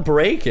 It's not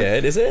break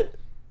it, is it?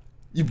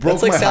 You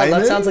broke That's like my hymen.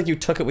 that sounds like you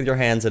took it with your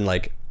hands and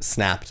like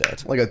snapped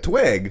it. like a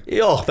twig.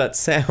 Ew, that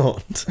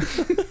sound.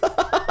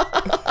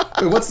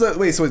 Wait, what's the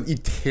wait? So you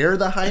tear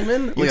the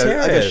hymen? You like tear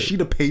like a it.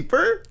 sheet of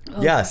paper?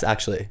 Yes,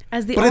 actually.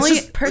 As the But it's only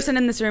just- person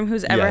in this room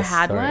who's ever Yes,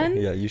 had sorry. one,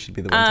 Yeah, you should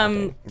be the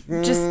one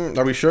talking. just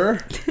Are we sure?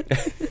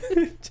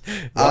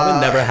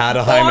 Robin never had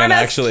a born hymen, a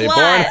actually.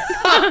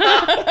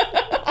 slut.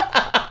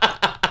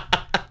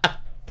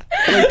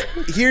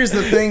 Here's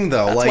the thing,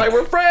 though. Why like,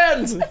 we're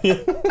friends.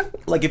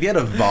 like if you had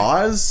a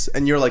vase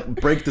and you're like,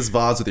 break this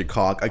vase with your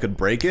cock, I could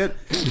break it.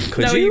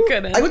 Could No, you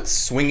couldn't. I would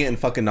swing it and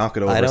fucking knock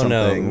it over. I or don't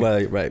know. something.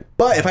 Right.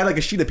 But if I had like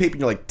a sheet of paper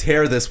and you're like,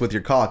 tear this with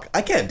your cock,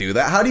 I can't do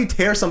that. How do you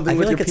tear something I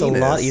with feel like your it's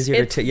penis? a lot easier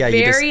It's to. Yeah,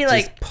 you very just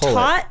like pull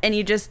taut, it. and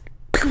you just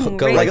go right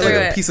right through like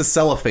it. a piece of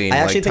cellophane. I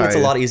actually like, think it's a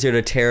tied. lot easier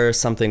to tear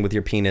something with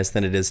your penis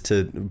than it is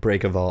to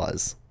break a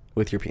vase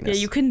with your penis.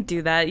 Yeah, you couldn't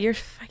do that. You're a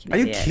fucking Are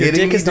you idiot. Your kidding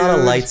dick me, is not a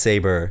dude?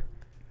 lightsaber.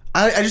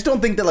 I just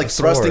don't think that like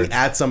thrusting sword.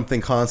 at something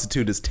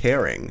constitutes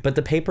tearing. But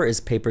the paper is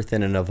paper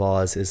thin and a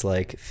vase is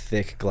like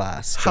thick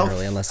glass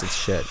generally, unless it's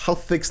shit. How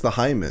thick's the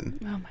hymen?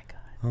 Oh my god.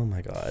 Oh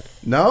my god.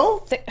 No?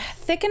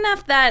 Thick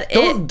enough that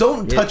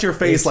Don't touch your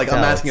face it's like I'm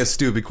felt. asking a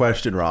stupid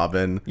question,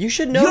 Robin. You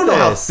should know You don't this.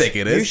 know how thick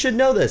it is. You should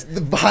know this.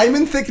 The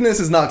hymen thickness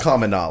is not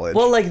common knowledge.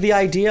 Well, like the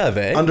idea of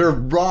it. Under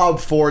Rob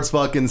Ford's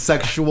fucking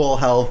sexual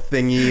health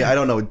thingy, I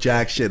don't know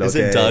jack shit. Is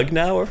Okay. it Doug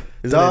now? Or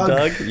is Doug? it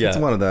Doug? Yeah. It's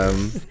one of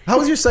them. How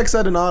was your sex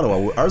ed in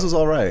Ottawa? Ours was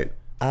all right.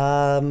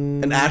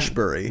 In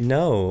Ashbury.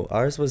 No,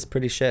 ours was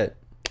pretty shit.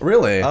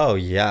 Really? Oh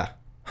yeah.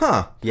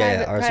 Huh. Yeah,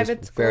 Private- ours private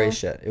was very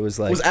school? shit. It was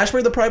like Was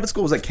Ashbury the private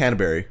school? Or was that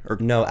Canterbury? Or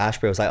no,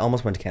 Ashbury was. I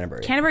almost went to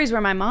Canterbury. Canterbury's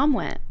where my mom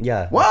went.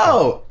 Yeah.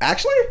 whoa!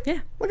 Actually? Yeah.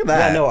 Look at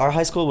that. Yeah, no, our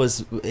high school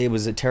was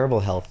a terrible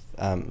health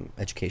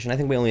education. I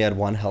think we only had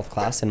one health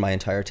class in my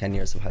entire 10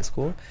 years of high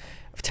school.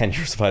 10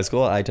 years of high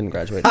school. I didn't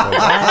graduate.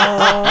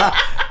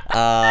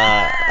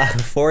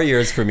 4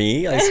 years for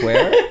me, I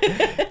swear.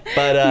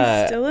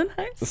 But Still in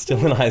high school.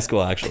 still in high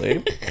school,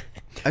 actually.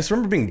 I just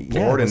remember being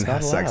Yeah, bored it in was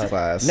not sex allowed.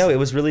 class. No, it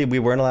was really, we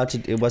weren't allowed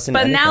to, it wasn't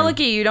But now anything. look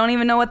at you. You don't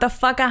even know what the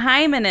fuck a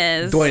hymen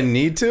is. Do I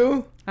need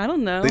to? I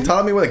don't know. They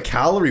taught me what a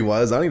calorie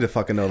was. I don't need to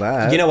fucking know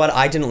that. You know what?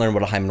 I didn't learn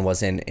what a hymen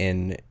was in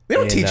They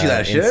don't teach you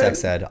that in shit.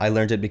 sex ed. I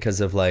learned it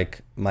because of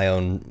like my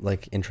own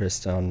like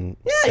interest on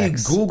Yeah, you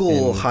sex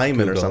Google in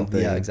hymen or Google.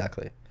 something. Yeah,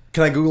 exactly.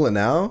 Can I Google it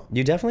now?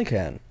 You definitely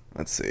can.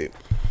 Let's see.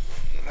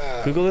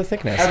 Google the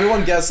thickness.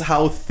 Everyone guess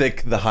how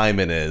thick the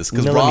hymen is.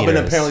 Because Robin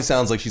Millimeters. apparently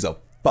sounds like she's a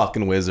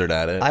fucking wizard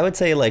at it. I would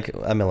say like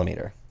a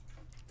millimeter.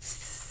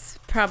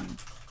 Prob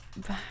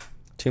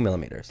 2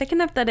 millimeters. thick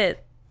enough that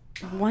it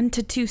 1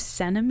 to 2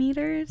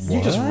 centimeters.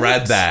 You just What?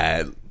 read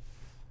that.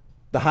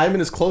 The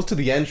hymen is close to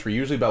the entry,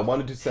 usually about 1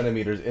 to 2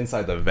 centimeters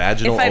inside the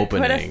vaginal If I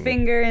opening. put a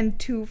finger in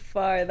too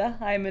far, the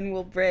hymen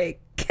will break.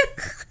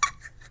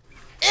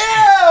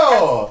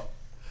 Ew!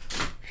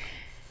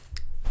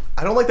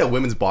 I don't like that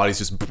women's bodies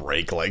just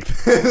break like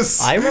this.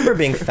 I remember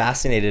being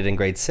fascinated in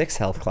grade 6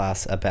 health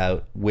class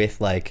about with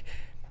like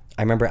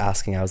I remember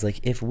asking, I was like,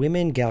 if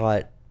women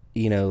got,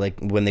 you know, like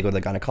when they go to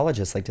the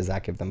gynecologist, like does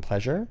that give them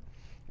pleasure?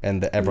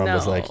 And everyone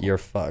was No. like, you're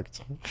fucked.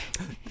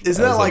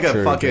 Isn't I that was like like, a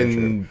true,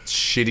 fucking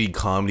shitty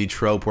comedy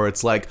trope where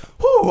it's like,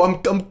 "Whoo,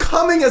 I'm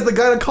coming as the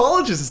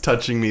gynecologist is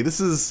touching me." This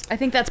is I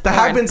think that's That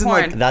porn. happens in,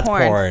 porn. like- That's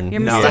porn. You're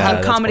No, mistaking yeah,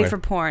 that's comedy porn. for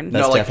porn.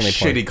 That's no, like definitely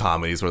porn. shitty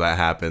comedies where that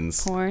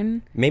happens.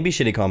 Porn. Maybe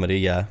shitty comedy,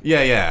 yeah.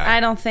 Yeah, yeah. I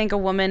don't think a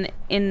woman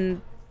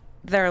in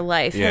their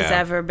life has Yeah.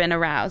 ever been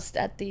aroused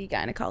at the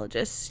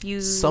gynecologist.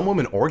 You Some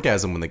women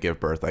orgasm when they give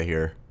birth, I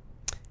hear.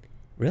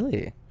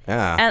 Really?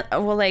 Yeah.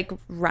 well, like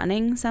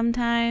running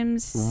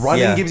sometimes.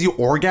 Running Yeah. gives you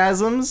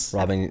orgasms?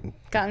 Robin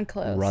Gotten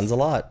close. runs a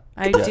lot.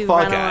 I Get do the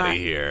fuck run a out lot. of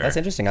here. That's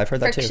interesting. I've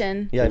heard that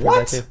Friction. too. Yeah, I've What?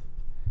 heard that too.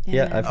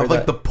 Yeah, I've heard Of like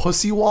that. the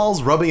pussy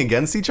walls rubbing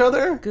against each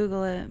other?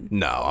 Google it.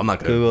 No, I'm not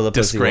Google gonna the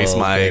pussy disgrace walls,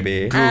 my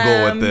baby.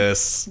 Google with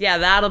this. Yeah,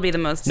 that'll be the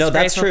most No,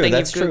 that's disgraceful true. thing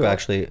That's you've true, Googled.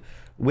 actually.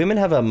 Women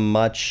have a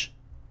much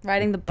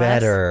Riding the bus.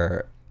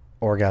 better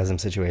orgasm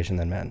situation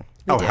than men.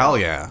 Oh do. hell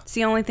yeah! It's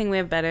the only thing we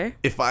have better.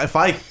 If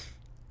I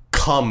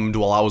cummed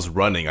while I was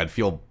running, I'd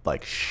feel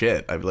like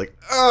shit. I'd be like,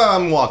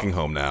 I'm walking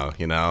home now.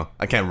 You know,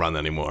 I can't run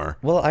anymore.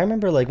 Well, I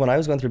remember like when I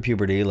was going through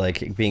puberty,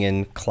 like being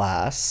in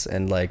class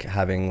and like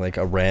having like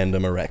a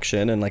random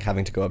erection and like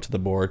having to go up to the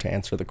board to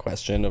answer the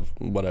question of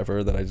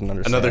whatever that I didn't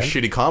understand. Another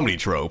shitty comedy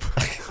trope.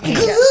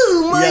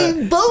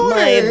 My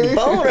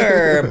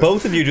boner.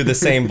 Both of you do the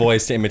same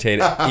voice to imitate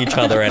each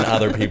other and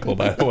other people,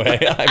 by the way.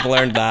 I've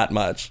learned that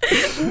much.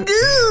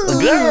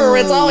 Grr,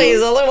 it's always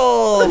a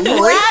little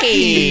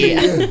freaky.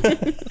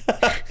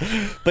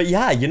 But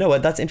yeah, you know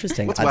what? That's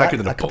interesting. What's That- whacker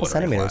than a couple boner in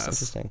centimeters. class?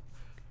 Interesting.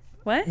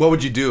 What? What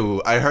would you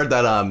do? I heard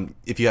that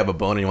if you have a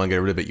bone and you want to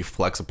get rid of it, you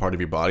flex a part of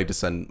your body to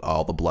send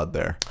all the blood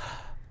there.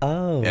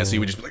 Oh. Yeah, so you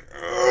would just be like,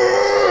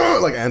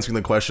 start like answering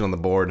the question on the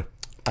board.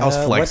 I was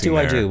What flexing do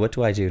I there. do? What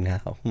do I do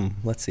now?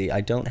 Let's see.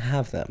 I don't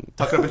have them.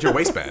 Tuck it up into your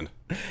waistband.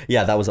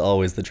 Yeah, that was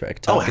always the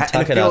trick. Tuck, and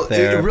tuck it up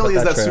there. It really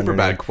put is that shirt super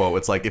bad underneath. quote.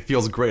 It's like, it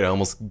feels great. I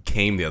almost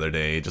came the other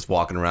day just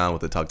walking around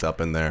with it tucked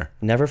up in there.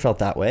 Never felt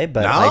that way,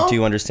 but No? I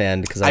do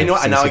understand because I know.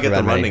 seen Now I get the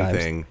Superbad many running times.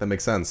 thing. That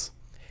makes sense.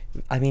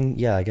 I mean,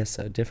 yeah, I guess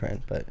so.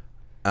 Different, but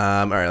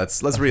All right,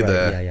 let's read right,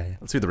 the yeah.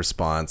 let's read the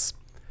response.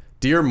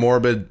 Dear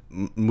Morbid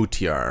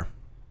Mutiar,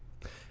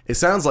 it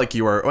sounds like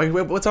you are. Wait,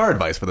 what's our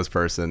advice for this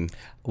person?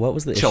 what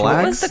was the Chillax? What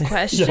issue? was the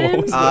question?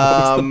 What's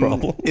the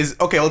problem? Is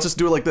okay. Let's just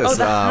do it like this. Oh,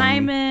 the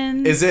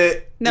hymen. Is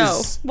it No.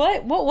 is-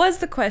 What was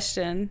the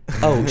question?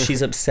 Oh,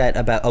 she's upset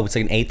about. Oh, it's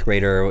like an 8th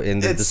grader in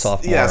the it's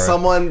sophomore. yeah.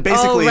 Someone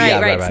basically Oh, right, Yeah,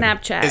 right, right.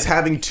 Snapchat. is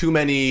having too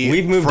many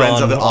We've moved friends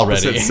on of the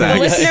opposite already. The sex.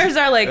 listeners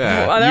are like,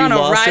 Yeah. oh, they're You on a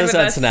lost ride us with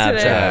at us Snapchat.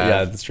 today.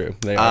 Yeah, that's true.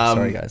 They are.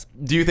 Sorry, guys.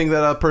 Do you think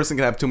that a person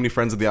can have too many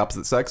friends of the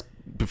opposite sex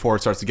before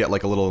it starts to get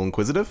like a little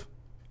inquisitive,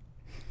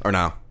 or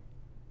no?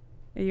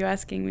 Are you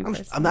asking me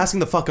personally? I'm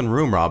asking the fucking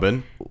room,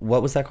 Robin.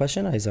 What was that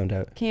question? I zoned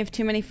out. Can you have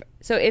too many?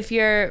 So if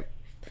you're,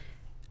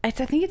 I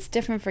think it's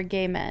different for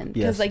gay men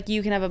because Yes. like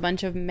you can have a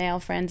bunch of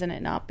male friends and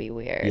it not be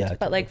weird. Yeah, But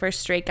totally. like for a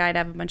straight guy to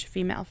have a bunch of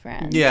female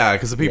friends. Yeah,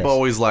 because the people Yes.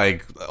 always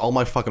like, all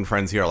my fucking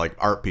friends here are like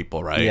art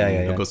people, right? Yeah, And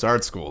yeah, who yeah. goes to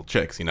art school,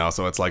 chicks, you know?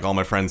 So it's like all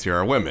my friends here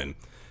are women.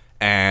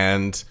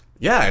 And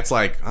yeah, it's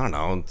like, I don't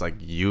know, it's like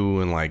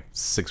you and like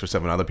 6 or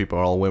 7 other people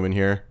are all women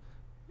here.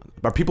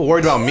 Are people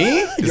worried about me?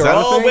 Is You're that a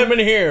all thing? women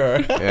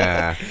here.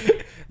 Yeah.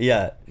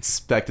 Yeah.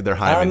 Inspected their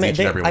hymens, each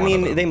and every one of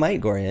them. they might,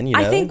 Gorian. You know.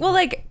 I think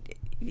like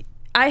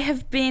I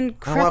have been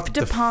I don't have to crept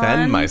defend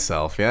upon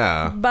myself,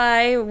 yeah.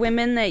 by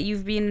women that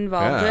you've been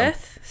involved Yeah.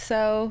 with.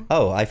 So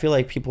Oh, I feel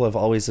like people have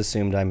always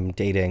assumed I'm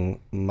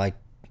dating my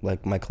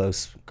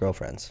close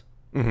girlfriends.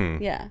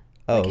 yeah.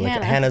 Oh, Like like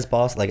Hannah. Hannah's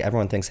boss. Like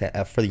everyone thinks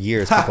for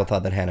years people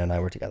thought that Hannah and I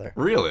were together.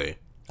 Really?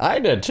 I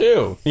did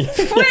too. Wait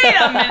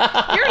a minute.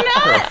 You're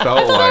not. Felt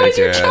I thought I like was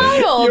your it.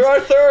 child. You're our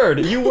third.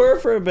 You were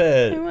for a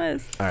bit. I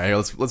was. All right,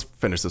 let's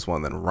finish this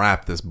one, then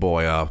wrap this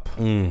boy up.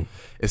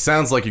 It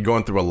sounds like you're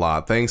going through a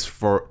lot. Thank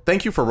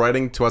you for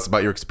writing to us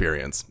about your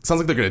experience. It sounds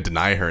like they're going to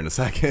deny her in a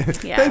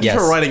second. Yeah. Thank you Yes.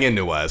 for writing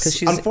into us.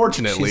 She's-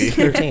 Unfortunately, she's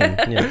 13.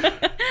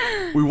 Yeah.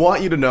 we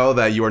want you to know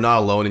that you are not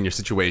alone in your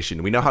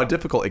situation. We know how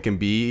difficult it can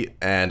be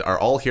and are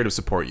all here to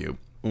support you.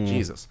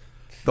 Jesus.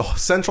 The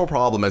central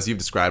problem, as you've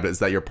described it, is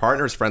that your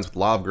partner is friends with a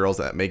lot of girls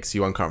that makes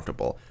you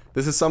uncomfortable.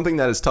 This is something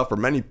that is tough for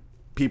many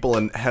people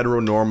in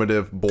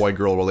heteronormative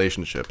boy-girl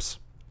relationships.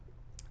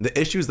 The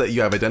issues that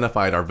you have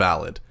identified are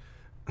valid.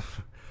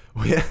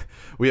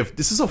 we have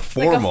this is a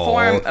formal.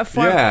 Like a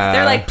form. Yeah.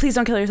 They're like, please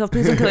don't kill yourself.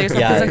 Please don't kill yourself.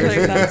 Yeah, Please don't kill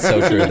yourself. it's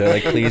so true. They're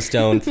like, please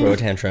don't throw a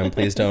tantrum.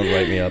 Please don't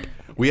write me up.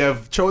 We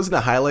have chosen to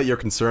highlight your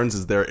concerns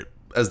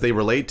as they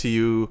relate to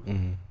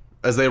you,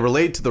 as they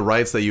relate to the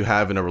rights that you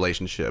have in a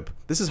relationship.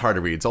 This is hard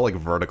to read. It's all like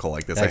vertical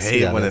like this. I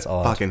hate it when it that's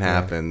odd. fucking Yeah.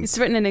 happens. It's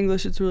written in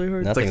English. It's really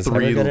hard. Nothing's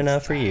three- ever good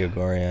enough for you,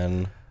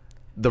 Gorian.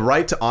 The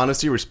right to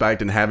honesty,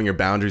 respect, and having your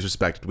boundaries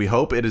respected. We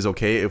hope it is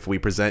okay if we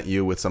present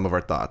you with some of our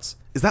thoughts.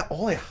 Is that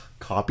all I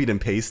copied and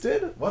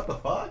pasted? What the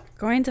fuck?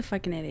 Gorian's a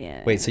fucking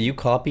idiot. Wait, so you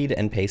copied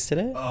and pasted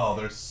it? Oh,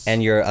 there's...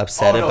 And you're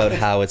upset Oh, no, about it's-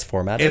 how it's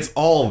formatted? It's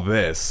all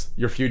this.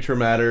 Your future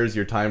matters,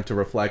 your time to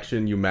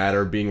reflection, you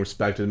matter, being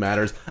respected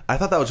matters. I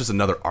thought that was just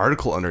another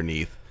article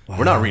underneath.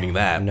 We're not reading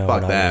that. No, Fuck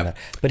we're not that. reading that.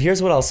 But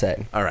here's what I'll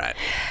say. All right.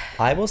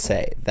 I will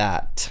say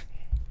that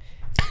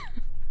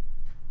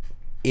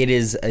it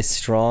is a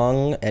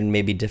strong and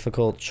maybe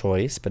difficult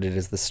choice, but it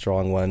is the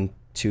strong one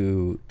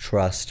to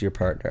trust your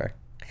partner.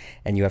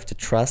 And you have to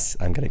trust.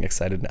 I'm getting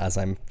excited as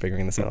I'm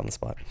figuring this out on the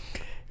spot.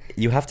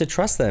 You have to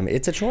trust them.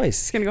 It's a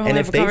choice. gonna go home and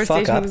and if have a they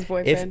fuck conversation up, with his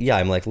boyfriend. yeah,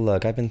 I'm like,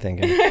 look, I've been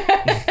thinking.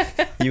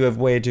 You have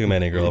way too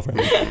many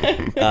girlfriends.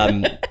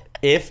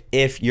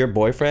 If your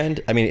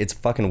boyfriend, I mean, it's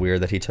fucking weird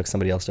that he took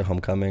somebody else to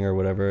homecoming or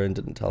whatever and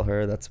didn't tell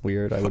her. That's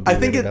weird. I would be I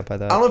think weirded it. out by I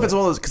that. don't know if it's but-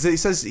 one of those because he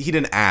says he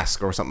didn't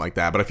ask or something like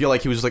that. But I feel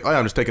like he was just like, oh, yeah,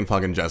 I'm just taking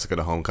fucking Jessica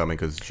to homecoming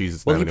because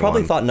she's. Well, he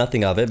probably 71. thought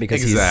nothing of it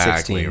because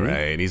exactly he's 16.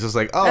 right. He's just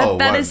like, oh,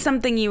 That what? is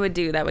something you would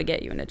do that would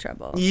get you into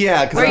trouble.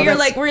 Yeah, because Where you're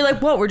like,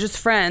 what? We're just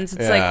friends.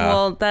 It's like, Yeah.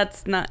 well,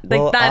 that's not like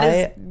Well, that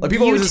is. like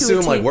people you always to a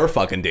assume like T. we're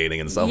fucking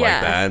dating and stuff Yeah.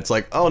 like that. It's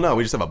like, oh no,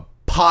 we just have a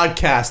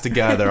podcast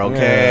together.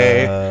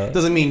 Okay,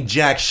 doesn't mean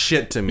jack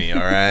shit to me. All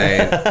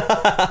right.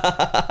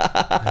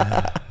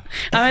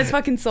 I'm his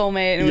fucking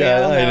soulmate. And Yeah,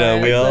 we all know I know.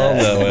 it. We all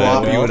know it.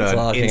 Rob We're you all in an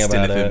talking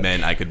instant about if it it.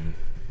 meant I could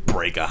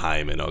break a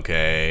hymen.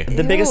 Okay.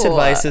 The biggest Ew.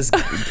 advice is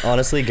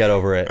honestly get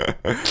over it.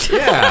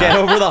 Yeah. Get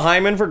over the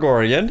hymen for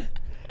Gorian,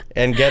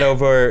 and get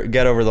over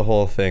the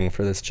whole thing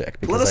for this chick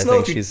because Let us I know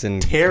think if you she's in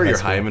tear high your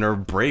school. hymen or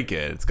break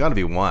it. It's got to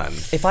be one.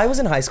 If I was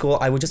in high school,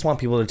 I would just want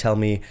people to tell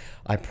me,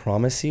 I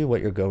promise you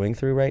what you're going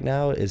through right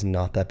now is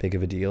not that big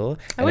of a deal.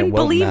 I wouldn't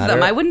believe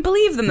them. I wouldn't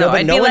believe them though. No, but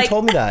I'd no be one like,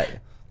 told me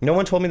that. No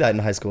one told me that in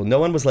high school. No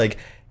one was like,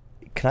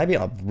 can I be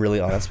really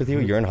honest with you?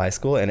 You're in high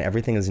school and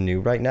everything is new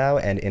right now,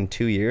 and in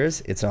 2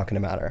 years, it's not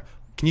going to matter.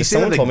 Can you If say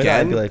someone that told me that, I'd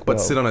again, be like, but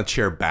whoa. sit on a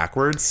chair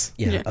backwards?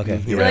 Yeah.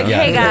 Okay. You're like,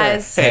 hey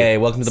guys. Hey,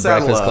 welcome to the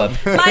Saddle Breakfast up.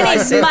 Club. My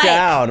name's Sit Mike.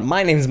 down.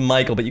 My name's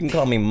Michael, but you can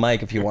call me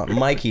Mike if you want.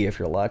 Mikey if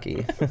you're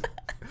lucky.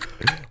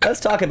 Let's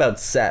talk about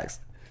sex.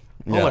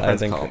 All my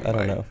friends call me I don't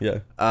Mike. know. Yeah.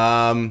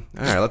 All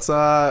right, let's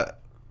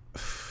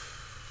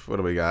what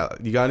do we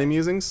got? You got any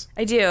musings?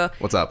 I do.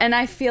 What's up? And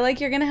I feel like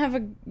you're gonna have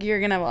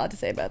a lot to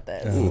say about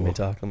this. Let me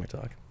talk. Haven't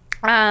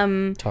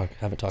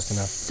talked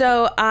enough.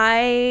 So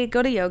I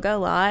go to yoga a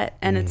lot,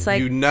 and it's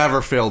like You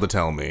never fail to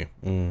tell me.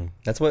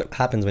 That's what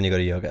happens when you go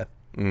to yoga.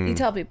 you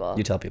tell people.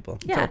 You tell people.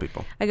 yeah. Tell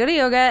people. I go to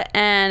yoga,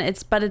 and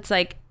it's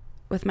like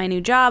with my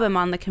new job, I'm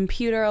on the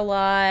computer a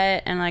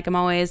lot, and like I'm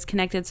always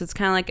connected. So it's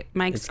kind of like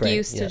my It's great,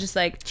 excuse yeah. to just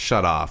like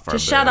Shut off. For a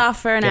shut bit.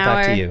 off for an Get hour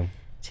back to you.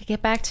 to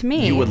get back to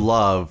me. You would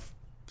love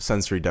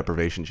sensory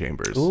deprivation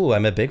chambers. Ooh,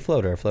 I'm a big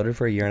floater. I floated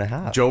for a year and a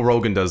half. Joe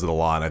Rogan does it a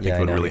lot, and I think Yeah, it I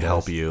would know really he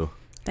help does. you.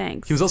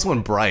 Thanks. He was also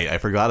in Bright. I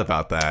forgot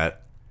about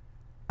that.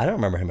 I don't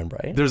remember him in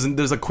Bright.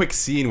 There's a quick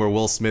scene where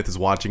Will Smith is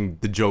watching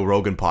the Joe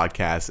Rogan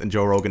podcast, and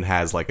Joe Rogan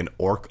has like an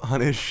orc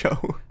on his show.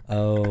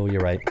 Oh,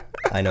 you're right.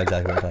 I know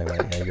exactly what you're talking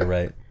about. Yeah, you're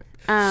right.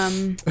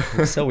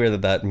 It's so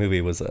weird that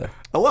movie was a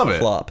I love it.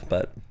 flop,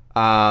 but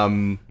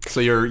So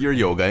you're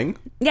yogaing.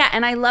 Yeah,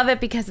 and I love it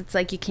because it's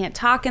like you can't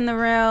talk in the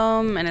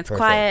room and it's Perfect.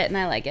 quiet and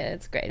I like it.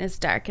 It's great and it's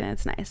dark and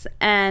it's nice.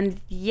 And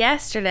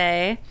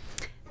yesterday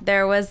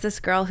there was this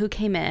girl who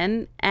came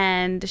in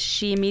and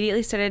she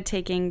immediately started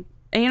taking,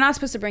 and you're not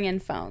supposed to bring in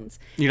phones.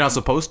 You're not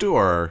supposed to,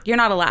 or You're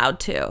not allowed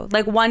to.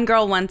 Like one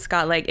girl once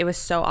got like, it was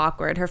so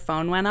awkward. Her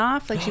phone went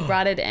off. Like she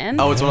brought it in.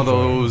 oh, it's one of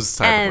those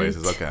type And- of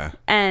places. Okay.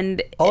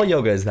 And all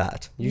yoga is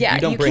that. Yeah,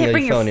 you don't you bring can't a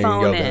bring your phone in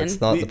phone yoga. in. That's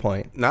not the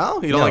point.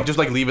 No, you don't No. like just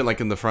like leave it like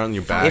in the front of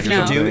your bag. If or you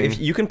something? do, if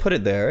you can put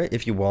it there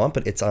if you want,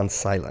 but it's on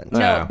silent. no,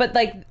 Yeah. but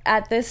like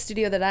at this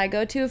studio that I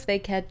go to, if they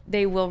catch,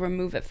 they will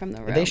remove it from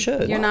the room. They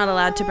should. You're not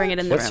allowed to bring it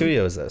in the What room.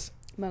 studio is this?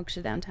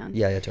 Moksha downtown.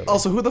 Yeah, totally.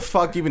 Also, who the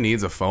fuck even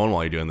needs a phone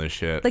while you're doing this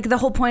shit? Like the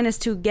whole point is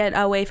to get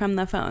away from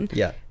the phone.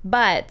 Yeah.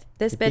 But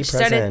this Be bitch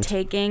started present.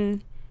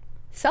 taking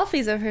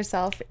selfies of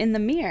herself in the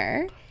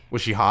mirror.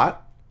 Was she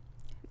hot?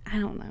 I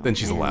don't know. Then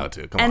she's man. allowed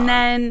to. Come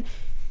and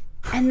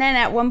on. then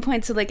at one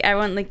point, so like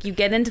everyone, like you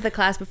get into the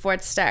class before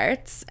it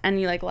starts and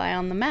you like lie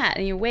on the mat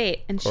and you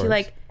wait, and she course.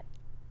 like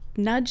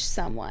nudged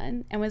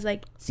someone and was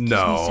like, excuse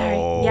No. me,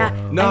 sorry.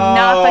 Yeah. No. I'm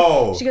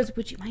not fuck-" She goes,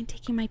 would you mind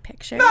taking my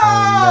picture?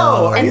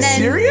 Oh, are And you then,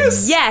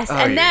 serious? Yes. Oh,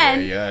 and yeah,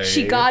 then yeah,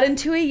 she yeah. got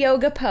into a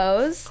yoga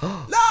pose.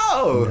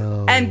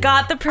 No. And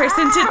got the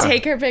person to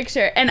take her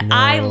picture. And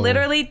I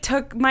literally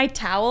took my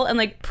towel and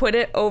like put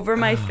it over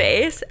my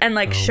face and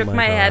like shook my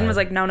my head and God. was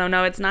like,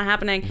 no, it's not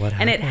happening. What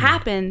and it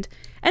happened.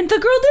 And the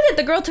girl did it.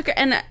 The girl took her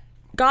and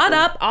got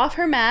up off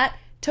her mat,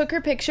 took her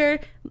picture,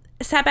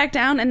 sat back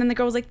down, and then the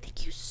girl was like,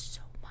 thank you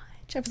so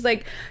much. I was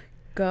like,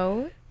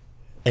 go.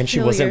 And she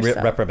kill wasn't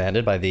yourself.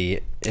 reprimanded by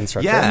the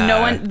instructor? Yeah.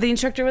 No one, the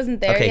instructor wasn't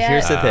there Okay, yet.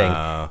 here's the thing.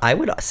 I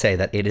would say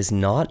that it is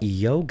not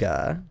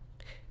yoga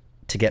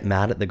to get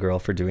mad at the girl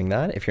for doing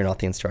that if you're not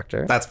the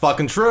instructor. That's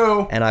fucking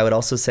true. And I would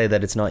also say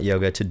that it's not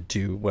yoga to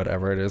do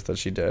whatever it is that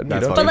she did.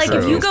 That's you don't fucking But like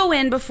if true. you go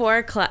in before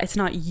a class, it's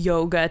not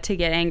yoga to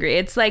get angry.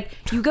 It's like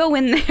you go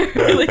in there,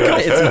 like go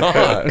It's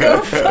not.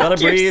 Gotta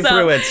breathe yourself.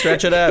 through it.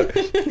 Stretch it out.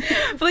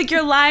 But like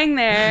you're lying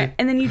there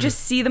and then you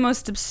just see the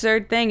most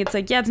absurd thing. It's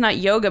like, yeah, it's not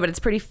yoga, but it's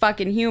pretty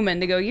fucking human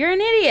to go, you're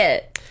an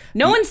idiot.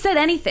 No one said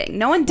anything.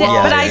 No one did.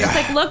 Well, but I yeah. just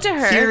like looked at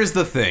her. Here's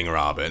the thing,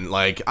 Robin.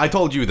 Like I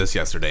told you this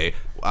yesterday.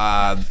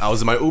 I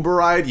was in my Uber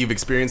ride. You've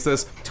experienced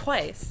this.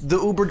 twice. The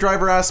Uber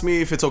driver asked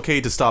me if it's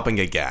okay to stop and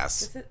get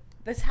gas.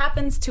 This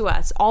happens to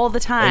us all the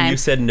time. And you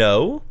said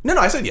no? No,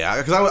 I said yeah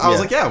because I was Yeah.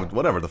 like, yeah,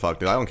 whatever the fuck,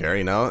 dude. I don't care,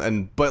 you know.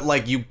 And but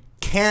like you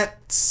can't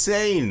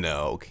say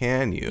no,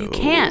 can you?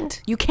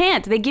 You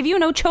can't. They give you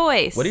no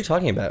choice. What are you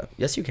talking about?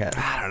 Yes, you can.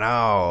 I don't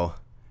know.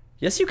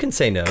 Yes, you can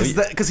say no.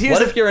 'Cause here's what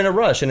the- if you're in a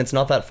rush and it's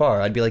not that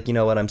far? I'd be like, you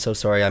know what? I'm so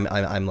sorry.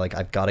 I'm like,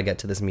 I've got to get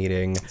to this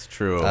meeting. It's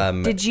true.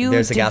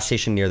 There's a gas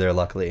station near there,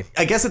 luckily.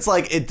 I guess it's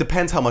like it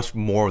depends how much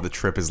more of the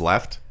trip is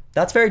left.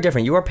 That's very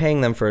different. You are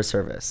paying them for a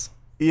service.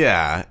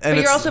 Yeah, and But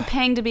it's, you're also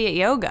paying to be at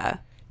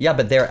yoga. Yeah,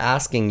 but they're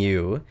asking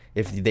you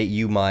if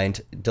you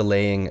mind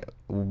delaying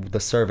the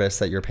service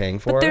that you're paying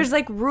for. But there's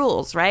like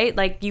rules, right?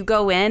 Like you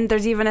go in,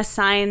 there's even a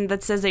sign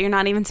that says that you're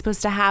not even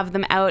supposed to have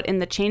them out in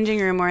the changing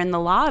room or in the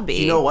lobby.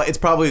 You know what? It's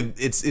probably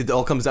it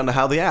all comes down to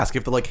how they ask.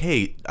 If they're like,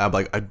 "Hey,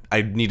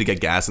 I need to get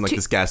gas, and like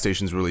this gas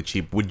station's really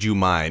cheap. Would you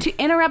mind?" To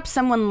interrupt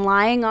someone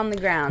lying on the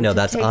ground No, to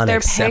that's take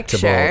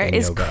unacceptable their in picture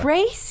is yoga.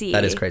 crazy.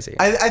 That is crazy.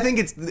 I think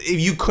it's if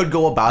you could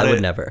go about I it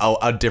would never.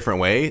 a different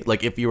way.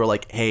 Like if you were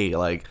like, "Hey,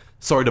 like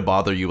sorry to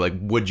bother you. Like,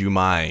 would you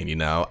mind?" You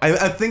know,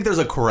 I think there's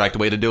a correct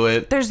way to do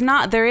it. There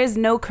is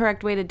no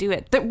correct way to do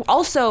it.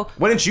 Also,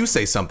 Why didn't you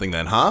say something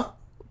then, huh?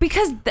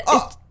 because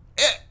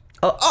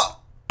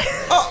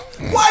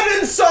Why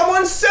didn't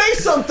someone say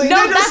something?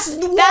 No, They just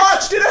that's-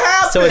 watched it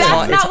happen. So it's that's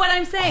hot, not it's what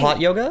I'm saying. hot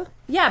yoga?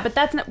 Yeah, but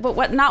that's not.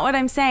 But not what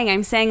I'm saying.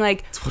 I'm saying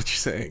like That's what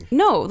you're saying.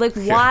 no, like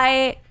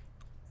why?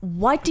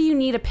 What do you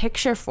need a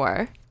picture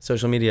for?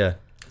 Social media.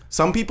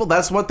 Some people,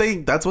 that's what they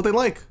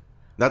like.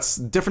 That's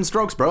different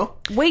strokes, bro.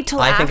 Wait till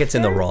I think it's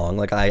in the after? wrong.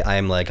 Like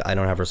I'm like I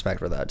don't have respect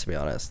for that, to be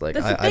honest. Like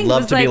That's the I'd thing,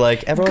 love was to be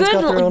like everyone's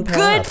got their own path.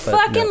 Good but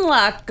fucking no.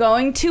 luck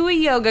going to a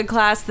yoga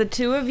class, the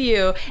two of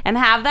you, and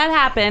have that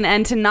happen,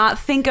 and to not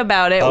think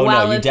about it Oh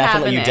while no, you it's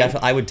definitely, happening.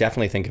 I would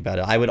definitely think about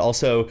it. I would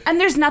also, And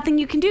there's nothing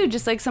you can do,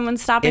 just like someone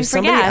stopping if for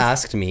somebody gas.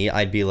 asked me,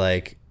 I'd be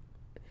like,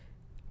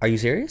 "Are you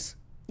serious?"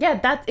 Yeah,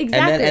 that's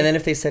exactly. And then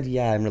if they said,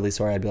 "Yeah, I'm really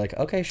sorry," I'd be like,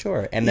 "Okay,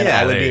 sure." And then Yeah,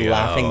 I would there be you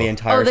laughing go. the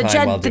entire the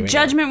time while the doing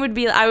judgment would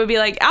be, I would be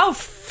like, oh,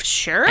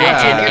 sure, I'll Yeah.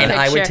 take your and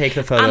I would picture. take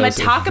the photos. I'm gonna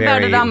talk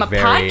about it very, on my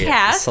very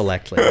podcast.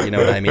 selectively. You know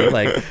what I mean?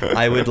 Like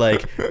I would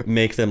like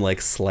make them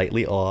like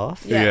slightly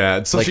off.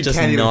 Yeah. So Like, she just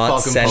can't even not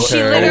fucking center. pose.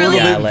 She literally-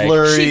 Yeah, like,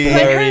 blurry. She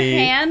put her blurry.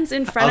 hands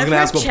in I front was of gonna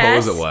her ask what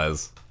chest, pose it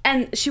was.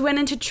 and she went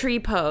into tree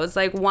pose,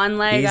 like one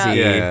leg up, Easy.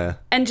 Yeah.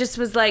 and just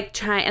was like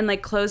trying and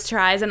like closed her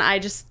eyes, and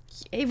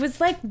it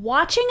was like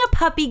watching a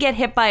puppy get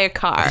hit by a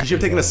car. She should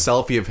have taken a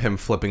selfie of him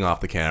flipping off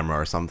the camera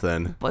or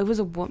something. It was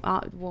a woman,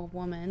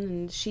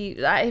 and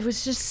it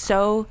was just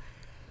so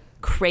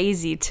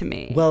crazy to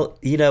me. Well,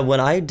 you know,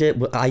 when I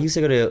used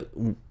to go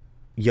to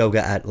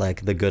yoga at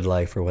like the Good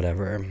Life or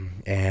whatever,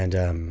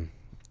 and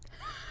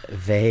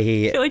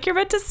they. I feel like you're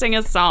about to sing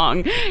a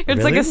song.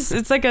 It's like Really?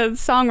 it's like a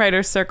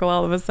songwriter circle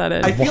all of a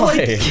sudden. I feel Why?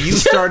 like you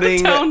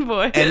starting tone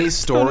voice. any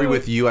story Tone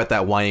with you at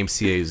that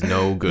YMCA is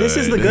no good. This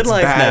is the Good It's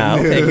Life bad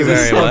now. news. Thank you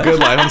very Oh, much. Good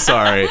Life. I'm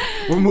sorry.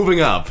 We're moving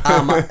up.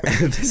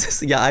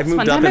 This is I've One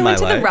moved up time I in my went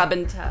to life. the rub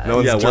and tug. No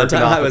one's Yeah, one jerking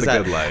time off I at was the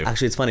at. Good Life.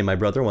 Actually, it's funny. My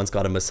brother once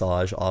got a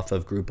massage off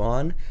of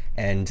Groupon,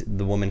 and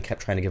the woman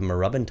kept trying to give him a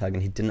rub and tug,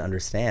 and he didn't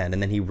understand.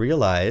 And then he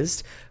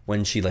realized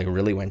when she like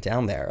really went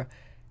down there,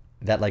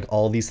 that like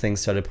all these things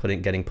started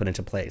getting put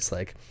into place.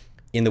 Like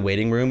in the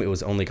waiting room, it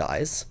was only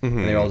guys,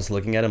 and they were all just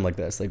looking at him like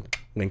this, like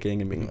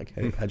winking and being like,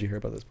 "Hey, how'd you hear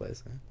about this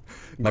place?"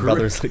 My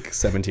brother's like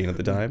 17 at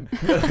the time.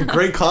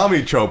 Great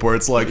comedy trope where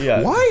it's like,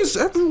 Yeah. why is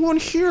everyone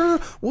here?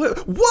 What?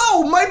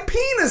 Whoa, my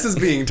penis is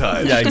being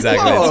touched. Yeah,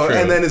 exactly, Whoa. it's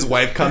true. And then his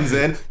wife comes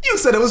in. You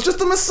said it was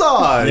just a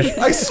massage.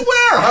 I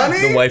swear,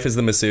 honey. The wife is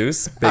the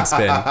masseuse. Big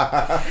spin.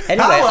 Anyway,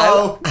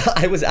 Hello.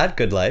 I was at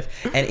Good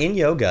Life, and in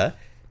yoga,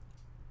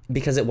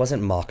 because it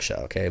wasn't moksha,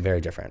 okay, very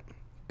different.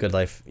 Good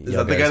Life. Is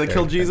that the guy that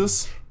killed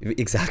Jesus?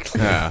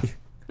 Exactly. Yeah.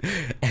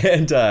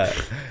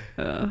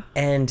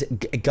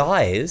 And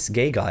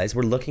gay guys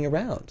were looking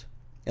around,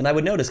 and I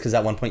would notice because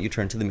at one point you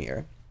turn to the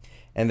mirror,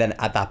 and then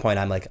at that point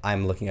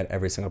I'm looking at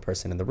every single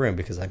person in the room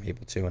because I'm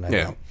able to, and I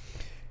Yeah. know.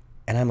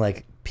 And I'm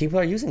like, people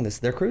are using this.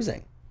 They're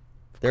cruising.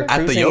 They're At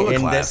the cruising yoga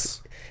in class.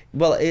 this.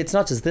 Well, it's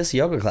not just this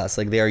yoga class.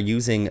 Like they are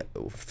using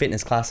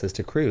fitness classes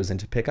to cruise and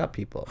to pick up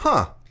people.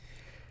 Huh.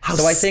 How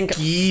So I think-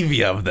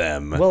 skeevy of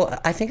them. Well,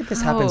 I think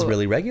this happens Oh.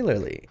 really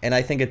regularly, and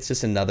I think it's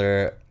just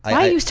another. Why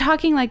are you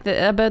talking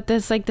about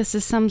this? Like this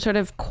is some sort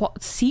of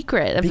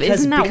secret.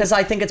 Isn't that Because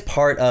I think it's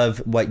part of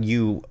what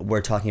you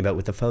were talking about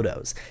with the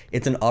photos.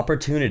 It's an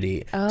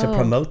opportunity to Oh.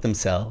 promote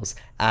themselves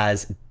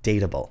as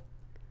dateable.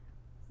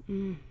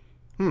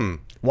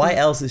 Why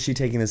else is she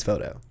taking this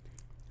photo?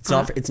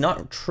 It's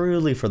not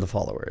truly for the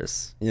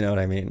followers. You know what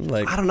I mean?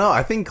 Like I don't know.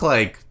 I think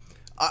like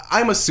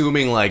I'm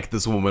assuming like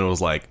this woman was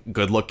like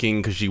good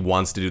looking because she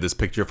wants to do this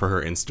picture for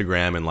her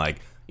Instagram, and like,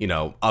 you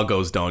know,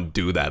 uggos don't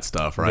do that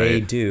stuff, right?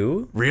 they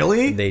do.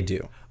 Really? They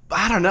do.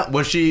 I don't know.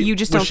 Was she? You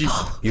just was don't she-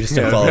 follow. You just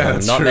don't follow them.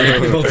 that's Not true.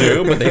 many people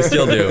do, but they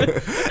still do.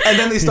 And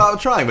then they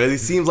stopped trying. But it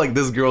seems like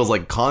this girl's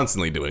like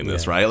constantly doing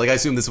this, Yeah. right? Like I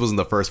assume this wasn't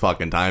the first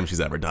fucking time she's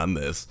ever done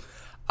this.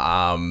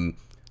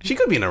 She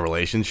could be in a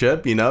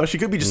relationship, you know? She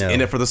could be just No.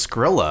 in it for the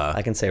Skrilla.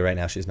 I can say right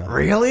now she's not.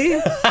 Really?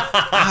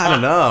 I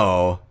don't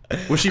know.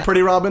 Was she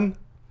pretty, Robin?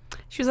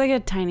 She was like a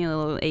tiny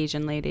little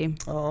Asian lady.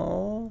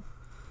 Oh,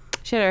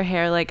 She had her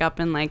hair like up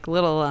in like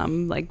little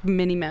like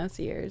Minnie Mouse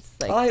ears.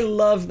 Like I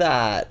love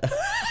that.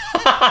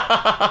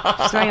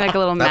 she's wearing like a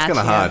little That's matchy kind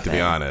of hot, to be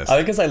outfit. honest.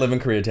 I guess I live in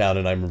Koreatown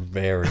and I'm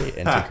very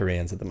into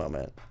Koreans at the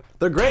moment.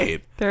 They're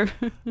great. They're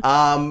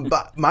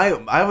But I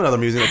have another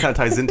music that kind of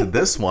ties into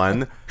this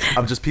one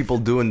of just people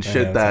doing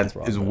shit it that sounds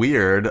wrong, is but-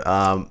 weird.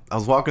 I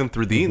was walking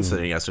through the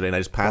Eaton yesterday, and I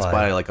just passed Why?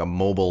 by like a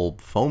mobile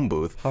phone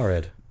booth.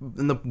 Horrid.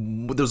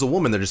 And there's a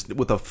woman there just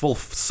with a full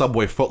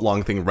Subway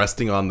footlong thing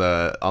resting on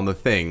the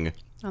thing.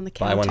 on the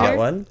Buy counter.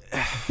 one,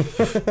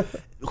 get one.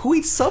 Who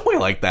eats Subway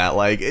like that?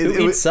 Like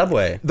Who eats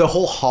Subway? The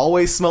whole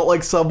hallway smelled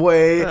like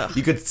Subway. Ugh.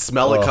 You could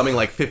smell it Ugh. coming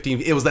like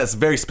 15. It was that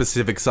very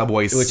specific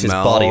Subway smell. Which is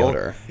body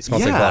odor. It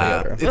smells like body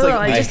odor. It's Ugh, like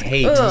I I just-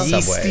 hate ugh.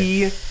 Subway.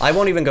 yeasty. I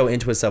won't even go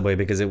into a Subway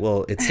because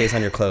it stays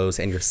on your clothes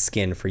and your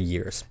skin for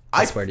years.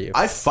 I swear to you.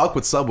 I fuck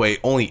with Subway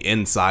only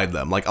inside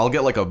them. Like I'll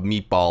get like a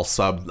meatball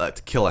sub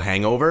to kill a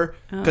hangover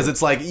because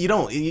it's like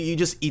you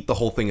just eat the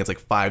whole thing. It's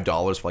like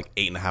 $5 for like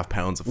 8.5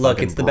 pounds of Look,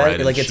 fucking it's the bread best.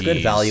 and Like it's good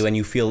cheese. value, and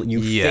you think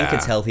Yeah.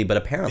 it's healthy, but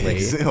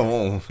apparently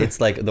Oh. it's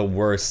like the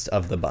worst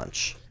of the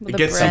bunch. It The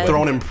gets you bread.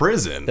 thrown in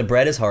prison. The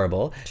bread is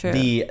horrible. True.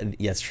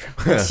 Yes, true.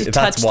 She That's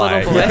touched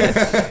why. little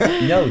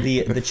boys. No,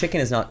 the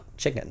chicken is not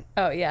chicken.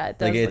 Oh yeah, it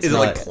does. Like, look it's Is it not-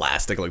 like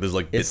plastic? Like there's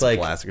like bits It's like-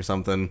 of plastic or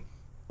something?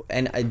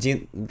 And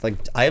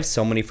I have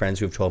so many friends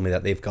who have told me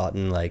that they've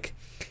gotten like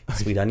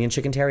sweet onion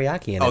chicken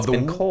teriyaki, and it's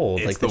been cold.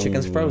 It's Like the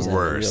chicken's frozen.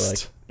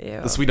 Worst. Ew.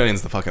 The sweet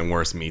onion's the fucking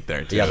worst meat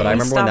there too. Yeah, but I Can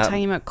we remember when stop that.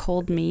 talking about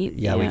cold meat.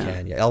 Yeah, we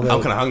can. Yeah, I'm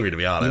kind of hungry to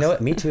be honest. You know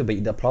what? Me too.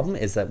 But the problem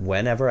is that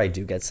whenever I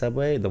do get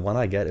Subway, the one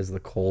I get is the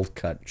cold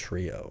cut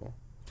trio.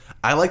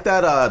 I like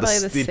that probably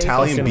the the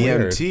Italian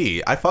safest.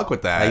 BMT. I fuck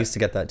with that. I used to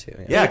get that too.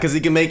 Yeah, because you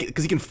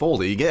can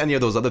fold it. You get any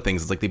of those other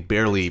things, it's like they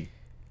barely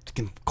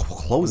can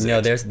close it. No,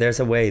 there's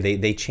a way.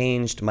 They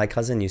changed. My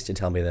cousin used to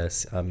tell me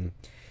this.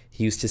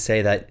 He used to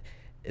say that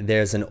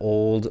there's an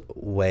old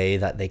way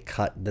that they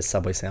cut the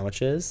Subway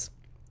sandwiches,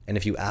 and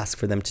if you ask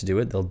for them to do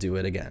it, they'll do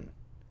it again.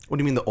 What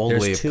do you mean the old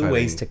There's way of two cutting?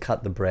 ways to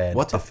cut the bread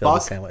What to the fill the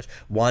fuck? sandwich.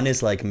 One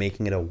is like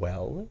making it a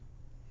well,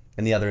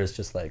 and the other is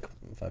just like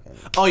fucking.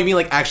 Oh, you mean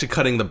like actually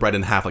cutting the bread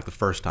in half like the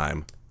first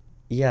time?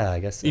 Yeah, I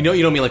guess. So. You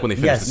don't mean like when they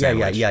finish Yes. the Yeah.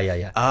 sandwich.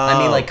 Yeah. I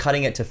mean Oh. like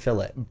cutting it to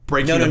fill it.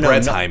 Breaking the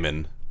bread's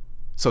hymen,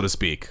 so to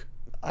speak.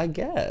 I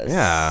guess.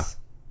 Yeah.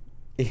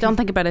 Don't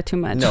think about it too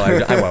much. No,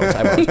 I won't.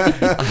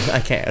 I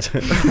can't.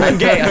 I'm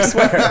gay, I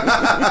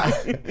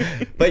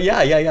swear. But yeah.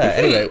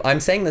 Anyway, I'm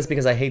saying this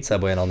because I hate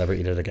Subway and I'll never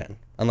eat it again.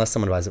 Unless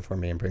someone buys it for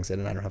me and brings it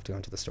and I don't have to go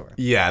into the store.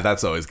 Yeah,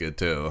 that's always good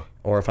too.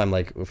 Or if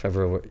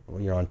ever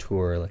you're on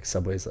tour, like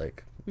Subway's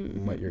like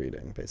what you're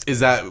eating, basically. Is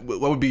that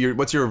what would be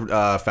what's your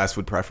fast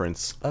food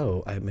preference?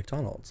 Oh, I have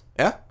McDonald's.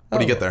 Yeah? What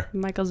do you get there?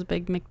 Michael's a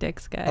big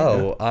McDicks guy.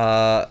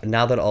 Oh,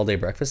 now that all day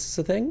breakfast is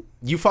a thing?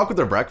 You fuck with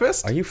their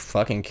breakfast? Are you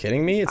fucking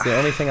kidding me? It's the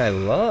only thing I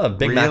love.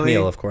 Big Mac Really?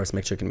 meal, of course.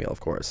 McChicken meal, of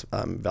course.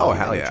 Oh Value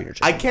hell Menu, yeah! Junior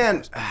I Chicken.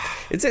 can't.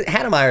 It's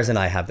Hannah Myers and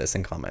I have this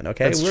in common.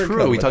 Okay, That's We're true.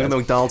 good We with talked this. about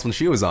McDonald's when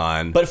she was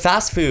on. But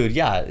fast food,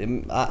 yeah.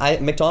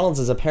 McDonald's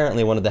is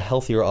apparently one of the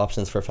healthier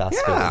options for fast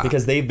Yeah. food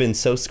because they've been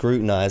so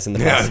scrutinized in the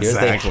Yeah, past years.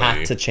 They exactly.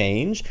 had to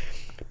change.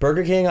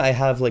 Burger King, I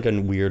have like a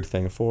weird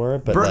thing for,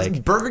 but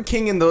like Burger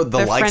King and the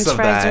Their likes French of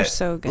fries that, are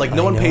so good. like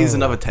no I one pays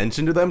know. enough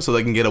attention to them, so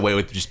they can get away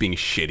with just being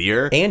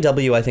shittier.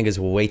 A&W I think is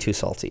way too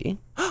salty.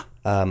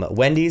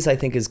 Wendy's I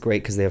think is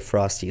great because they have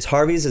Frosties.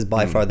 Harvey's is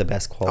by far the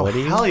best Oh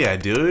quality. hell yeah,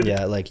 dude!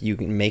 Yeah, like you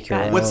can make your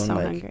God, own. I'm What's- so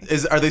like, hungry.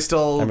 Are they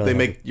still? I'm really They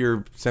make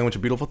your sandwich a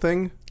beautiful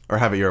thing, or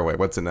have it your way?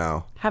 What's it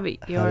now? Have it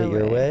your, have it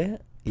your way.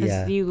 'Cause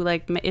Yeah. you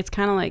like it's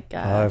kind of like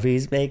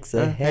Harvey's makes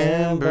a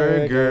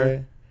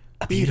hamburger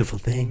a beautiful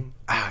thing.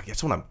 I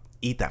just want to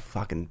eat that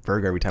fucking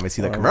burger every time I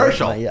see that Or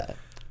commercial. Yeah.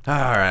 All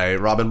right,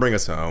 Robin, bring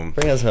us home.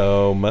 Bring us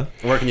home.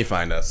 Where can you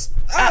find us?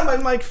 My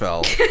mic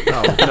fell.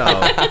 No.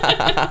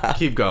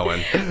 Keep going.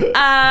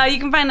 You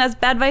can find us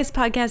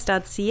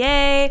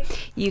badvicepodcast.ca.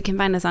 You can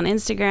find us on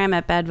Instagram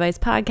at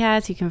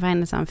badvicepodcast. You can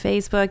find us on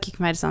Facebook. You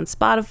can find us on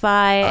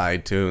Spotify.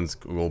 iTunes,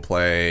 Google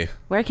Play.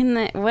 Where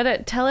can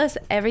tell us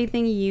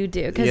everything you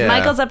do? Because Yeah.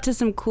 Michael's up to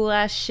some cool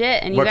ass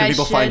shit, and Where you can guys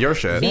people should find your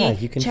shit? be Yeah,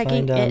 you can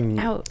checking find,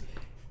 it out.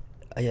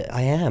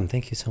 I am.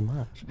 Thank you so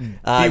much. Be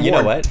You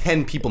know warned, what?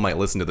 10 people might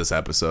listen to this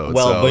episode.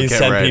 Well, so these get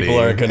 10 ready. people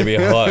are going to be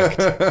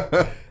hooked.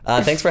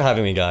 Thanks for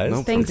having me, guys.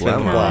 No Thanks for It's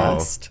been a coming. problemo.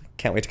 blast.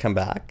 Can't wait to come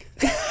back.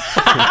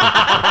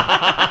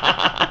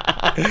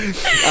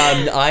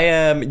 I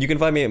am. You can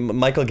find me.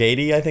 Michael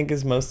Gady, I think,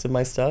 is most of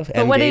my stuff.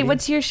 But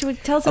what's your?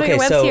 Tell us about your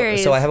web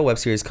series. so I have a web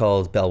series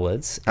called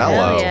Bellwoods.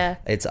 Hello. Yeah.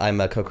 I'm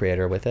a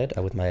co-creator with it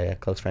with my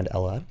close friend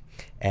Ella,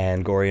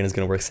 and Gorian is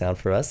going to work sound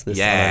for us on our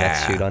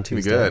next shoot on be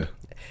Tuesday. good.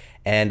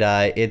 And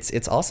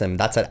it's awesome.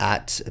 That's at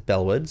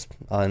Bellwoods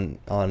on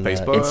Facebook?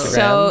 Instagram. It's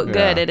so good.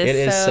 Yeah. It is. It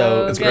is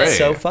so It's good. great. It's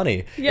so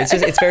funny. Yeah. It's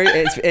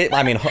just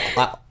I mean,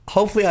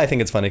 hopefully I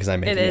think it's funny because I'm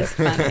making It it. is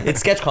funny.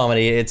 It's sketch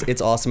comedy.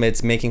 It's awesome.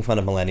 It's making fun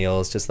of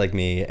millennials just like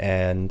me,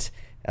 and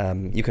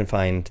you can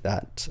find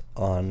that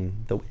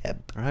on the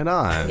web. Right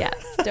on. Yeah,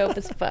 it's dope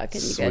as fuck,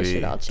 and you guys Sweet.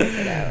 should all check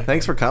it out.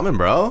 Thanks for coming,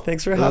 bro.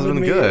 Thanks for This has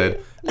having been me.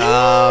 good.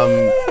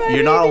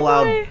 You're not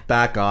allowed boy.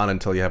 back on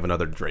until you have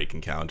another Drake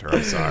encounter.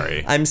 I'm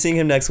sorry. I'm seeing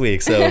him next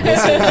week, so we'll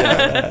see. All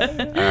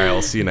right,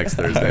 I'll see you next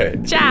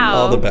Thursday. Ciao.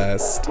 All the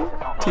best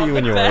to you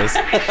and yours.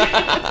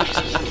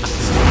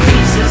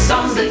 Pieces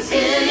on the